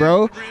of it,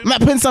 bro. I'm not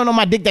putting something on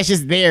my dick that's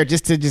just there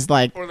just to just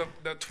like. Or the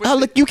oh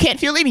look, you can't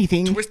feel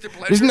anything. Twisted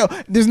pleasure.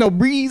 There's no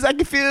breeze I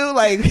can feel.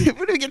 Like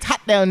what if it gets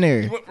hot down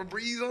there? You want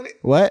Febreze on it?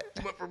 What?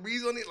 You want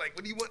Febreze on it? Like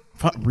what do you want?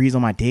 Fuck breeze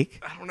on my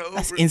dick? I don't know.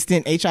 That's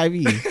instant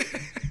HIV.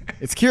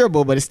 It's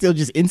curable, but it's still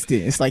just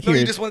instant. It's like, no,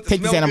 here,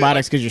 take these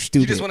antibiotics because you're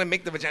stupid. You just want to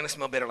make the vagina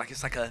smell better. Like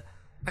it's like a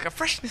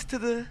freshness to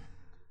the.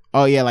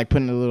 Oh yeah, like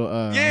putting a little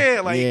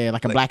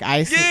like a black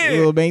ice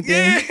little bang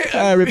thing.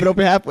 Rip it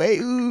open halfway.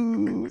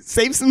 Ooh,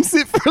 save some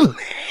shit for later.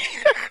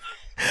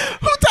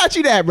 Who taught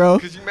you that, bro?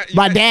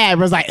 My dad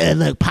was like,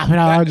 look, pop it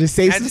all. Just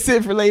save some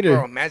shit for later.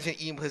 Bro, imagine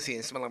eating pussy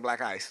and smelling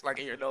black ice like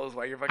in your nose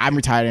while you're fucking. I'm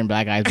retired in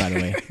black ice, by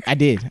the way. I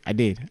did. I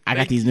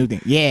got these new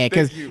things. Yeah,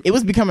 because it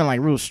was becoming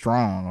like real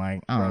strong.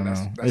 Like I don't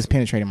know, it was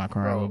penetrating my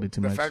car a little bit too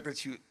much. The fact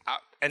that you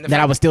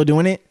I was still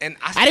doing it. And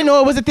I didn't know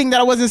it was a thing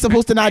that I wasn't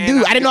supposed to not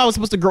do. I didn't know I was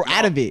supposed to grow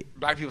out of it.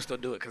 Black people still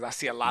do it because I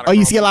see a lot of. Oh,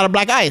 you see a lot of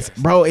black ice,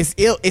 bro. It's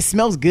ill. It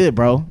smells good,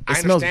 bro. I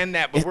understand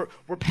that, but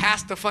we're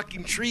past the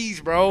fucking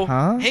trees, bro.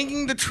 Huh?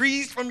 Hanging the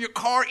trees from your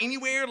car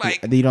anywhere,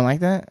 like. You don't like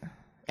that?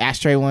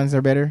 Ashtray ones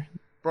are better.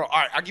 Bro,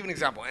 all right. I'll give you an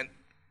example. And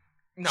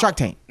no, Shark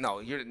Tank. No,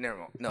 you're never.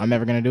 No, I'm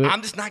never gonna do it.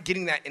 I'm just not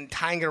getting that and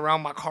tying it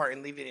around my car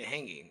and leaving it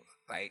hanging.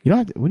 Like you don't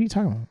have to, what are you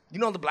talking about? You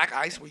know the black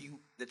ice where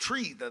the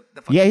tree, the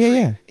fucking tree,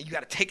 and you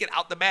got to take it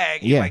out the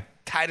bag. And like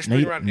tie the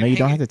string around. No, you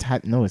don't have to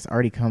tie. No, it's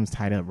already comes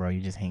tied up, bro.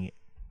 You just hang it.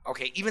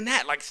 Okay, even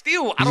that, like,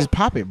 still, you just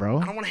pop it, bro.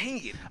 I don't want to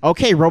hang it.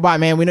 Okay, robot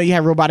man, we know you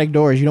have robotic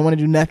doors. You don't want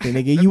to do nothing,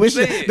 nigga. You wish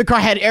the car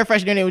had air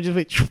freshener and it would just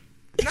like.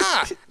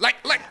 Nah,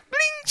 like, bling,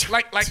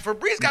 like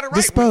Febreze got it right.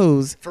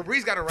 Dispose.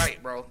 Febreze got it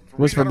right, bro.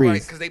 What's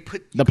Febreze? Because they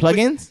put the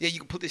plugins. Yeah, you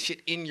can put this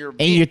shit in your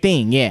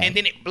thing, yeah. and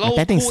then it blows. Like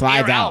that thing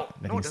slides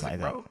out. That no, thing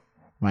slides out. Bro.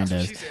 Mine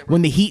does.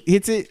 When the heat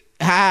hits it,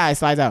 it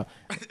slides out.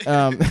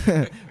 When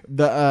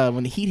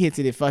the heat hits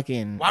it, it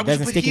fucking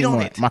doesn't stick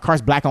anymore. My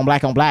car's black on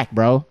black,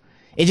 bro.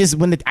 It just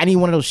I need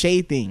one of those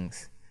shade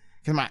things.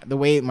 Cause the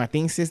way my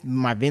thing sits,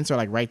 my vents are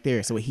like right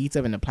there, so it heats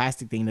up, and the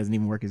plastic thing doesn't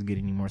even work as good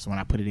anymore. So when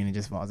I put it in, it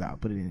just falls out.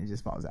 Put it in, it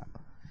just falls out.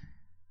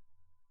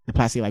 The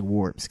plastic like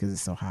warps because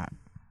it's so hot.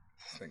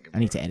 I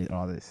need to edit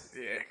all this.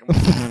 Yeah, come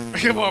on,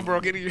 come on,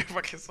 bro, get in your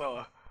fucking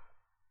saw.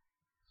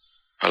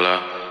 Hello.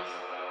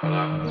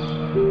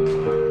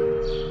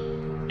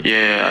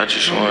 Yeah, I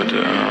just wanted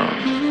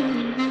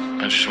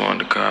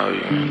to call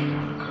you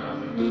and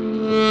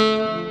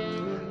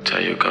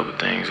tell you a couple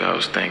things I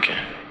was thinking.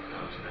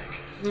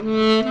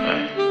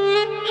 Hey,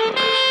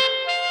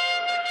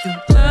 so you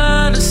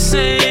gotta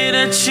say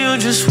that you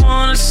just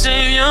wanna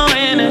save your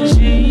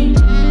energy.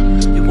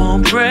 You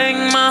won't break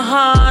my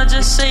heart,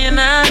 just say you're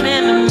not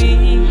into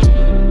me.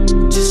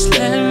 Just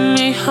let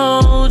me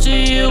hold you,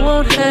 you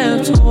won't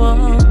have to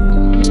walk.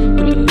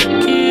 But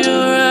look in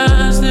your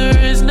eyes, there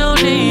is no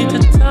need to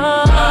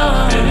talk.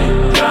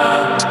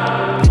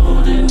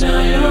 Holding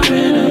down your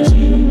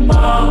energy,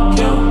 walk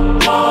your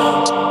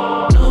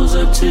walk, nose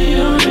up to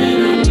your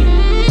enemy.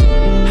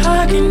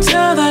 I can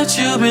tell that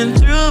you've been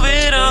through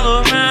it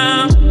all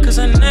around, cause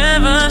I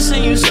never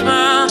seen you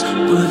smile.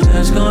 But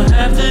that's gonna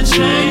have to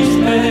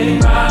change,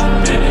 babe.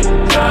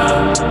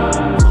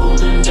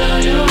 Holding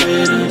down your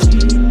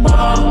energy,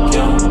 walk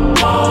your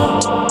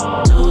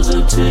walk, nose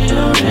up to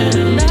your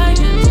enemy.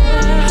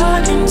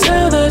 I can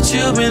tell that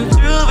you've been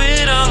through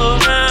it all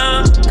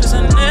around, cause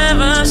I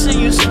never seen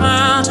you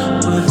smile.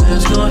 But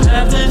that's gonna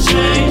have to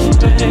change,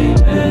 baby.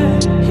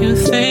 You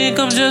think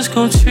I'm just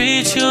gonna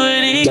treat you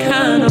any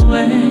kind of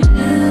way?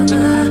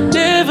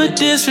 Never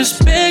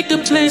disrespect the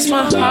place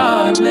my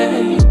heart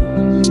lay.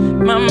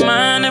 My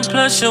mind and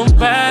plus your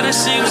body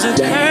seems to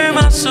curve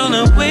my soul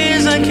in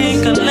ways I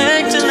can't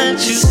collect to let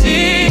you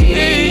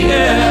see.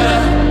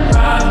 Yeah,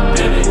 rock,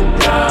 baby,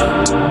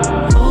 rock.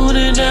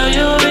 Holding down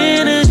your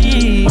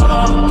energy,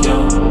 walk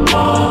your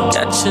walk.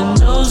 Got your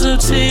nose up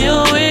to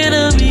your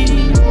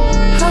enemy.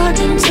 I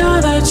can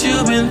tell that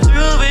you've been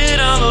through it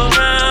all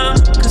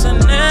around, cause I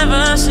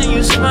never seen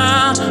you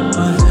smile.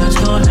 But that's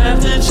gonna have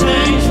to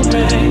change,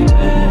 baby.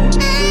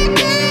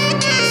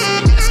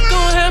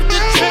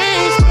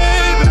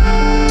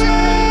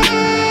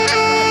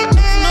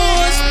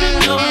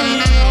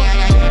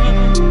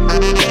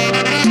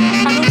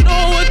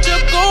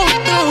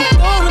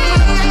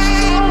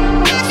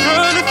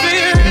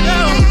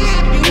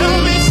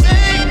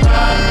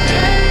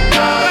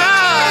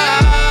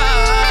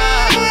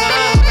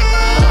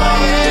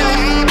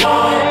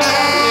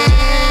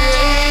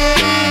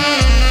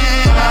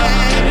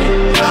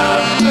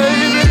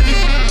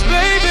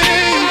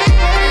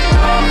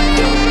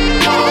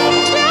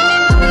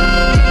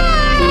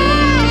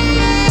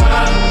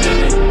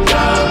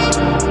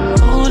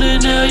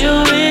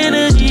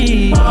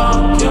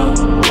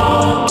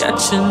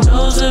 Your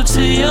nose up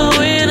to your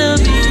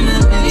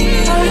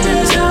enemy. I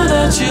can tell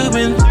that you've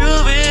been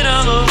through it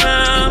all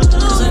around,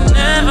 cause I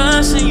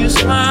never seen you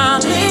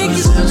smile.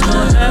 But that's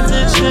gonna have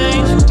to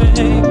change,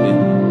 baby.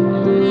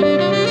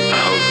 I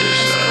hope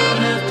this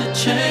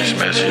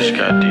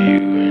out to you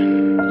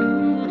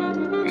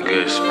in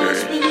good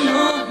spirits. I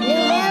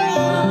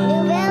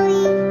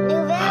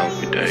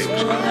hope your day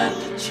was cool. I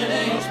hope it was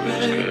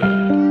good.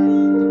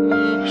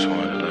 Just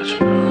wanted to let you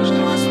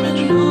know I was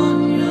thinking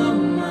about you.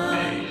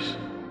 Peace.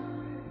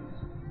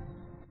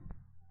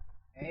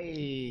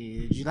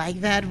 Hey, did you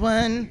like that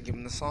one? Give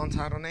him the song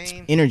title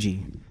name.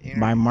 Energy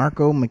by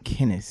Marco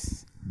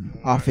McKinnis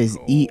off his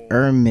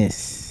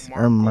Ermis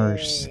EP.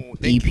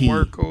 Thank you,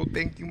 Marco.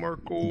 Thank you,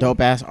 Marco.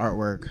 Dope ass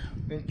artwork.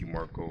 Thank you,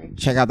 Marco.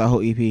 Check out the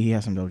whole EP. He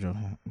has some dope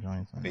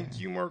joints. Thank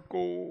you,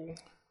 Marco.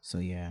 So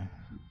yeah.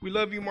 We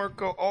love you,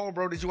 Marco. Oh,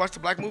 bro, did you watch the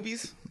Black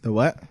movies? The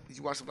what? Did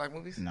you watch the Black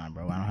movies? Nah,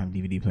 bro. I don't have a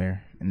DVD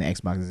player. And the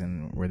Xbox is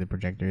in where the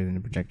projector is, and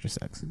the projector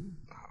sucks.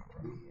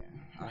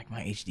 I like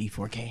my HD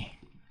 4K.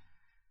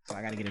 So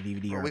I gotta get a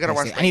DVD. Or we gotta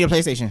watch. I need a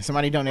PlayStation.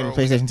 Somebody donate a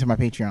PlayStation to my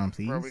Patreon,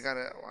 please. Bro, we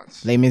gotta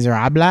watch. Les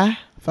Miserables.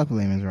 Fuck with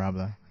Les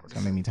Miserables. It's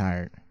gonna make me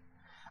tired.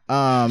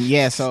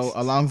 Yeah. So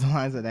along the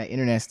lines of that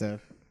internet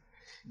stuff,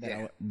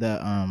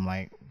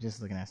 like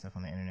just looking at stuff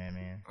on the internet,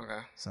 man. Okay.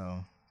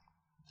 So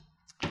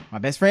my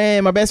best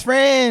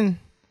friend,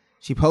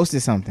 she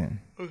posted something.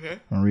 Okay. I'm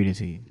gonna read it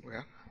to you.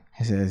 Okay.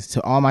 It says,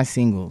 "To all my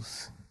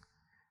singles,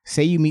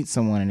 say you meet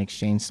someone and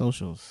exchange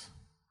socials.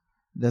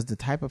 Does the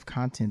type of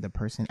content the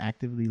person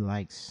actively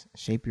likes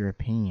shape your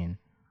opinion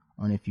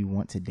on if you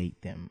want to date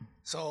them?"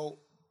 So,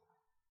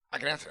 I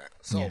can answer that.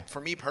 So,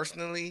 for me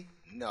personally,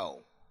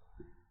 no.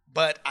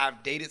 But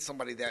I've dated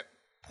somebody that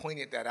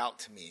pointed that out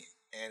to me.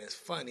 And it's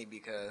funny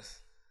because,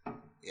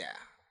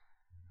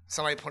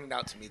 somebody pointed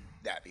out to me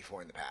that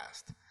before in the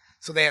past.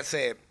 So, they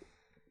said,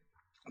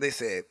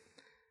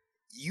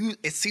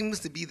 it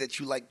seems to be that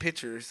you like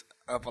pictures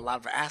of a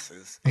lot of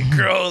asses. And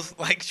girls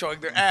like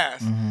showing their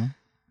ass. Mm-hmm.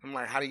 I'm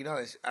like, how do you know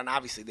this? And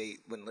obviously they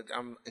wouldn't look.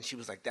 And she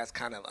was like, that's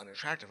kind of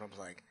unattractive. I was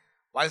like,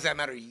 why does that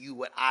matter to you?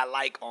 What I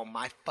like on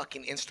my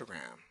fucking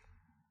Instagram?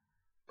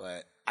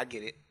 But I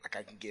get it. Like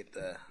I get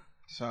the.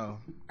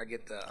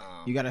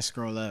 You gotta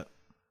scroll up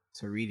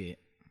to read it.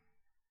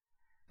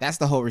 That's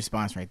the whole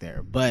response right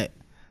there. But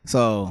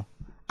so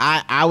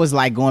I was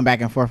like going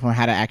back and forth on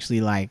how to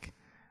actually like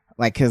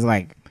cause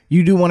like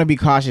you do want to be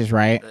cautious,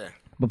 right? Yeah.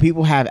 But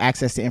people have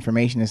access to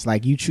information. It's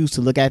like you choose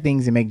to look at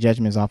things and make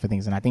judgments off of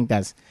things, and I think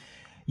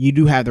you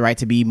do have the right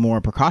to be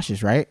more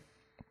precautious, right?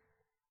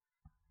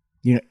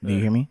 Do you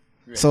hear me?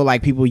 Yeah. So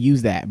like people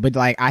use that. But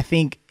like I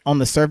think on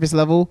the surface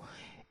level,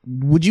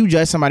 would you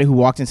judge somebody who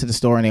walked into the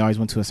store and they always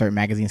went to a certain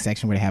magazine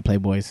section where they had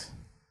Playboys?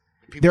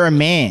 They're a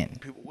man.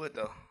 People would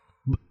though.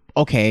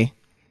 Okay.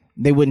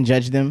 They wouldn't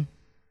judge them.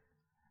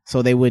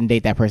 So they wouldn't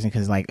date that person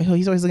because like, oh,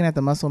 he's always looking at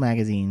the Muscle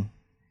magazine.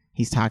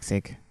 He's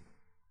toxic.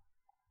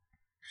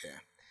 Yeah.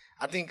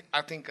 I think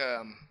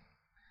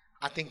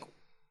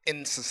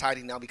in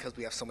society now, because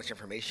we have so much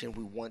information,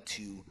 we want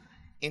to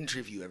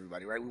interview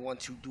everybody, right? We want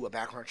to do a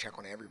background check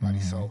on everybody.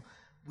 Mm-hmm. So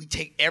we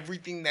take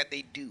everything that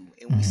they do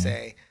and we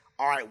say,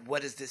 all right,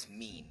 what does this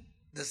mean?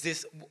 Is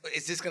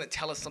this going to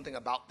tell us something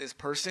about this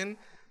person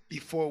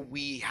before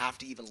we have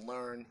to even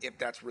learn if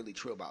that's really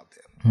true about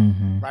them?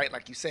 Mm-hmm. Right?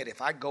 Like you said,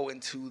 if I go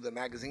into the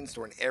magazine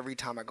store and every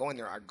time I go in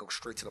there, I go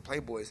straight to the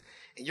Playboys,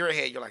 in your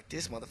head, you're like,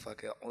 this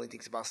motherfucker only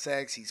thinks about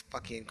sex. He's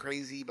fucking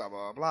crazy, blah,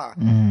 blah, blah,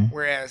 blah. Mm-hmm.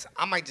 Whereas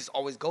I might just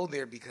always go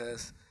there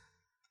because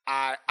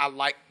I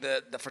like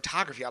the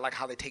photography. I like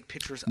how they take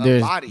pictures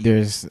of bodies.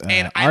 There's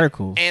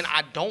articles. And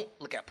I don't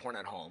look at porn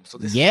at home. So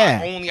this is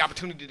my only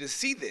opportunity to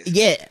see this.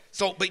 Yeah.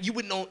 So, but you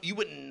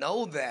wouldn't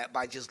know that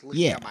by just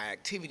looking at my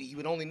activity. You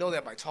would only know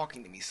that by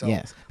talking to me. So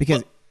yes,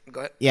 because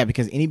go ahead. Yeah,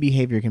 because any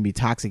behavior can be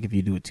toxic if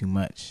you do it too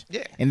much.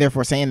 Yeah. And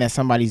therefore saying that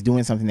somebody's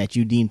doing something that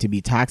you deem to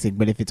be toxic,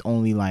 but if it's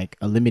only like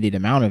a limited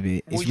amount of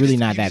it, it's really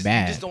not that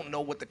bad. You just don't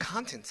know what the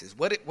contents is.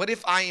 What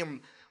if I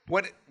am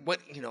what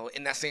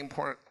in that same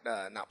porn,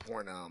 not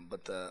porn,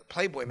 but the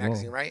Playboy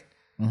magazine, right?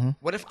 Mm-hmm.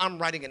 What if I'm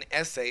writing an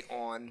essay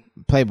on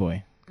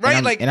Playboy?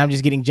 Right, and I'm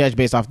just getting judged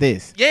based off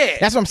this. Yeah,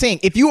 that's what I'm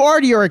saying. If you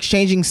already are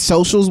exchanging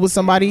socials with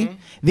somebody,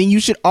 then you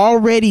should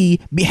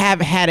already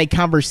have had a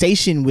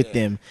conversation with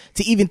them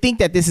to even think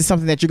that this is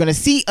something that you're going to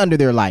see under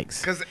their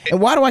likes. And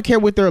why do I care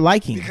what they're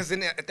liking? Because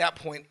then at that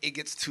point, it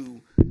gets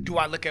to, do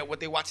I look at what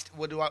they watch?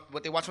 What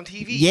they watch on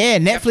TV? Yeah,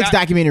 Netflix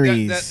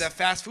documentaries. The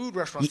fast food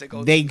restaurants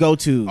they go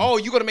to. Oh,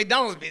 you go to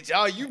McDonald's, bitch.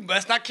 Oh, you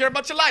must not care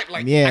about your life.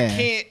 Like, yeah. I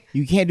can't.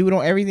 You can't do it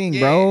on everything,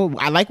 bro.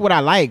 I like what I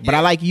like, but I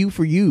like you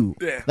for you.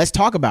 Yeah. Let's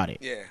talk about it.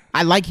 Yeah.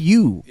 I like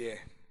you. Yeah.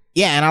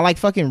 Yeah, and I like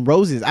fucking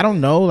roses. I don't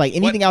know, like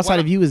anything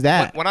outside of you is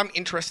that. What I'm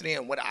interested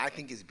in, what I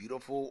think is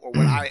beautiful, or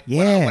what I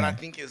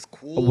think is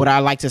cool, what I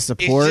like to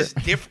support. It's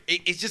just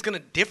it's just gonna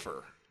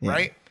differ,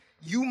 right?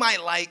 You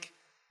might like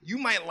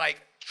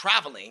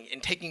traveling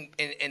and taking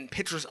and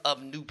pictures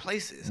of new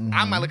places. Mm-hmm.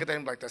 I might look at that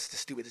and be like, that's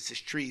just stupid. It's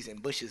just trees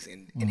and bushes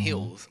and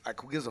hills.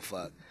 Like, who gives a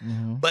fuck?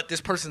 Mm-hmm. But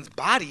this person's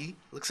body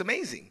looks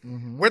amazing.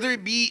 Mm-hmm. Whether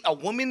it be a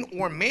woman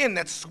or a man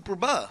that's super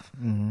buff,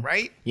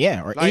 right?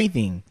 Yeah, or like,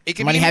 anything. It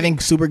can Somebody be having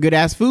super good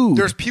ass food.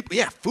 There's people,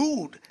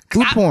 food.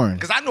 Food porn.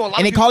 Because I know a lot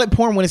and of they call it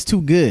porn when it's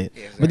too good.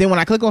 Yeah, exactly. But then when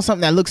I click on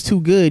something that looks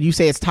too good, you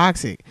say it's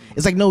toxic.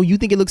 It's like, no, you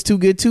think it looks too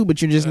good too,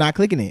 but you're just not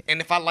clicking it.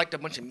 And if I liked a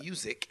bunch of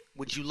music,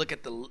 would you look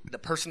at the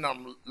person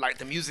I'm like,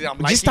 the music I'm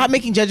liking? Just stop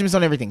making judgments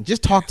on everything.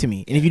 Just talk to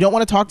me. And if you don't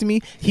want to talk to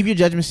me, keep your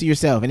judgments to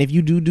yourself. And if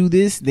you do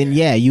this, then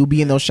you'll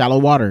be in those shallow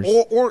waters.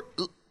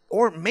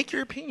 Or make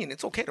your opinion.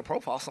 It's okay to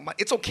profile somebody.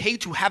 It's okay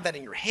to have that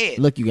in your head.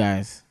 Look, you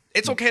guys.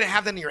 It's okay to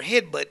have that in your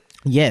head, but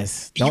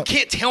yes, you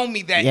can't tell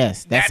me that.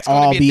 Yes, that's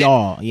all be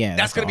all. Yeah,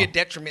 that's going to be a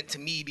detriment to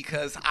me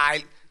because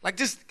I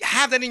just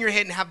have that in your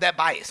head and have that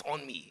bias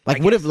on me.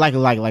 Like what if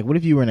what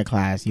if you were in a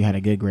class, you had a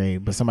good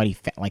grade, but somebody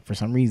for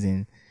some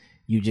reason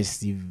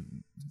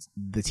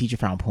the teacher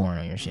found porn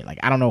on your shit. Like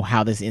I don't know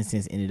how this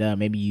instance ended up.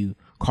 Maybe you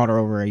called her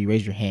over, or you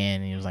raised your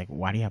hand, and you was like,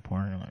 "Why do you have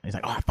porn on?" It's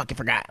like, "Oh, I fucking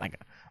forgot."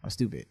 Like I'm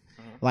stupid.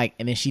 Like,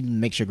 and then she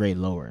makes your grade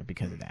lower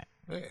because of that.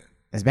 Yeah,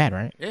 that's bad,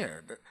 right? Yeah.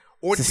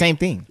 Or it's the same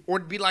thing. Or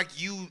it'd be like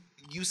you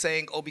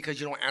saying, "Oh, because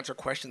you don't answer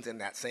questions in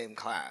that same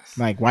class."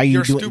 Like, why are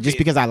you doing just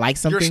because I like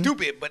something? You're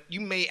stupid, but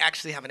you may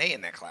actually have an A in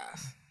that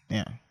class.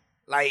 Yeah.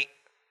 Like,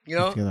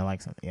 just because I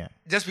like something. Yeah.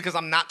 Just because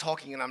I'm not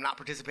talking and I'm not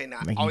participating,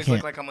 I always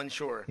look like I'm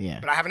unsure.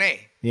 Yeah. But I have an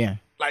A. Yeah.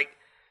 Like,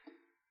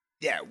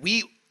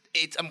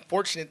 it's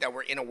unfortunate that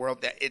we're in a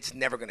world that it's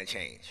never going to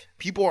change.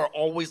 People are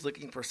always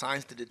looking for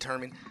signs to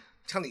determine. I'm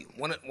telling you,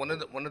 one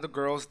of the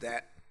girls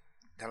that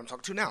I'm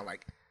talking to now,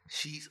 like,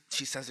 she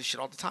says this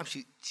shit all the time.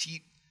 She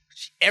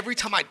every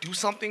time I do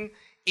something,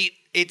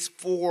 it's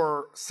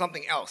for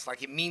something else.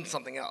 Like it means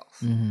something else.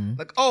 Mm-hmm.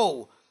 Like,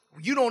 oh,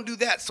 you don't do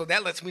that, so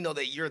that lets me know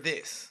that you're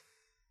this.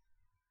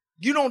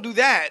 You don't do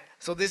that,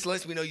 so this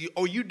lets me know you.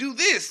 Or you do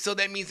this, so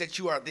that means that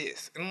you are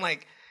this. And I'm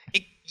like,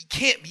 it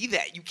can't be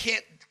that. You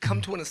can't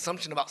come to an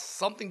assumption about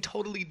something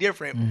totally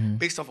different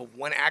based off of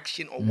one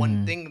action or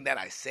one thing that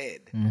I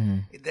said.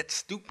 That's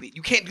stupid.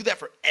 You can't do that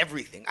for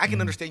everything. I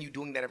can understand you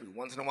doing that every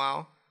once in a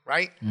while.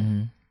 Right?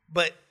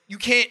 But you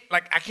can't,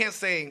 I can't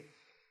say,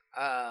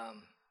 I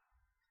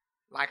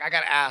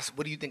got to ask,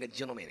 what do you think a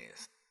gentleman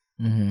is?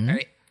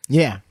 Right?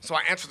 Yeah. So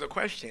I answered the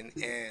question,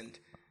 and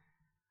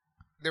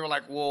they were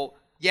like, well,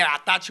 yeah, I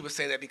thought you would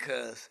say that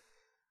because,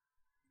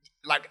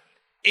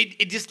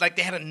 it just,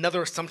 they had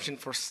another assumption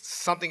for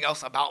something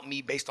else about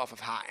me based off of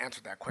how I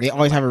answered that question. They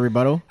always have a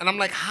rebuttal? And I'm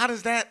like, how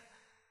does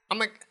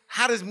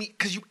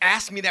because you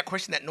asked me that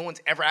question that no one's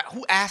ever asked.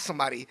 Who asked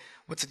somebody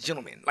what's a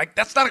gentleman? Like,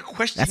 that's not a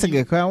question. That's a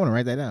good question. I want to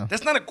write that down.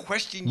 That's not a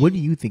question. What do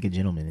you think a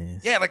gentleman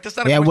is? Yeah, that's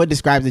not a question. What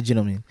describes a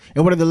gentleman?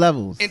 And what are the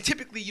levels? And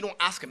typically, you don't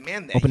ask a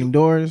man that. Opening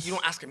doors? You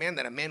don't ask a man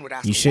that. A man would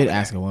ask You a should woman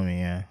ask that. a woman,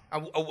 yeah.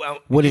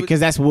 Because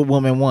that's what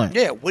women want.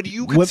 Yeah, what do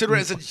you consider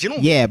as a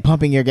gentleman? Yeah,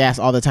 pumping your gas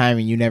all the time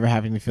and you never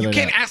having to fill it up.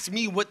 You can't ask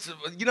me what's,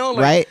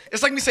 right?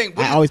 It's like me saying.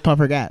 I always pump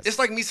her gas. It's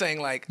like me saying,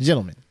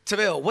 gentleman.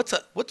 Tavell,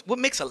 what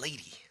makes a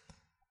lady?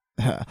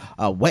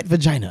 A wet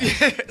vagina.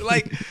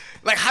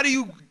 how do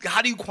you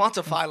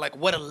quantify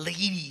what a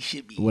lady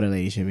should be? What a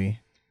lady should be.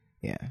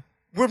 Yeah.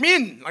 We're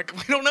men.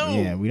 We don't know.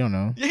 Yeah, we don't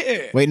know.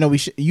 Yeah. Wait, no, we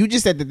should. You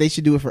just said that they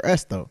should do it for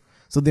us though.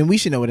 So then we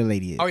should know what a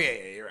lady is. Oh yeah,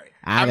 you're right.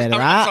 I'm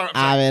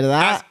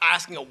sorry.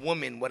 Asking a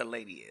woman what a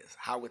lady is.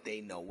 How would they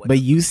know what?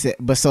 But you said,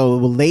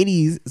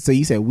 ladies. So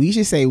you said we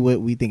should say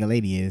what we think a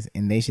lady is,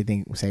 and they should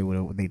say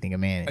what they think a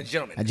man is.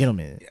 A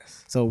gentleman is.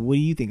 Yes. So what do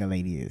you think a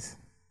lady is?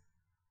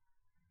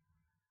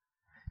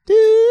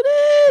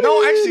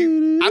 No,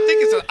 actually,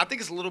 I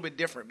think it's a little bit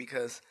different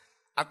because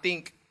I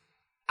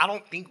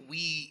don't think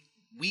we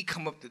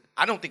came up with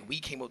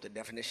the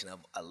definition of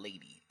a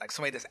lady, like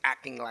somebody that's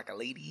acting like a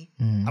lady.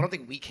 I don't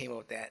think we came up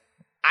with that.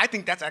 I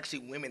think that's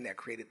actually women that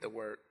created the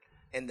word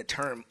and the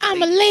term.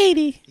 I'm a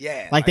lady.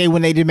 Yeah.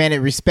 When they demanded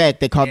respect,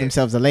 they called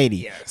themselves a lady.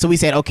 Yeah. So we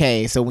said,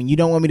 okay, so when you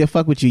don't want me to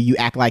fuck with you, you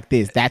act like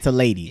this. That's a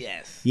lady.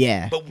 Yes.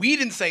 Yeah. But we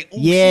didn't say,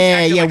 ooh,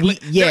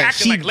 they're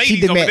acting like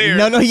ladies over there.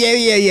 No,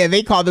 yeah.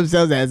 They call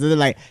themselves that. So they're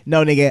like,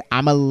 no, nigga,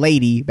 I'm a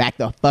lady. Back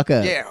the fuck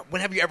up. Yeah.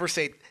 When have you ever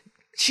said,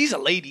 she's a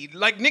lady?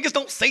 Niggas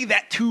don't say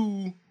that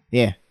to.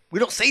 Yeah. We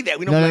don't say that.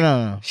 We don't.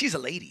 No. She's a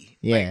lady.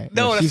 Yeah.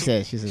 She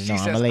says, no,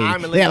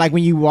 I'm a lady. Yeah,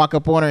 when you walk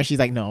up on her and she's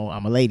like, no,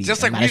 I'm a lady.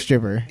 Just I'm not a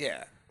stripper.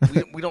 Yeah.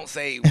 We don't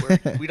say we're a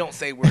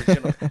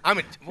gentleman. I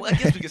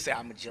guess we could say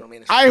I'm a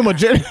gentleman. I am a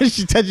gentleman.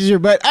 She touches your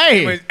butt.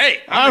 Hey,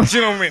 I'm a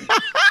gentleman.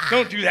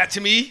 Don't do that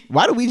to me.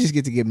 Why do we just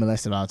get to get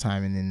molested all the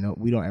time and then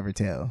we don't ever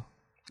tell?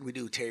 We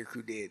do. Terry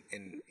Crew did,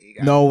 and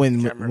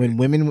when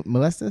women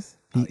molest us,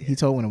 he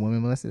told when a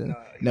woman molested him.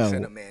 No, he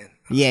said a man.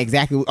 Yeah,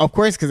 exactly. Of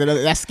course, because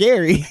that's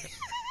scary.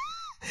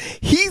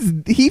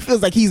 He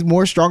feels like he's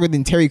more stronger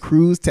than Terry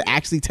Crews to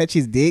actually touch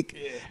his dick.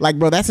 Yeah.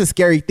 Bro, that's a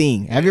scary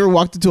thing. Have you ever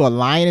walked into a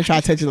lion and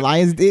tried to touch a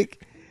lion's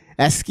dick?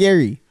 That's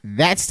scary.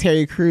 That's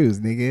Terry Crews,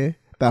 nigga.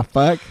 The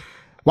fuck?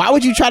 Why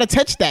would you try to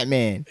touch that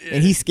man? Yeah.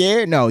 And he's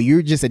scared? No,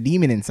 you're just a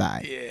demon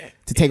inside. Yeah.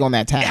 To take on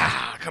that task.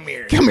 Yeah, come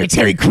here,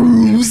 Terry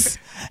Crews.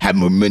 Have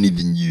more money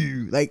than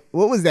you.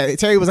 What was that?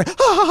 Terry was like,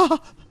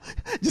 ah!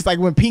 Just like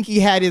when Pinky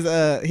had his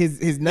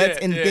nuts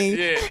in the thing.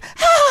 Yeah.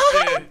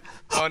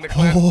 On the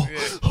clap.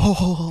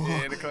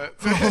 Yeah, in the clap.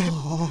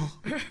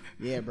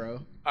 Yeah,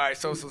 bro. All right,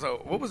 so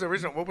what was the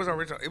original?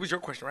 It was your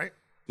question, right?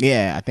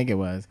 Yeah, I think it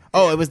was.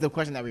 Oh, it was the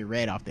question that we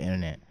read off the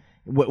internet.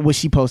 What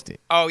she posted.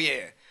 Oh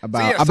yeah.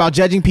 About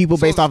judging people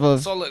based off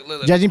of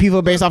judging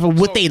people based off of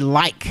what they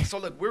like. So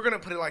look, we're gonna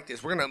put it like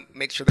this. We're gonna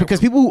make sure that because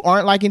people who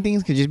aren't liking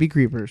things could just be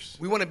creepers.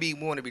 We want to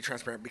be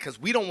transparent because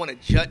we don't want to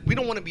judge. We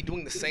don't want to be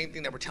doing the same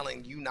thing that we're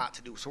telling you not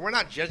to do. So we're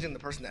not judging the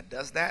person that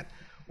does that.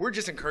 We're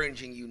just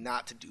encouraging you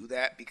not to do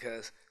that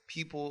because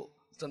people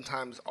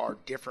sometimes are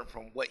different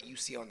from what you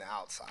see on the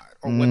outside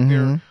or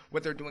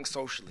what they're doing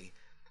socially.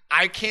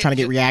 I can't trying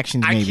to get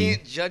reactions. I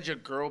can't judge a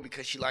girl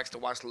because she likes to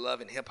watch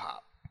Love and Hip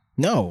Hop.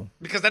 No,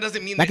 because that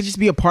doesn't mean that could just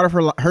be a part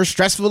of her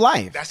stressful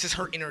life. That's just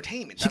her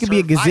entertainment. She could be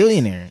a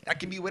gazillionaire. That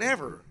can be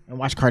whatever. And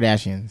watch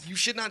Kardashians. You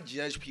should not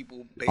judge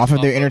people based off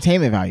of their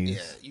entertainment values.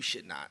 Yeah, you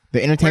should not.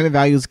 The entertainment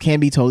values can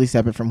be totally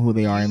separate from who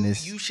they are in this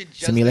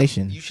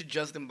simulation. You should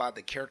judge them by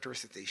the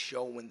characteristics they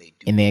show when they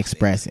do. And they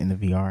express in the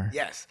VR.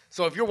 Yes.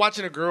 So if you're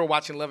watching a girl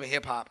watching Love and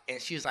Hip Hop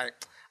and she's like,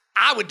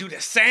 I would do the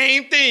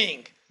same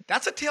thing.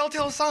 That's a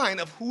telltale sign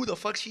of who the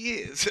fuck she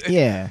is.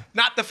 Yeah.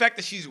 Not the fact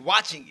that she's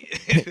watching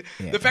it.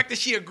 The fact that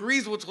she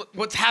agrees with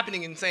what's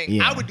happening and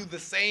saying, I would do the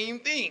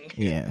same thing.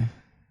 Yeah.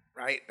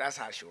 Right? That's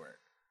how it should work.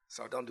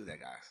 So don't do that,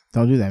 guys.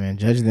 Don't do that, man.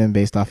 Judge them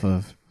based off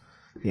of,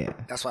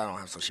 That's why I don't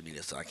have social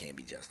media, so I can't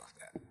be judged off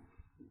that.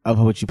 Of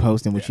what you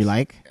post and what you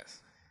like? Yes.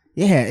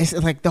 Yeah, it's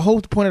like the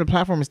whole point of the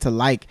platform is to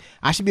like.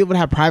 I should be able to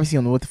have privacy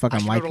on what the fuck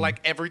I'm liking. I should be able to like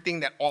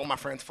everything that all my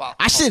friends follow.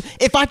 I should.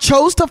 If I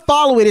chose to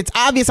follow it, it's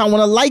obvious I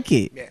want to like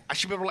it. Yeah, I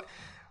should be able to like.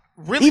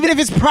 Really? Even if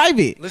it's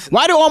private. Listen,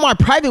 why do all my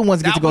private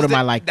ones get to go to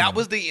my like? That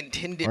was the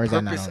intended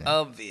purpose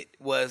of it.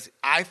 Was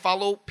I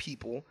follow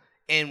people,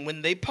 and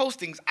when they post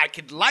things, I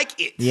could like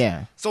it.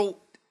 Yeah. So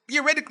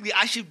theoretically,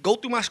 I should go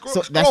through my scroll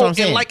that's what I'm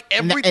saying. And like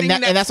everything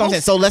and that's what I'm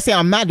saying. So let's say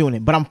I'm not doing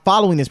it, but I'm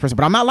following this person,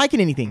 but I'm not liking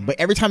anything. But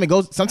every time it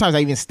goes, sometimes I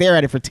even stare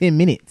at it for 10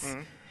 minutes,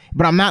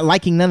 but I'm not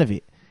liking none of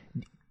it.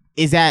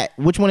 Is that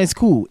which one is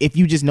cool? If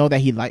you just know that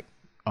he like,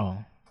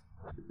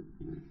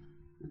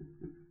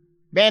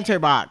 banter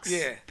box.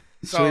 Yeah.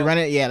 So, should we run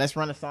it? Yeah, let's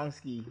run a song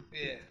ski.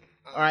 Yeah.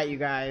 All right, you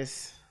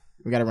guys.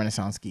 We got to run a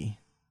song ski.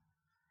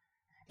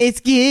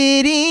 It's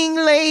getting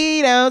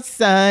late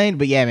outside.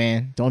 But yeah,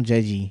 man, don't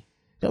judgy.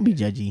 Don't be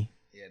judgy.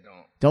 Yeah,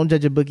 don't. Don't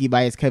judge a bookie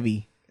by its cover.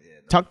 Yeah,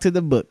 talk to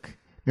the book.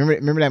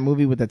 Remember that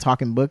movie with the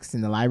talking books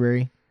in the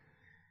library?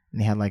 And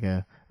they had like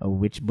a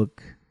witch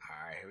book.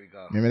 All right, here we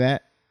go. Remember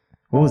that?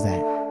 What was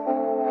that?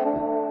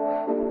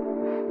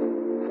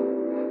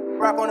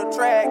 Rap on the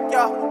track,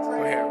 yo.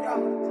 Go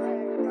ahead.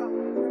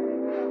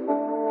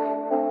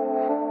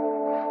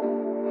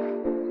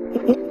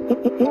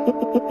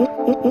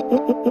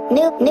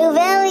 New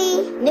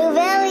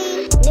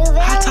Valley.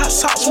 High top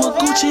socks with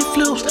Gucci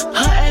flips. Her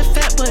ass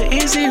fat, but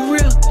is it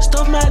real?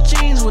 Stuff my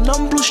jeans with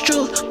them blue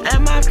strips.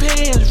 And my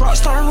pants,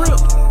 rockstar rip.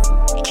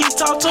 Keep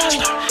talk to me.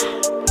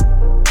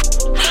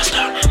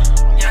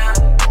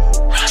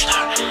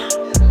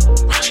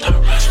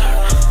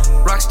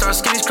 Rockstar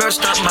skitties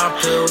crushed up my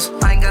pills.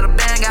 I ain't got a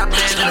band, got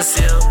bands in the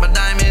seal. My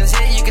diamonds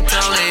hit, you can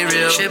tell they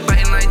real. Shit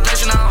biting like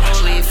Tyson on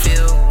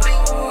Holyfield.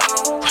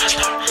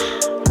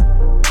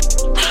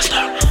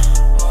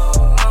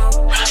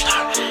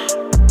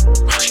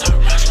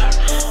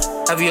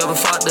 Have you ever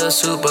fought the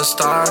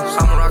superstar?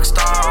 I'm a rock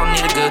star, I don't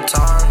need a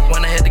guitar.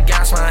 When I hit the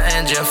gas, my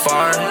engine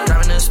fart.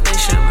 Driving a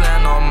spaceship,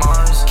 land on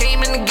Mars.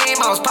 Came in the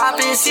game, I was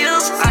popping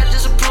seals. I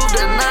just approved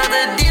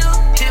another deal.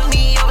 Tip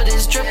me over,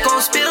 this drip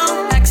gon'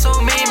 spill.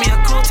 XO made me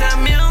a cool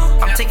 10 mil.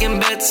 I'm taking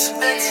bets,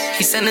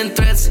 he sending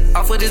threats.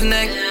 Off with his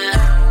neck,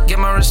 get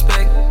my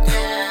respect.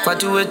 Fly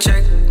to a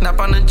check,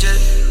 nap on the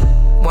jet.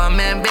 One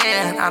man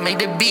band, I make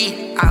the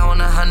beat. I own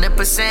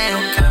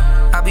 100%.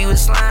 I be with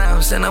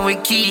slimes, and I'm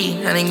with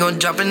Key. I ain't gon'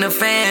 drop in the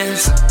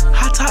fans.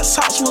 High top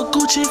socks with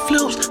Gucci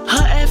flips.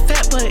 Her ass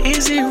fat, but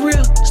is it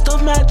real?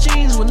 Stuff my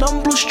jeans with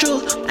them blue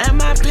strips. And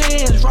my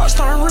pants,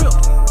 rockstar rip.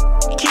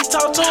 Keep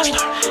talk to me.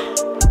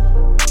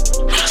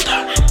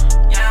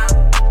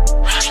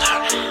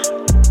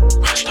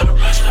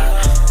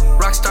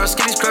 Rockstar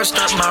skitties crushed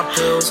up my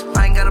pills.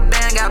 I ain't got a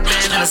band, got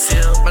bands in the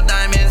seal. My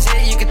diamonds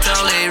hit, you can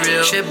tell they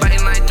real. Shit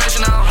biting like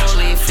Tyson on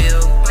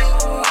Holyfield.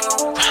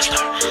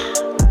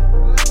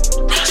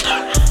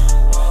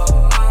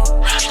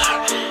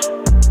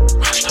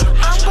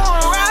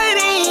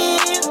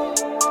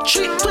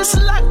 Treat pussy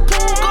like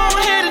pool, go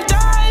ahead and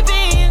dive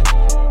in.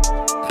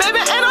 Baby,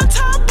 ain't on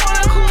top on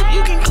a hoop,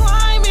 you can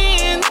climb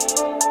in.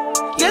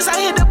 Yes, I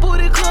hit the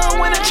booty club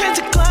when I change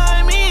to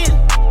climb in.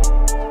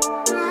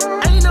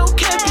 Ain't no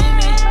cap in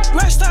it.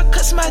 Rockstar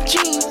cuts my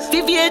jeans.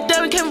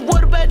 VVAW came with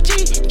water by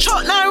G.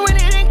 Truck not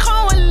rented and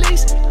come with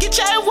lease. Get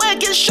your ass wet,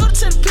 get short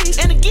to the piece.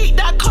 And the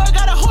geek.car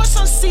got a horse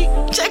on seat.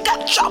 Jack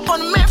got a drop on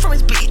the man from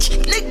his beach.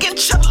 Nigga getting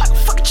chopped like a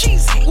fucking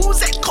cheese.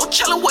 Who's at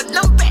Coachella with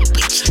them bad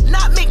bitch?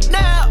 Not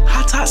McNabb.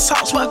 High top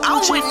socks, but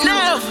I'm with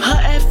now. Her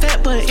ass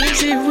fat, but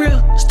is it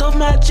real? Stuff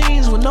my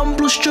jeans with them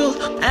blue strips.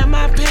 And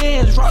my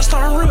pants,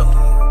 rockstar rip.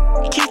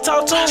 Keep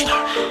talk to me.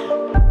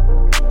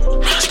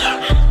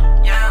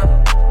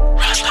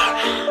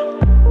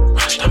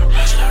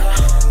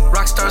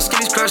 Rockstar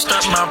skitties crushed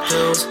up my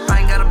pills. I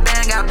ain't got a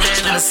band, got bands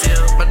in the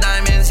seal. My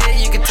diamonds hit,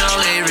 you can tell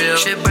they real. real.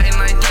 Shit biting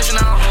like touching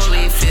on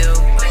Holyfield.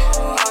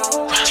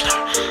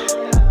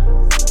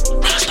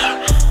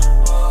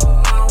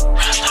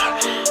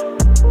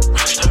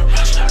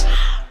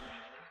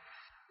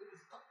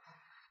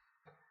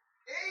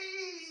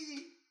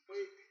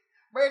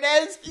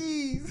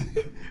 Jordanski's.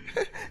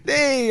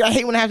 Dang, I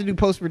hate when I have to do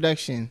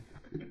post-production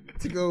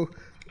to go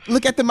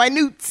look at the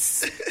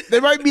minutes. There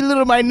might be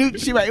little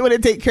minutes. She might want to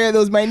take care of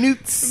those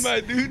minutes.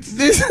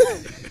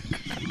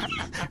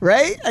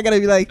 Right? I gotta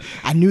be like,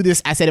 I knew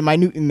this. I said a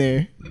minute in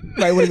there.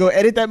 Might want to go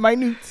edit that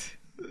minute.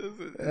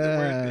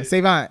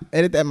 Savant,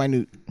 edit that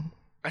minute.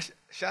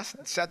 Should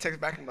I text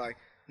back and be like,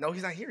 no,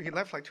 he's not here. He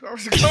left like 2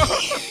 hours ago.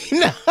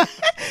 No,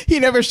 he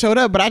never showed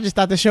up, but I just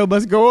thought the show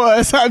must go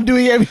on, so I'm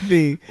doing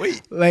everything.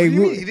 Wait, like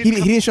he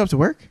didn't show up to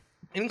work?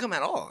 He didn't come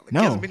at all. He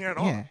No. hasn't been here at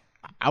all. Yeah.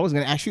 I was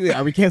going to ask you,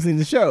 are we canceling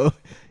the show?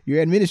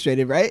 You're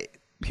administrative, right?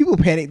 People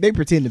panic. They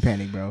pretend to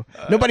panic, bro.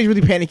 Nobody's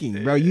really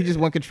panicking, bro. You just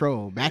want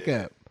control. Back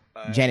up.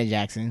 Janet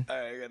Jackson. All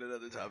right, I got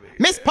another topic.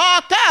 Miss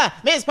Parker!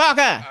 Miss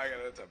Parker! I got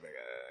another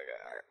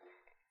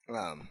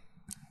topic.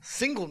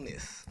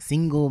 Singleness.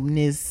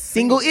 Singleness.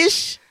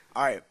 Single-ish?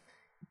 All right.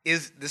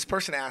 Is this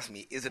person asked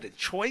me, is it a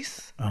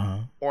choice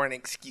or an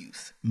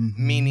excuse?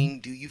 Mm-hmm.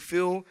 Meaning, do you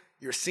feel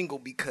you're single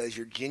because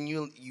you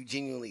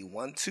genuinely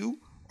want to,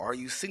 or are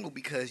you single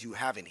because you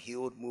haven't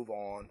healed, move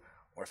on,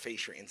 or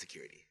face your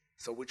insecurity?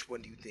 So which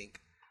one do you think?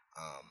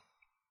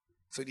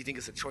 So do you think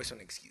it's a choice or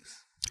an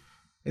excuse?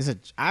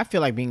 I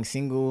feel like being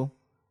single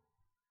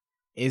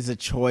is a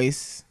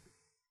choice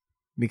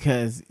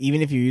because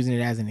even if you're using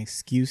it as an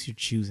excuse, you're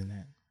choosing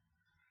that.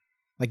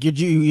 Like you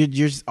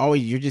just want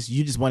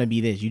to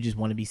be this. You just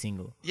want to be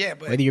single. Yeah,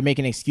 but whether you're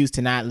making an excuse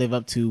to not live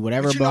up to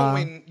whatever.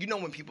 But you know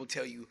when people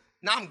tell you,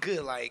 "No, I'm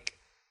good." Like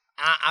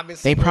I've been.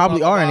 They single, probably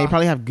blah, blah, are, and blah. they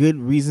probably have good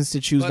reasons to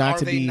choose not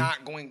to be. Are they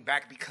not going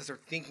back because they're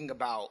thinking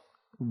about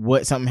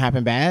what something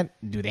happened bad?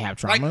 Do they have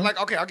trauma? Like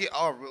okay,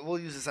 we'll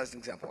use this as an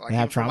example. Like, they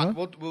have trauma.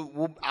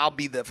 I'll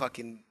be the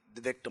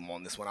victim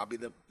on this one. I'll be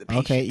the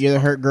patient. Okay, you're the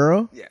hurt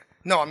girl. Yeah.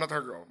 No, I'm not the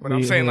hurt girl, but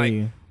I'm saying like,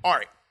 all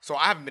right. So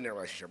I haven't been in a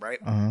relationship,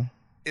 right?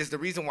 Is the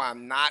reason why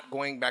I'm not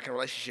going back in a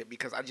relationship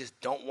because I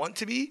just don't want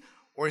to be,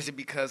 or is it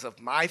because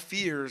of my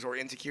fears or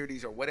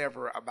insecurities or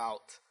whatever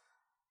about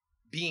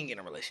being in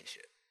a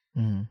relationship?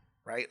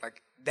 Right?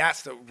 Like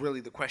that's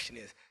really the question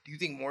is, do you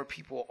think more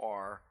people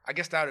are, I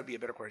guess that would be a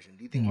better question.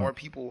 Do you think more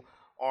people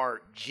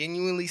are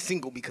genuinely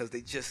single because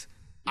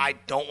I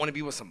don't want to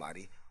be with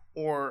somebody,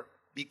 or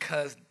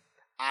because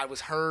I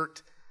was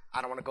hurt,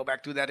 I don't want to go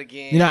back through that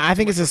again? You know, I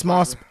think it's a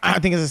small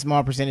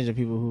percentage of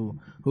people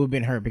who have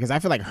been hurt, because I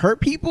feel like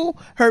hurt people,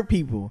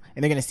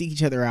 and they're gonna seek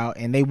each other out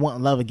and they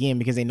want love again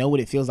because they know what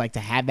it feels like to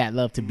have that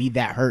love, to be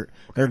that hurt.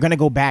 They're gonna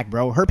go back,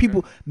 bro. Hurt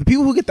people, the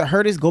people who get the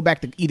hurtest go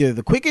back to either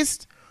the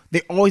quickest. They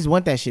always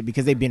want that shit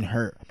because they've been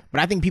hurt. But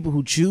I think people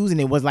who choose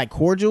and it was like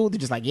cordial, they're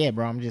just like, yeah,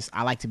 bro,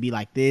 I like to be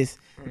like this.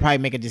 They probably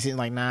make a decision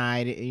like, nah,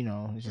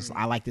 it's just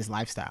I like this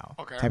lifestyle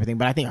type of thing.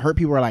 But I think hurt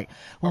people are like,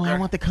 well, I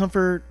want the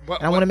comfort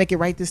and I want to make it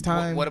right this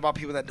time. What about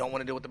people that don't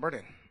want to deal with the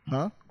burden?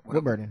 Huh?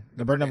 What burden?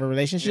 The burden of a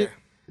relationship?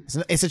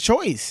 Yeah. It's a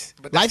choice.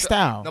 But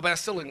lifestyle. But that's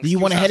still an excuse. Do you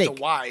want a headache?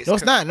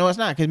 No, it's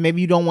not. Because maybe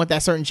you don't want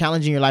that certain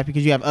challenge in your life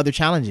because you have other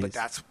challenges.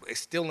 But it's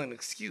still an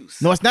excuse.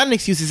 No, it's not an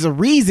excuse. It's a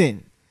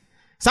reason.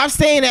 Stop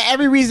saying that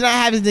every reason I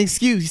have is an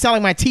excuse. You sound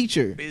like my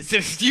teacher. It's an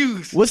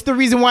excuse. What's the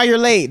reason why you're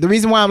late? The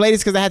reason why I'm late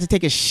is because I had to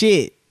take a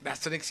shit.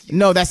 That's an excuse.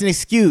 No, that's an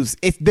excuse.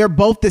 They're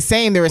both the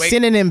same. They're a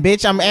synonym,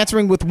 bitch. I'm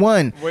answering with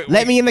one.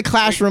 Let me in the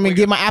classroom and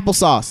get my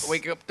applesauce.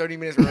 Wake up 30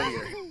 minutes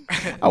earlier.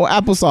 Oh,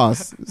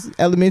 applesauce. It's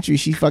elementary.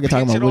 She fucking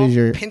talking about what is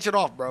your... Pinch it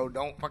off, bro.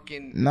 Don't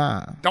fucking...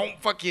 Nah.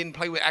 Don't fucking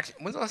play with action...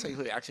 When's the last time you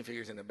played action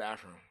figures in the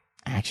bathroom?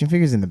 Action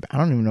figures in the... I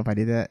don't even know if I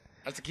did that.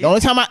 As a kid? The only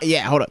time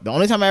The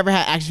only time I ever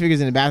had action figures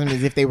in the bathroom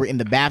is if they were in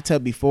the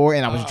bathtub before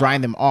and I was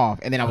drying them off,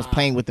 and then I was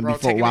playing with them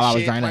before while I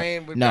was drying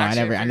them. No, I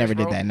never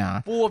did that.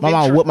 Nah. My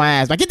mom whooped my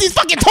ass. Like, get these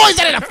fucking toys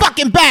out of the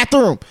fucking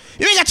bathroom.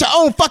 You ain't got your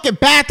own fucking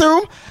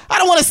bathroom. I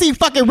don't want to see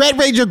fucking Red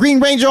Ranger, Green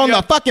Ranger on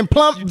the fucking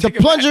plunger.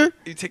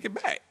 You take it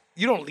back.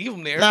 You don't leave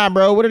them there. Nah,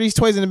 bro. What are these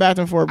toys in the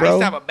bathroom for, bro? I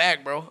used to have a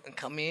bag, bro, and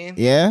come in.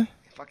 Yeah.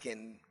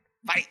 Fucking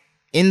fight.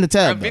 In the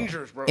tub.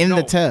 Avengers, bro. In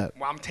the tub.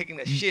 Well, I'm taking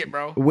that shit,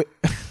 bro.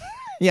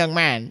 Young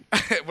man.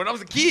 When I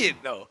was a kid,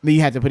 though. But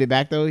you had to put it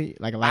back though,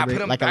 like a library,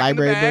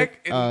 book,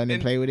 and then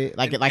play with it.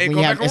 Like when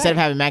you have, instead of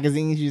having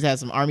magazines, you just had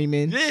some army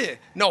men. Yeah.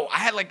 No, I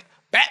had like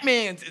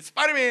Batmans and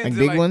Spider-Mans.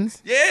 Like big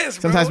ones? Yes,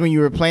 bro. Sometimes when you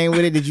were playing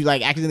with it, did you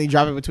like accidentally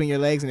drop it between your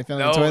legs and it fell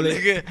in the toilet?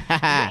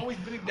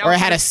 Nigga. Or it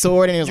had a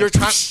sword and it was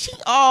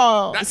like,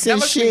 oh, that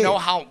lets me know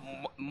how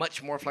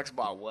much more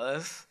flexible I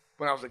was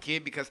when I was a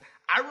kid, because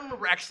I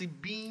remember actually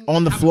being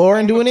on the floor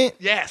and doing it.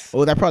 Yes.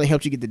 Oh, that probably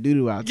helped you get the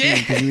doo-doo out too,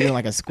 because you were doing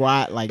like a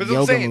squat, like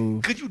yoga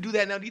move. Could you do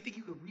that now? Do you think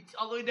you could reach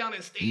all the way down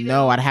and stay down?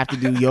 No, I'd have to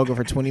do yoga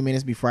for 20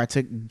 minutes before I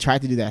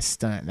tried to do that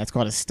stunt. That's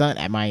called a stunt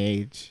at my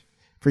age.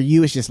 For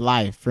you, it's just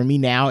life. For me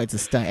now, it's a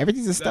stunt.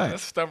 Everything's a stunt.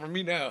 That's a stunt for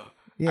me now.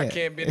 Yeah. I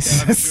can't bend It's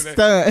down a and do that.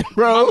 stunt,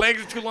 bro. My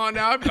legs are too long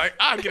now. I'd be like,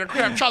 I'd get a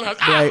cramp. Charlie,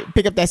 Right,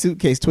 pick up that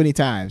suitcase 20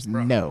 times.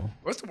 Bro. No.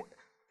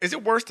 Is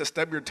it worse to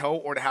stub your toe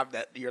or to have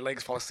that your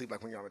legs fall asleep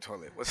like when you're on the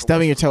toilet?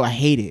 Stubbing your toe, I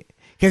hate it.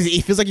 Because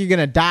it feels like you're going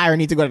to die or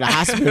need to go to the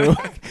hospital.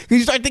 Because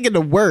you start thinking the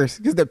worst.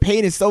 Because the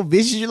pain is so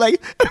vicious. You're like,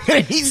 I'm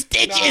going to need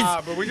stitches.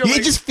 Nah, but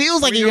It just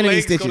feels like you're going to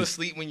need stitches. Go to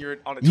sleep when you're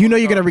on the You know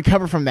you're going to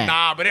recover from that.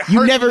 Nah, but it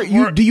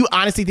hurts. Do you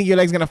honestly think your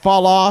leg's going to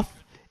fall off?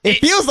 It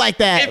feels like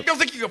that. It feels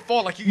like you can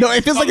fall. Like you. No,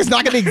 it feels like it's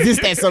not going to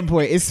exist at some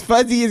point. It's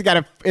fuzzy. It's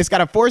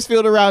got a force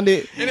field around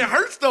it. And it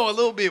hurts though a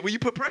little bit when you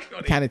put pressure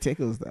on it. Kind of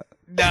tickles though.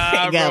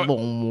 Nah,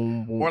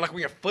 bro. Or like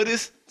when your foot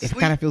is. It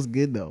kind of feels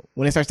good though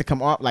when it starts to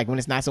come off. Like when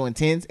it's not so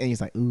intense and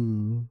it's like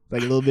ooh,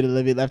 like a little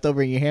bit left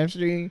over in your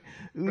hamstring.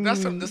 Ooh. But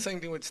that's the same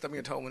thing with stubbing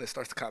your toe. When it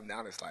starts to come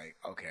down, it's like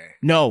okay.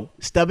 No,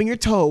 stubbing your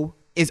toe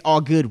is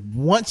all good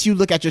once you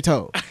look at your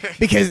toe.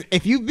 Because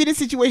if you've been in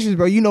situations,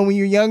 bro, you know when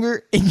you're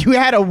younger and you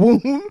had a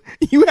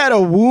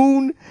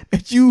wound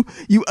that you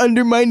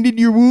undermined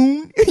your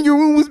wound and your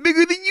wound was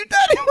bigger than you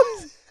thought it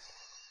was.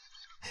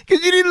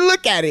 Because you didn't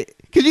look at it.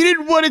 Because you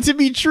didn't want it to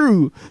be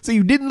true. So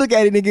you didn't look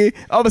at it, nigga.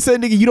 All of a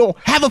sudden, nigga, you don't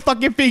have a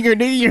fucking finger,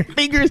 nigga. Your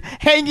finger's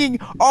hanging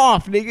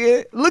off,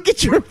 nigga. Look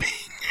at your finger.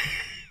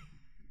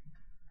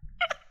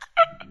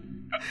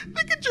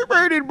 Look at your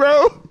burden,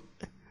 bro.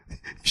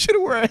 You should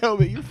have worn a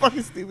helmet. You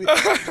fucking stupid.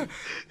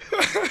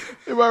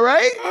 Am I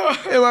right?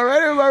 Am I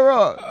right or am I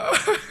wrong?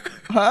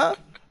 Huh?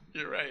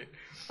 You're right.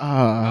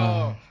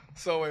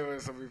 So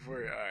wait. So before,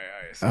 all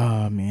right. So,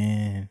 oh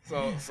man.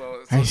 So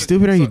are you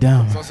stupid or are you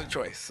dumb? So it's a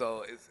choice.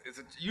 So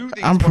you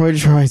think I'm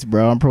pro-choice,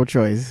 bro. I'm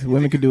pro-choice.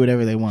 Women can do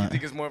whatever they want. I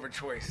think it's more of a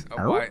choice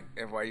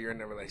of why you're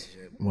in a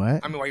relationship. What?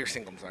 I mean, why you're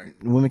single. I'm sorry.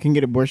 Women can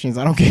get abortions.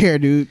 I don't care,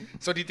 dude.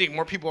 So do you think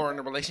more people are in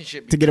a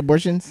relationship to get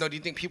abortions? No. Do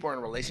you think people are in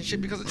a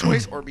relationship because of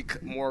choice or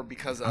more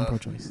because of I'm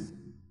pro-choice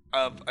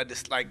of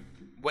like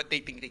what they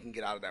think they can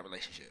get out of that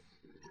relationship?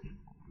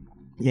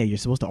 Yeah, you're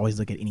supposed to always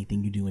look at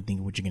anything you do and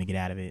think what you're gonna get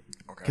out of it.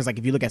 Because like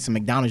if you look at some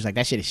McDonald's, you're like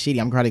that shit is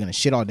shitty. I'm probably gonna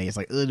shit all day. It's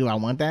like, do I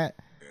want that?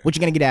 Yeah. What you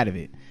gonna get out of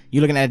it?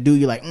 You're looking at a dude,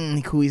 you're like,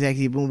 he cool, he's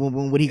actually boom, boom,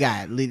 boom. What he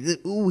got?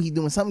 Ooh, he's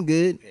doing something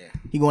good. Yeah.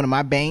 He going to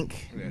my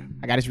bank. Yeah.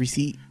 I got his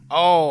receipt.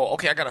 Oh,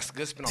 okay, I got a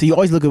good spin on So you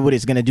always look at what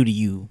it's gonna do to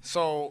you.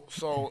 So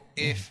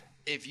if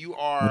you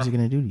are, what is it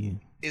gonna do to you?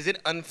 Is it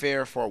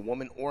unfair for a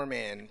woman or a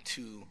man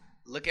to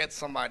look at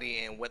somebody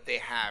and what they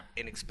have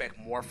and expect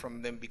more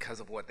from them because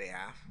of what they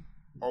have?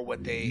 Or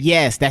what they...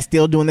 Yes, that's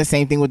still doing the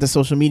same thing with the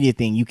social media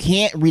thing. You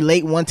can't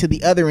relate one to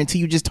the other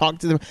until you just talk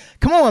to them.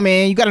 Come on,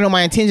 man. You got to know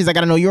my intentions. I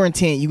got to know your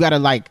intent. You got to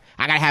I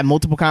got to have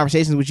multiple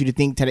conversations with you to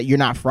think that you're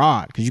not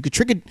fraud. Because you could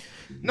trick a...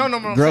 No.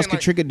 Girls could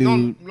trick a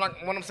dude. No,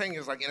 like what I'm saying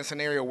is like in a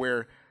scenario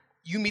where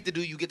you meet the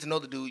dude, you get to know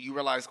the dude, you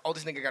realize,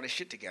 this nigga got his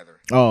shit together.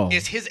 Oh.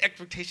 Is his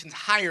expectations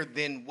higher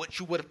than what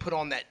you would have put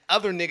on that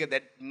other nigga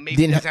that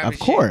maybe doesn't have his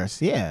shit? Of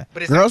course, yeah.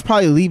 But girls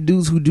probably leave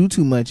dudes who do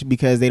too much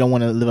because they don't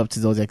want to live up to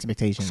those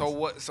expectations.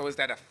 So is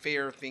that a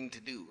fair thing to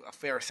do? A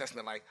fair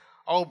assessment like,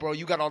 bro,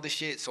 you got all this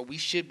shit, so we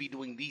should be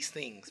doing these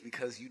things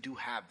because you do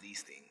have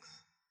these things.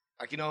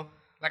 Like,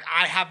 like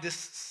I have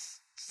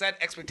this set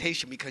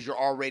expectation because you're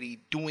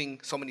already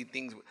doing so many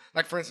things.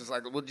 Like, for instance,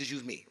 like we'll just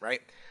use me,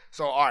 right?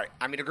 So, all right,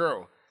 I meet a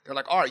girl. They're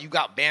like, all right, you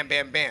got bam,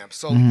 bam, bam.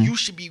 So you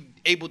should be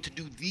able to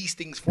do these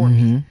things for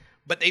me.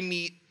 But they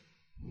meet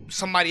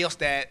somebody else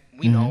that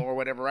we know or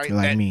whatever, right?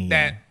 Like me.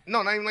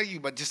 No, not even like you,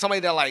 but just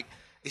somebody that like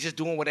is just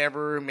doing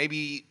whatever.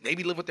 Maybe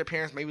live with their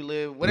parents, maybe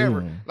live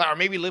whatever, or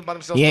maybe live by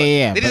themselves.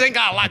 Yeah. They just ain't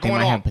got a lot going on.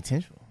 They might have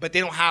potential, but they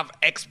don't have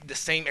the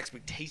same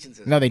expectations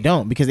as No, they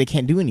don't because they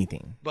can't do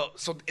anything. But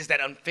so is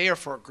that unfair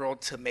for a girl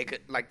to make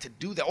it to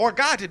do that, or a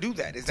guy to do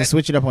that? Is to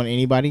switch it up on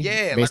anybody?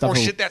 Yeah, or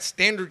should that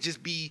standard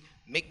just be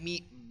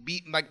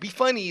be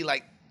funny,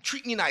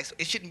 treat me nice?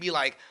 It shouldn't be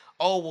like,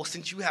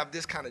 since you have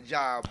this kind of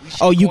job,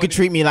 you could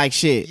treat me like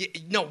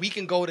shit. No, we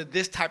can go to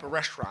this type of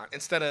restaurant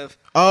instead of.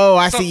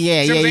 I see.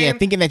 Yeah.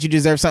 Thinking that you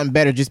deserve something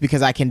better just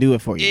because I can do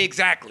it for you.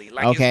 Exactly.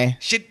 Okay.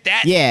 Should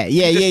that?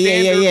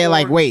 Yeah.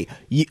 Like, wait,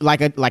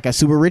 like a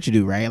super rich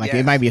dude, right? Like,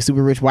 it might be a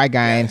super rich white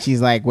guy, and she's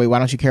like, wait, why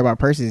don't you care about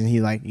purses? And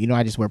he's like,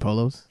 I just wear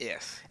polos.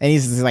 Yes. And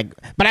he's just like,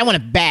 but I want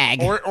a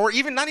bag. Or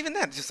even not even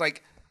that. Just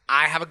like,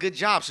 I have a good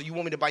job, so you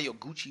want me to buy you a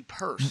Gucci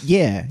purse?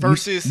 Yeah.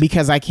 Versus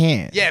because I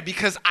can. Yeah,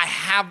 because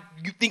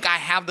you think I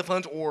have the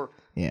funds, or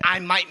I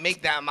might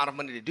make that amount of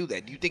money to do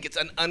that. Do you think it's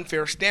an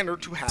unfair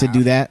standard to have to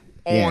do that?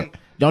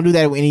 Don't do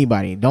that with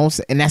anybody.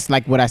 And that's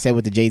like what I said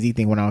with the Jay-Z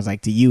thing when I was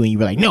like to you, and you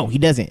were like, no, he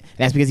doesn't.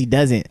 That's because he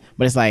doesn't.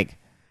 But it's like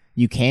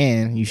you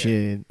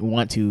should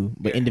want to,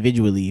 but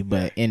individually.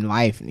 But in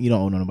life, you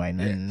don't owe nobody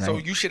nothing. Right? So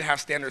you should have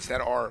standards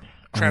that are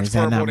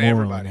transferable to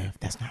everybody.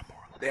 That's not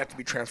moral. They have to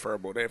be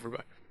transferable to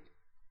everybody.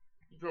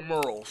 Your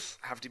morals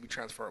have to be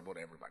transferable to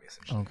everybody,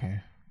 essentially. Okay.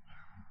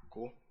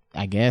 Cool.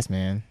 I guess,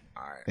 man.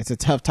 All right. It's a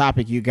tough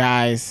topic, you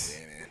guys.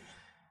 Yeah,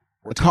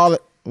 man. Call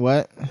it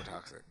what? We're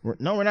toxic.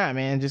 No, we're not,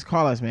 man. Just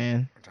call us,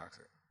 man. We're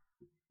toxic.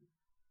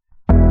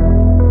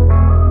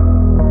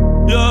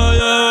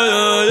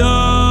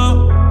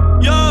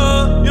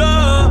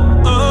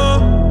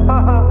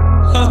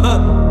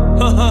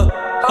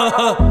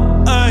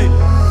 Ey,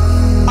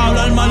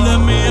 hablar mal de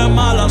mí es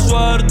mala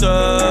suerte.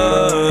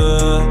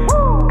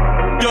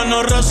 Yo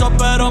no rezo,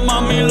 pero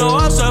mami lo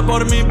hace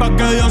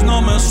que Dios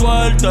no me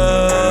suelte.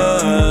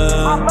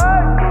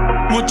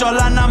 Mucha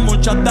lana,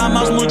 muchas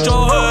damas,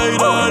 mucho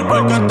hater.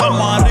 Porque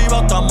estamos arriba,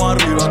 estamos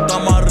arriba,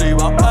 estamos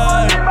arriba.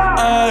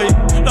 Ey,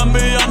 ey, la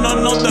envidia no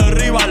nos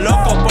derriba,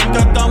 loco. Porque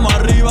estamos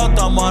arriba,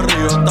 estamos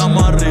arriba,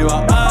 estamos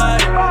arriba.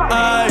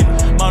 Ey, ey,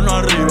 mano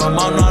arriba,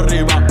 mano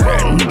arriba.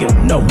 Nigga,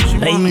 no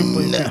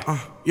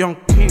Young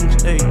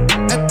Kings, ey.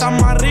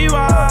 Estamos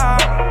arriba.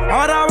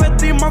 Ahora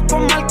vestimos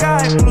con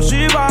marcas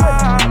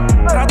exclusivas.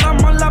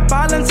 Tratamos las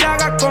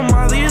Balenciagas con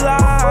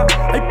Adidas.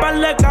 Hay par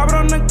de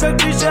cabrones que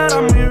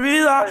quisieran mi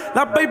vida.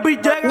 Las baby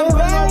llegan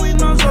luego y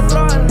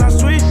nosotros en la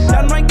suite.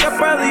 Ya no hay que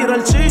pedir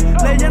el sí.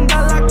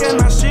 Leyenda la que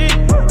nací.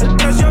 El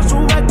precio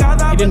sube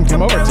cada vez que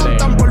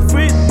preguntan por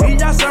fin. Y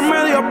ya se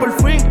me dio por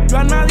fin. Yo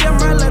a nadie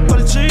me le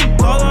torcí.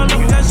 Todos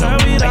los que se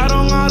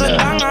viraron ahora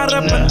están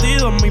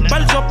arrepentidos. Mis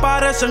versos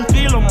parecen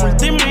kilos.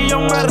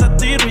 Multimillón me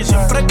retiro. Y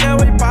siempre que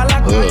voy pa'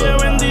 la calle,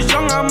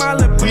 bendición jamás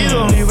les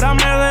pido.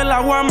 Líbrame del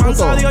agua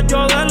mansa, Dios,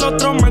 yo del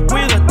otro me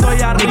cuido.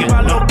 Estoy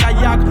arriba, los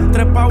kayak,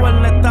 trepado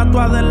en la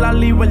estatua de la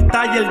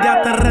libertad. Y el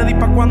día te ready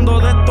pa' cuando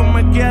de esto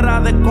me quiera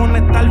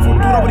desconectar.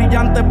 Futuro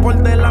brillante por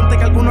delante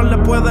que a algunos les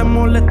puede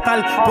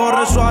molestar. Por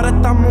eso ahora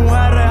estas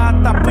mujeres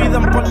hasta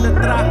piden por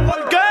detrás.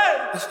 ¿Por qué?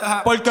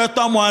 Porque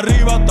estamos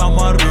arriba,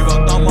 estamos arriba,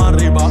 estamos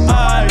arriba.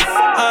 Ay,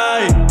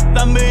 ay,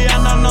 la envidia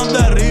no nos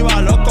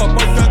derriba, loco.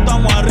 Porque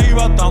estamos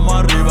arriba, estamos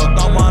arriba,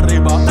 estamos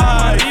arriba.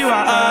 Ay,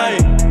 ay,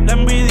 la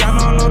envidia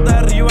no nos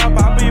derriba,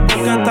 papi.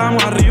 Porque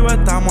estamos arriba,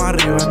 estamos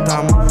arriba,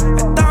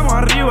 estamos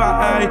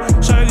arriba, ey.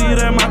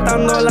 Seguiré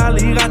matando la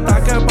liga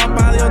hasta que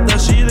papá Dios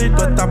decide. Y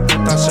todas estas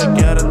putas se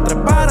quieren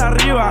trepar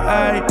arriba,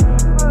 ey.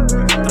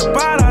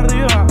 Trepar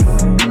arriba.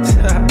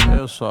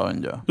 ellos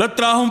saben ya. Les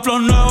trajo un flow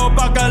nuevo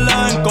pa' que le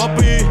den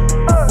copy.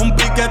 Un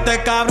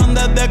piquete cabrón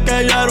desde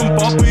que yo era un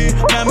popi.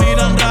 Me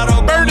miran raro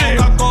como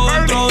caco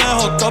dentro de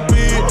Hot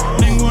Topi.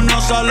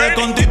 Ninguno sale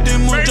con Tito y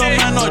mucho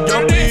menos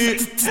yo pi.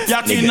 Y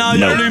aquí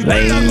nadie le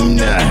importa con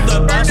que tú te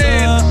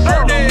pases.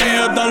 Lo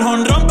mío es del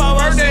jonrón pa'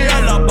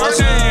 vaciar la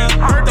base.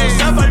 Te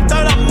hace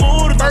falta el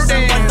amor, te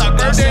hace falta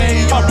clase.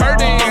 Y yo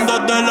respondo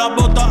desde la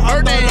bota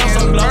hasta la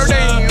sunglases.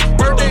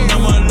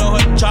 Tenemos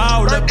los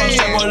echados, le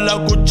pasé con la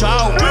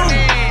escuchado.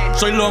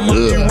 Soy lo más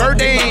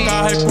que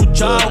has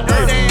escuchado.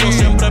 Yo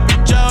siempre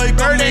picheo y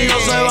conmigo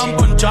se van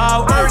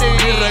ponchados.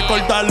 Mi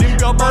recorta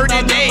limpio para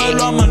nadie me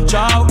lo ha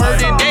manchado.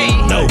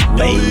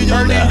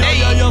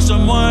 Ellos se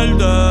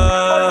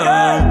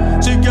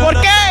muerden. Si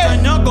quieres te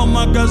enseño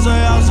cómo es que se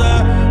hace.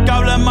 Que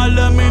hable mal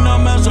de mí no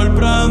me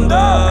sorprende.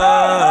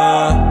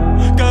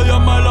 Que Dios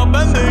me los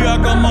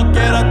bendiga como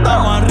quiera.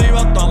 Estamos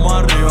arriba, estamos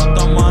arriba,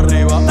 estamos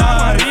arriba.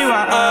 Estamos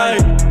arriba, ay.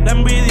 La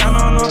envidia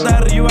no nos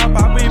derriba,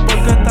 papi.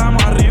 Porque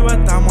estamos arriba,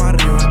 estamos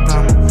arriba,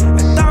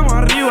 estamos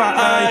arriba,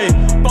 ay.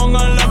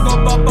 Pongan la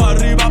copa para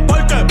arriba.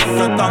 ¿Por qué?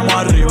 Porque estamos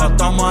arriba,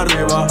 estamos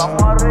arriba.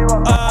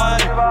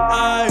 Ay,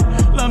 ay.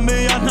 La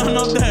envidia no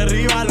nos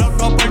derriba,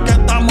 loco. Porque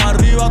estamos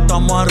arriba,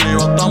 estamos arriba,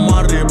 estamos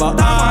arriba.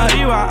 Ay,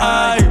 arriba,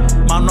 ay.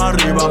 Mano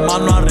arriba,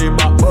 mano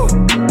arriba.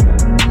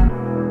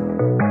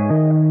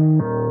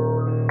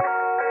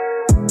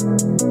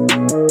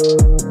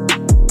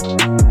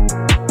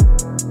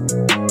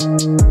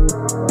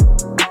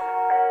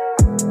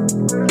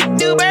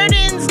 New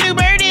burdens, new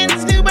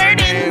burdens, new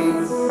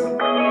burdens.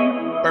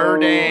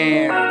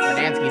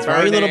 Burdenskis. For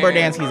all you little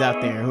Burdenskis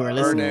out there who are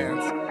listening.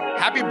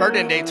 Happy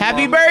Burden Day tomorrow.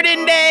 Happy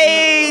Burden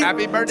Day!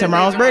 Happy Burden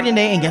Tomorrow's Day Burden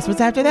Day, and guess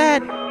what's after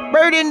that?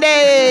 Burden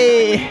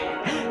Day!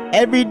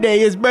 Every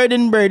day is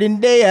Burden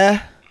Day.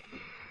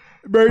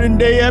 Burden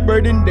Day,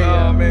 Burden Day.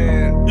 Oh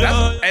man,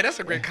 that's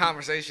a great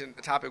conversation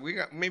topic. We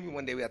got maybe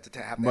one day we have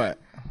to have that. What?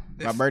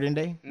 About Burden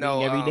Day? No,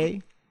 Being every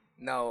day.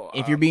 No.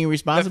 If you're being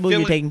responsible,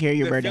 you're taking care of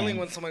your burden. The feeling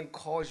when someone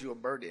calls you a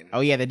burden. Oh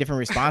yeah, the different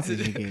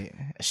responses you get.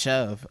 A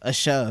shove.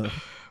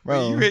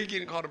 Bro, you hate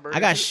getting called a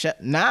burden? I got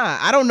Nah,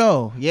 I don't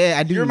know. Yeah,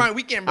 I do. You're my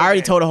weekend burden. I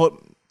already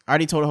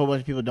told a whole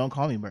bunch of people don't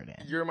call me burden.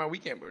 You're my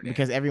weekend burden.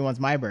 Because everyone's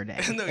my burden.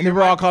 No, and then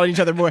we're all calling each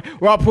other more.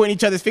 We're all pointing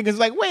each other's fingers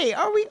like, wait,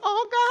 are we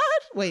all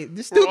God? Wait,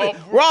 this stupid.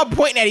 We're all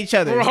pointing at each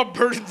other. We're all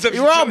burdens of each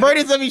other. We're all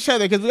burdens of each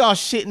other because we all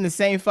shit in the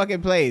same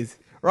fucking place.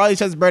 We're all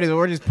each other's burdens, but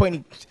we're just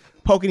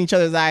poking each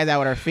other's eyes out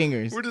with our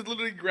fingers. We're just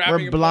literally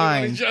grabbing and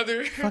blind. each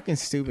other. Fucking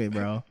stupid,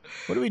 bro.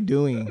 What are we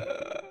doing?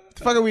 What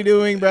the fuck are we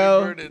doing,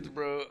 bro? Burdens,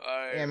 bro. All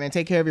right. Yeah, man,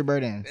 take care of your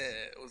burdens.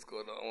 What's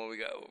going on? What we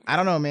got? I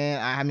don't know,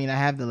 man. I mean, I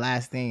have the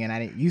last thing, and I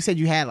didn't. You said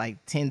you had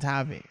like 10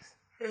 topics.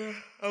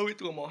 Oh, we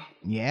threw them all.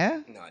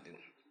 Yeah? No, I didn't.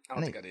 I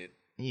don't think I did.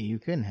 Yeah, you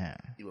couldn't have.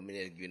 You want me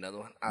to give you another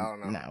one? I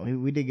don't know. No,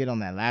 we did good on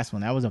that last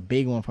one. That was a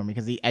big one for me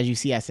because, as you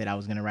see, I said I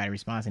was going to write a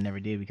response and never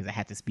did because I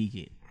had to speak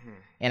it.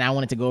 And I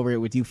wanted to go over it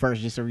with you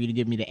first just for you to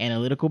give me the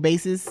analytical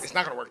basis. It's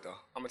not going to work, though.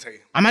 I'm going to tell you.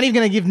 I'm not even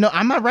going to give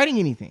I'm not writing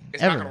anything.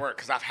 It's ever. not going to work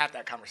because I've had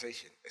that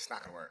conversation. It's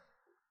not going to work.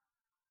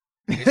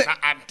 It's not,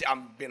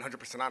 I'm being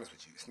 100% honest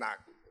with you. It's not.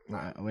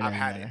 I've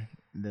had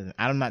it.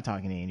 I'm not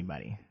talking to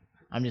anybody.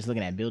 I'm just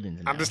looking at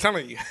buildings. I'm just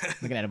telling you.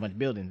 Looking at a bunch of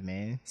buildings,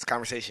 man. It's a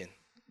conversation.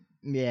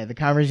 Yeah, the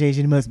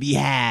conversation must be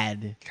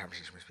had.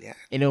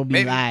 And it'll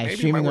be live,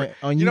 streaming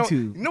on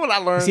YouTube. You know what I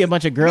learned? You see a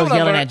bunch of girls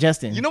yelling at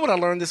Justin. You know what I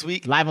learned this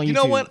week? Live on YouTube. You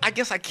know what? I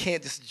guess I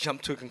can't just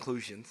jump to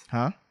conclusions.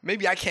 Huh?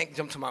 Maybe I can't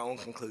jump to my own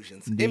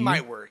conclusions. Do It you?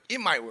 might work. It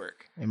might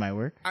work. It might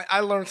work.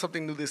 I learned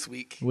something new this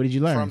week. What did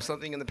you learn? From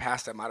something in the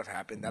past that might have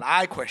happened that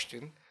I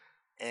questioned.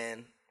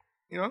 And,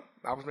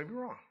 I was maybe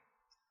wrong.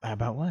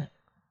 About what?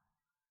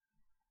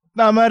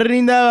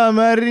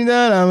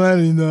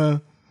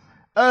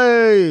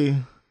 Hey.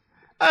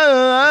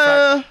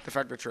 The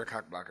fact that you're a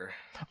cockblocker.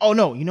 Oh,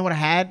 no. You know what I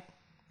had?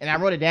 And I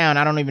wrote it down.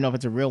 I don't even know if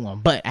it's a real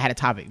one, but I had a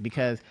topic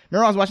because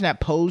remember I was watching that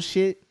Pose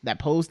shit, that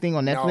Pose thing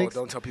on Netflix? No,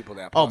 don't tell people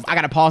that. I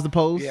got to pause the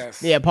Pose?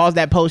 Yes. Yeah, pause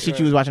that Pose shit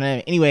you was watching.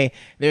 Anyway,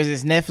 there's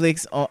this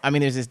there's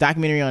this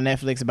documentary on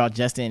Netflix about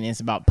Justin, and it's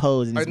about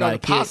Pose. And it's about a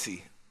kid.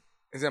 Posse.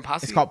 Is it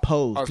Posse? It's called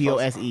Pose, Pose.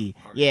 Pose. Okay.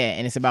 Yeah,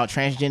 and it's about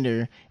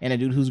transgender and a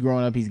dude who's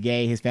growing up. He's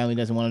gay. His family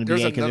doesn't want him to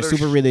be gay because they're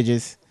super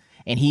religious.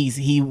 And he's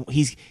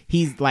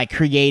like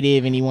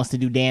creative and he wants to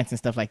do dance and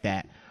stuff like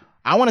that.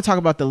 I want to talk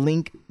about the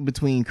link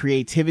between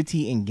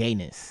creativity and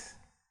gayness.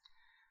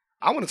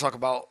 I want to talk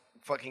about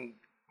fucking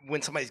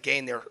when somebody's gay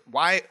and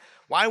why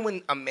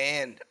when a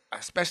man,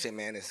 especially a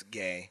man, is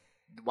gay,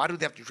 why do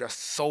they have to dress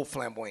so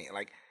flamboyant?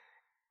 Like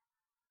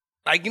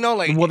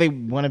Well, they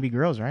want to be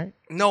girls, right?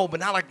 No, but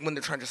not like when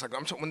they're trying to dress like.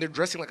 I'm talking when they're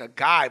dressing like a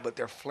guy, but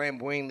they're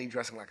flamboyantly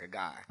dressing like a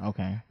guy.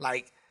 Okay.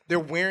 Like they're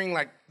wearing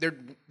like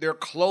their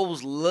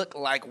clothes look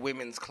like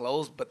women's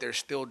clothes, but they're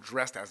still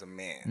dressed as a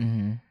man.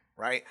 Mm-hmm.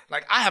 Right?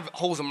 Like I have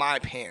holes in my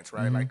pants,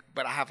 right? Mm-hmm. Like,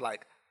 but I have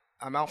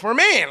I'm out for a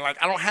man.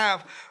 Like I don't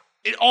have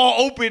it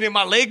all open and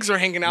my legs are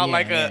hanging out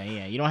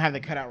Yeah. You don't have the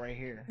cutout right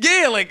here.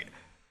 Yeah, like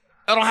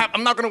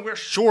I'm not gonna wear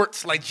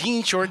shorts, like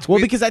jean shorts. Well,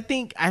 because I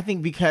think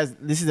because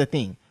this is the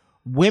thing.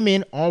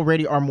 Women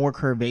already are more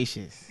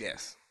curvaceous.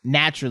 Yes.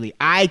 Naturally.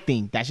 I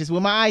think that's just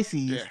what my eye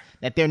sees. Yeah.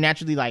 That they're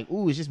naturally like,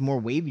 ooh, it's just more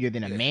wavier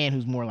than a man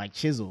who's more like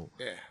chiseled.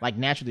 Yeah. Like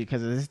naturally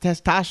because of this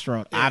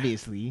testosterone,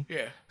 obviously.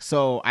 Yeah.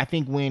 So I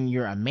think when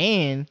you're a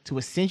man, to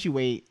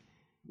accentuate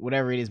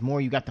whatever it is more,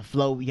 you got the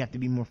flow, you have to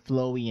be more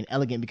flowy and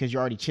elegant because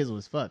you're already chiseled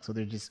as fuck. So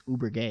they're just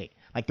uber gay.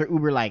 Like they're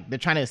uber they're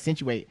trying to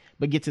accentuate,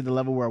 but get to the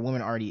level where a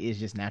woman already is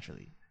just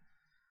naturally.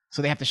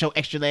 So they have to show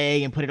extra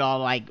leg and put it all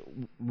like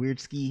weird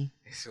ski.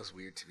 It feels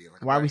weird to be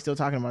like. Why are we still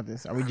talking about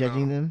this? Are we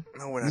judging them?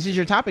 No, we're not. This is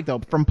your topic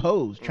though, from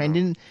Pose,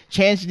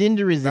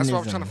 transgenderism. That's why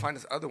I'm trying to find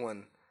this other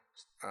one.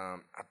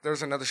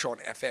 There's another show on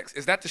FX.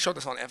 Is that the show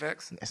that's on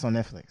FX? It's on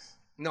Netflix.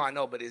 No, I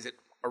know, but is it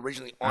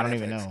originally on FX? I don't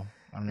even know.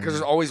 Because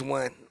there's always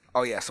one.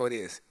 Oh yeah, so it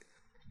is.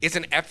 It's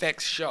an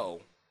FX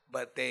show,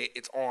 but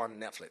it's on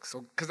Netflix.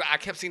 So because I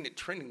kept seeing it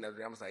trending the other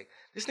day, I was like,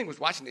 this thing was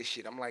watching this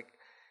shit. I'm like,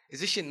 is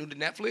this shit new to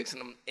Netflix?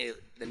 And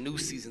the new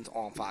season's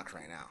on Fox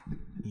right now.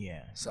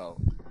 Yeah. So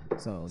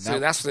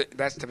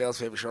that's Tavel's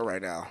favorite show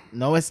right now.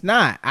 No, it's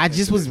not. I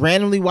just was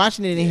randomly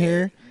watching it in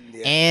here,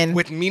 and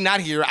with me not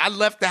here, I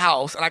left the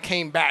house and I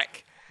came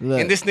back. Look,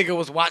 and this nigga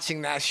was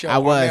watching that show. I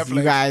was. On Netflix.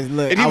 You guys,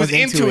 look. And he was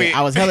into it.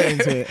 I was hella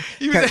into it.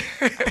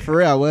 For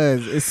real, I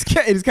was. It's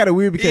kind of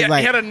weird because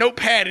he had a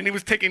notepad and he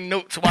was taking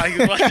notes while he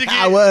was watching it.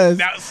 I was.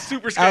 That was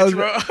super sketchy,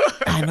 bro.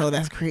 I know,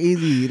 that's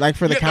crazy. Like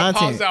for the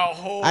content.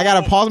 Pause I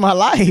gotta pause my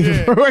life.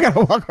 Yeah. I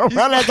gotta walk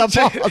around at the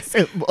pause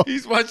symbol.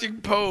 He's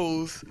watching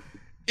Pose.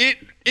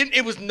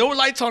 It was no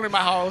lights on in my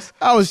house.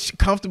 I was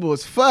comfortable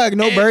as fuck.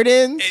 No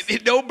burn-ins.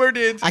 No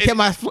burn-ins. I kept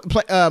my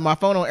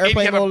phone on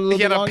airplane mode a little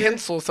bit longer. He had a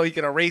pencil so he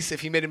could erase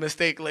if he made a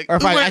mistake. Like, or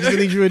if I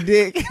accidentally drew a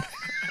dick.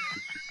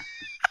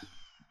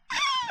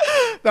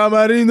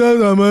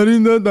 Tamarinda.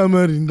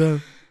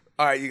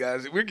 All right, you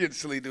guys. We're getting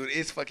silly, dude.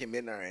 It's fucking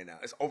midnight right now.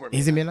 It's over midnight.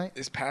 Is it midnight?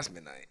 It's past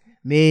midnight.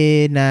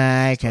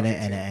 Midnight.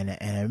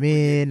 And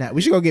midnight.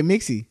 We should go get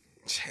Mixie.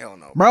 Hell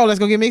no. Bro, let's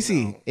go get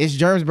Mixie. No. It's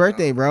Germ's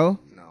birthday, bro.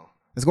 No.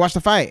 Let's go watch the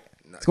fight.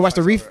 Let's go watch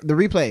the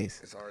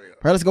replays. It's already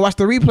Bro, let's go watch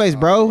the replays,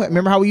 bro.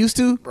 Remember how we used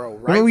to? Bro,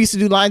 right? Remember we used to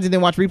do lines and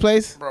then watch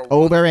replays? Bro,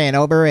 over and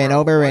over and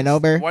over and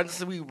over.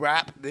 Once we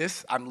wrap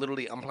this, I'm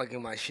literally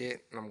unplugging my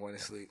shit and I'm going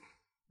to sleep.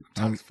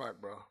 I'm tired as fuck,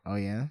 bro. Oh,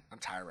 yeah? I'm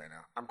tired right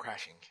now. I'm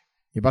crashing.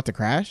 You're about to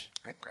crash?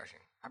 I'm crashing.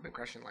 I've been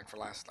crashing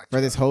for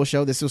this whole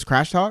show. This was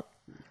Crash Talk?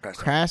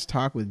 Crash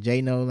Talk with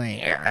J No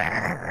Lane.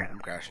 I'm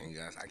crashing, you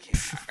guys. I can't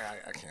hang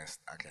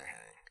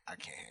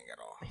at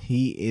all.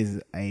 He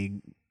is a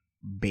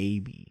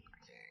baby.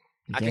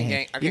 I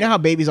can't. You know how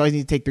babies always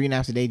need to take 3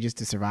 naps a day just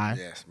to survive?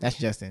 Yes. That's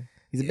Justin.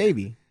 He's a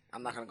baby.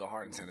 I'm not going to go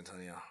hard in San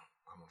Antonio.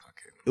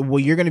 Well,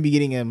 you're going to be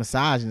getting a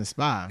massage in the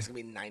spa. It's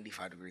going to be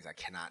 95 degrees. I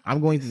cannot. I'm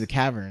going through the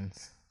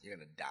caverns. You're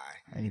going to die.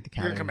 I need the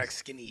You're calories. going to come back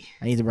skinny.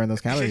 I need to burn those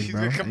calories,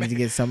 bro. I need to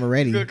get summer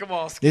ready. Come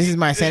on, skinny. This is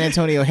my San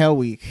Antonio Hell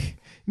Week.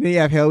 You know you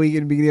have Hell Week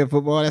in the beginning of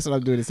football? That's what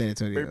I'm doing in San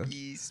Antonio.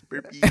 Burpees.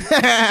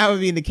 I'm going to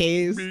be in the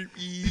caves.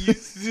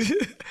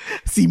 Burpees.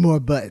 See more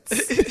butts.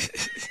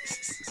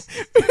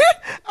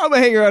 I'm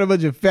going to hang around a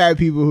bunch of fat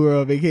people who are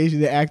on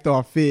vacation to act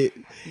all fit.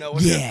 No,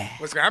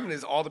 what's gonna happen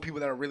is all the people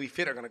that are really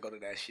fit are gonna go to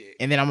that shit.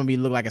 And then I'm gonna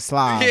look like a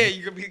slob. Yeah,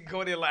 you gonna be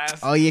going there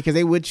last. Oh yeah, because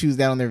they would choose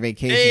that on their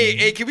vacation.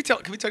 Hey, can we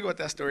talk about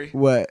that story?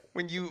 What?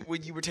 When you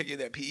were taking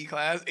that PE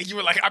class and you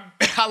were like,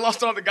 I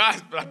lost all the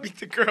guys, but I beat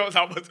the girls.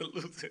 I wasn't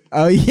losing.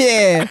 Oh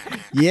yeah,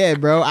 yeah,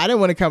 bro. I didn't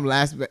want to come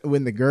last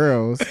when the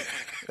girls.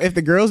 If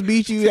the girls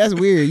beat you, that's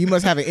weird. You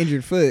must have an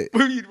injured foot.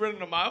 Were you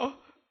running a mile?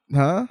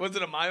 Huh? Was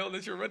it a mile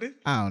that you were running?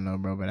 I don't know,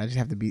 bro, but I just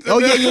have to beat. Oh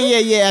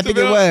yeah. I think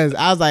it was.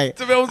 I was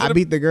like, I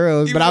beat the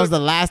girls, but I was the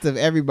last of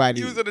everybody.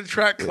 He was in a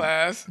track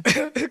class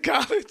in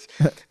college,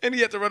 and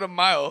he had to run a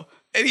mile.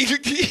 And he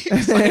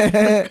was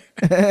like,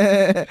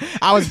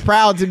 I was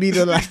proud to be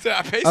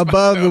the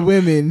above the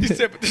women. He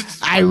said,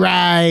 I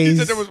rise. He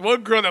said there was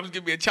one girl that was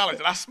giving me a challenge,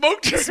 and I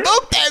smoked her.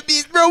 Smoked that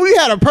bitch, bro. We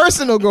had a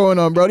personal going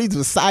on, bro. These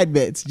were side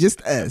bets,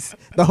 just us.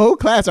 The whole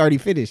class already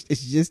finished.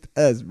 It's just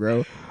us,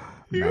 bro.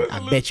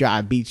 I bet you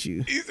I beat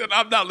you. He said,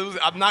 "I'm not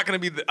losing. I'm not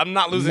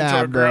losing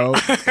to a bro.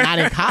 girl. Not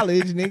in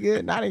college,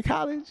 nigga. Not in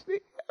college. Nigga.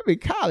 I'm in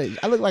college.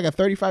 I look like a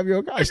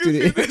 35-year-old college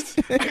student.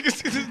 I can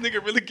see this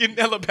nigga really getting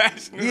hella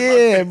passionate.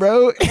 Yeah,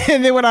 bro.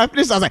 And then when I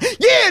finished, I was like,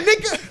 yeah,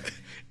 nigga.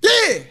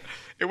 Yeah.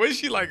 And was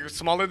she like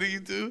smaller than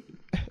you too?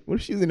 What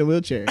if she was in a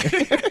wheelchair?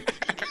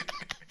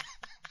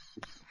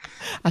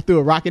 I threw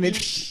a rock in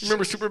it.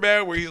 Remember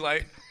Superman where he's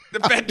like,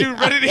 the fat dude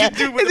running to his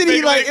dude with and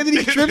then and then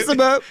he trips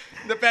him up.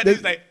 The fat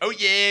dude's like, oh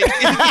yeah.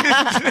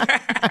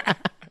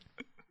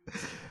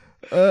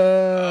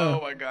 Oh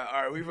my god!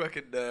 All right, we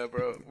fucking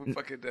bro. We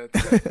fucking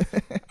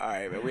all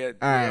right, man. We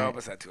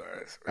almost had 2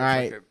 hours. All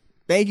right,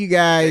 thank you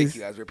guys. Thank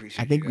you guys. We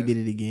appreciate. I think we did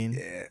it again.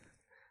 Yeah,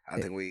 I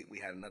think we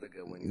had another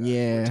good one.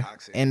 Yeah,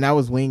 and I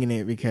was winging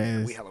it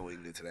because we hella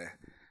winged it today.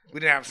 We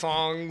didn't have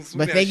songs.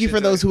 But thank you for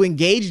those who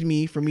engaged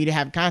me for me to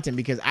have content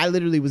because I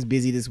literally was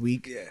busy this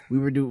week. Yeah, we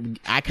were doing.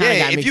 I kind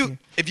of got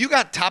if you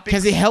got topics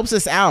because it helps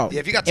us out.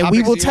 Yeah, if you got topics, and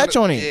we will touch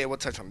on it. Yeah, we'll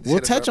touch on it.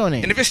 We'll touch on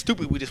it. And if it's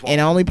stupid, we just won't. And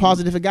I only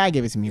pause it if a guy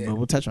gave it to me, but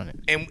we'll touch on it.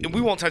 And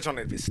we won't touch on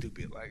it if it's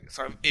stupid. Like,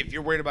 so if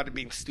you're worried about it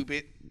being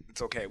stupid,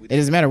 it's okay. It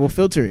doesn't matter. We'll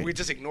filter it. We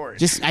just ignore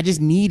it. I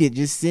just need it.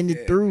 Just send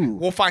it through.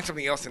 We'll find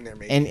something else in there,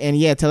 maybe. And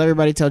yeah, tell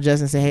everybody. Tell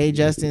Justin. Say, hey,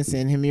 Justin,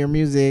 send him your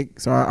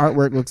music so our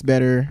artwork looks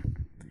better.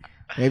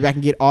 Maybe I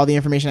can get all the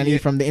information I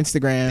need from the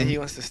Instagram. He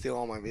wants to steal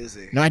all my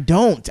music. No, I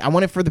don't. I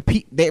want it for the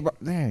people.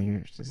 Why are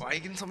you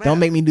getting so mad? Don't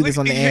make me do this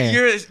on the air.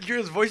 You're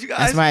his voice, you guys.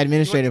 That's my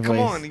administrative voice.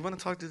 Come on, you want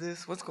to talk to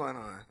this? What's going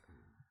on?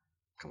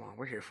 Come on,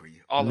 we're here for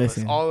you. All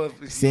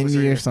of us. Send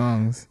me your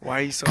songs. Why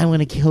are you so? I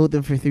want to hold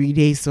them for 3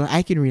 days so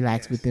I can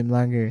relax with them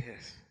longer.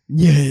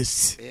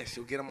 Yes. Yes,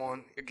 you'll get them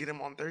on. Get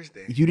them on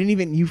Thursday.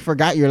 You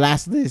forgot your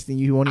last list and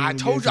you won't even. I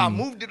told you I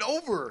moved it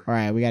over. All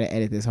right, we got to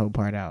edit this whole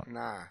part out.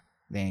 Nah.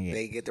 Dang it.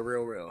 They get the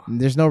real.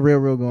 There's no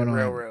real going on.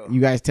 Real. You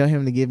guys tell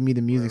him to give me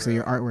the music so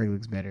your artwork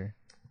looks better.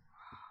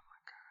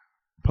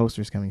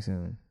 Posters coming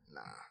soon.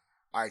 Nah.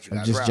 All right, you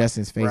guys. Just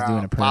Justin's face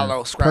doing a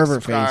follow,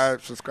 pervert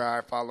face.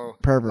 Subscribe, follow.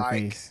 Pervert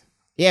face.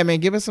 Yeah, man,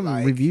 give us some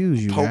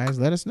reviews, you guys.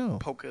 Let us know.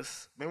 Poke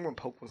us. Remember when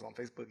Poke was on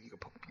Facebook? You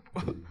could poke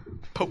people.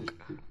 Poke.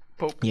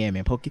 Yeah,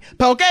 man.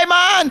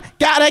 Pokemon,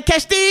 gotta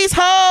catch these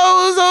hoes,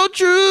 oh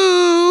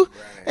true.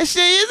 And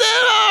she is an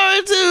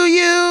heart to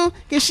you.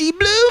 Cause she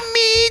blew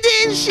me,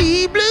 then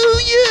she blew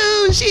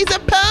you. She's a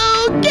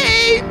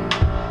Poke.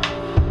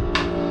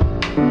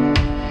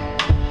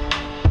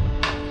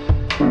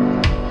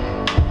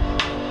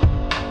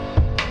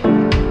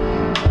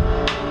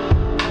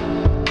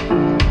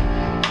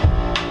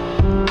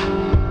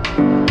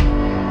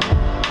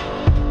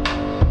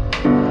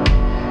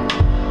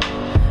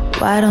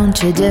 Why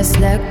don't you just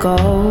let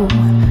go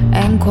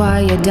and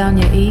quiet down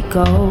your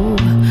ego?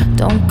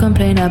 Don't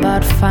complain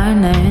about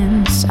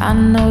finance. I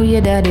know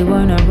your daddy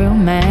weren't a real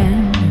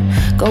man.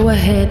 Go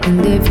ahead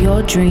and live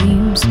your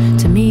dreams.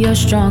 To me you're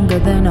stronger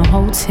than a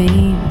whole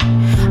team.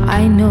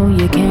 I know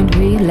you can't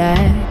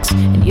relax,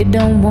 and you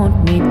don't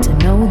want me to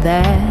know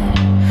that.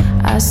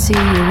 I see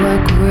you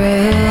work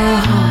real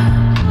hard.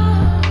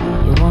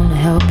 You wanna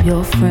help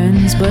your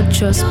friends, but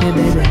trust me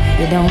baby,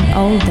 you don't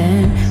owe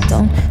them.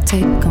 Don't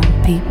take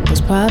on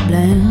people's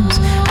problems.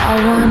 I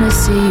wanna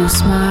see you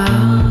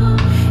smile,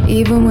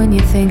 even when you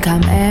think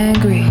I'm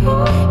angry.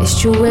 It's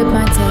true it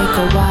might take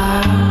a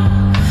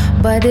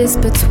while, but it's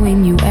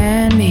between you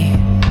and me.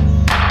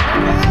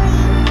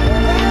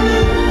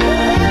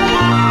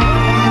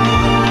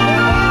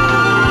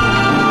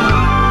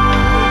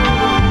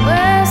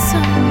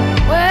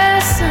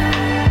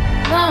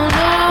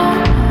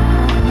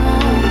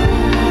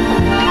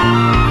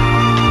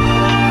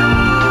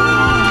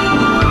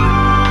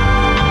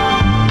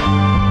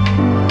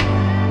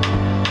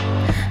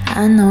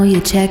 I know you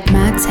check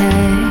my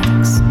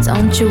texts.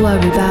 Don't you worry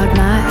about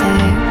my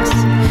ex.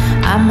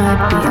 I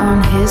might be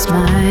on his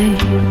mind,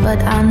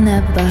 but I'll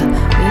never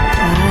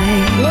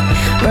reply.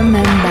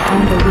 Remember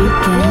on the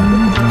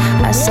weekend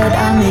I said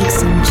I'll make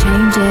some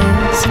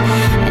changes,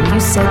 and you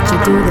said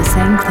you'd do the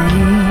same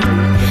thing.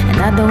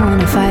 And I don't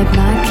wanna fight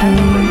my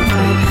king.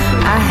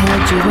 I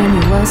had you when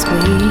you was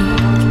weak.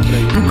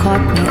 You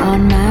caught me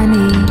on my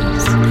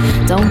knees.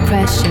 Don't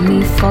pressure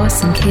me for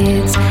some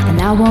kids,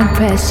 and I won't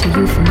pressure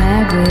you for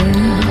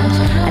marriage.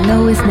 I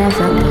know it's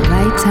never the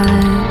right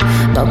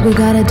time, but we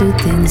gotta do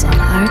things on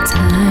our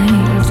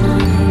time.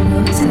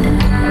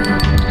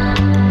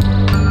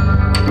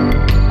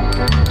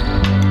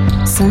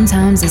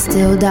 Sometimes I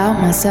still doubt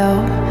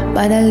myself,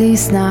 but at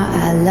least now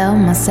I love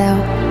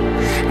myself.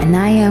 And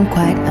I am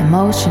quite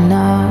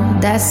emotional,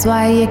 that's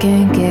why you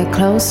can't get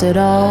close at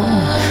all.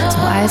 So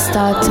I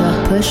start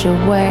to push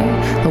away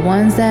the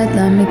ones that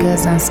love me,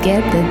 cause I'm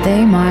scared that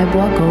they might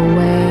walk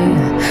away.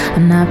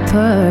 I'm not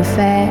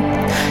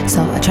perfect,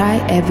 so I try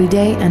every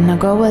day and I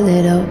grow a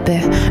little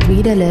bit.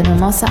 Read a little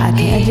more so I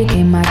can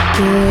educate my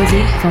kids.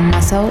 Eat from my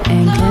soul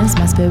and cleanse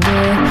my spirit.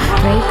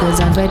 Pray cause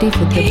I'm ready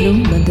for the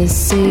bloom of the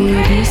city.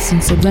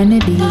 And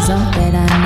serenity is all that I need.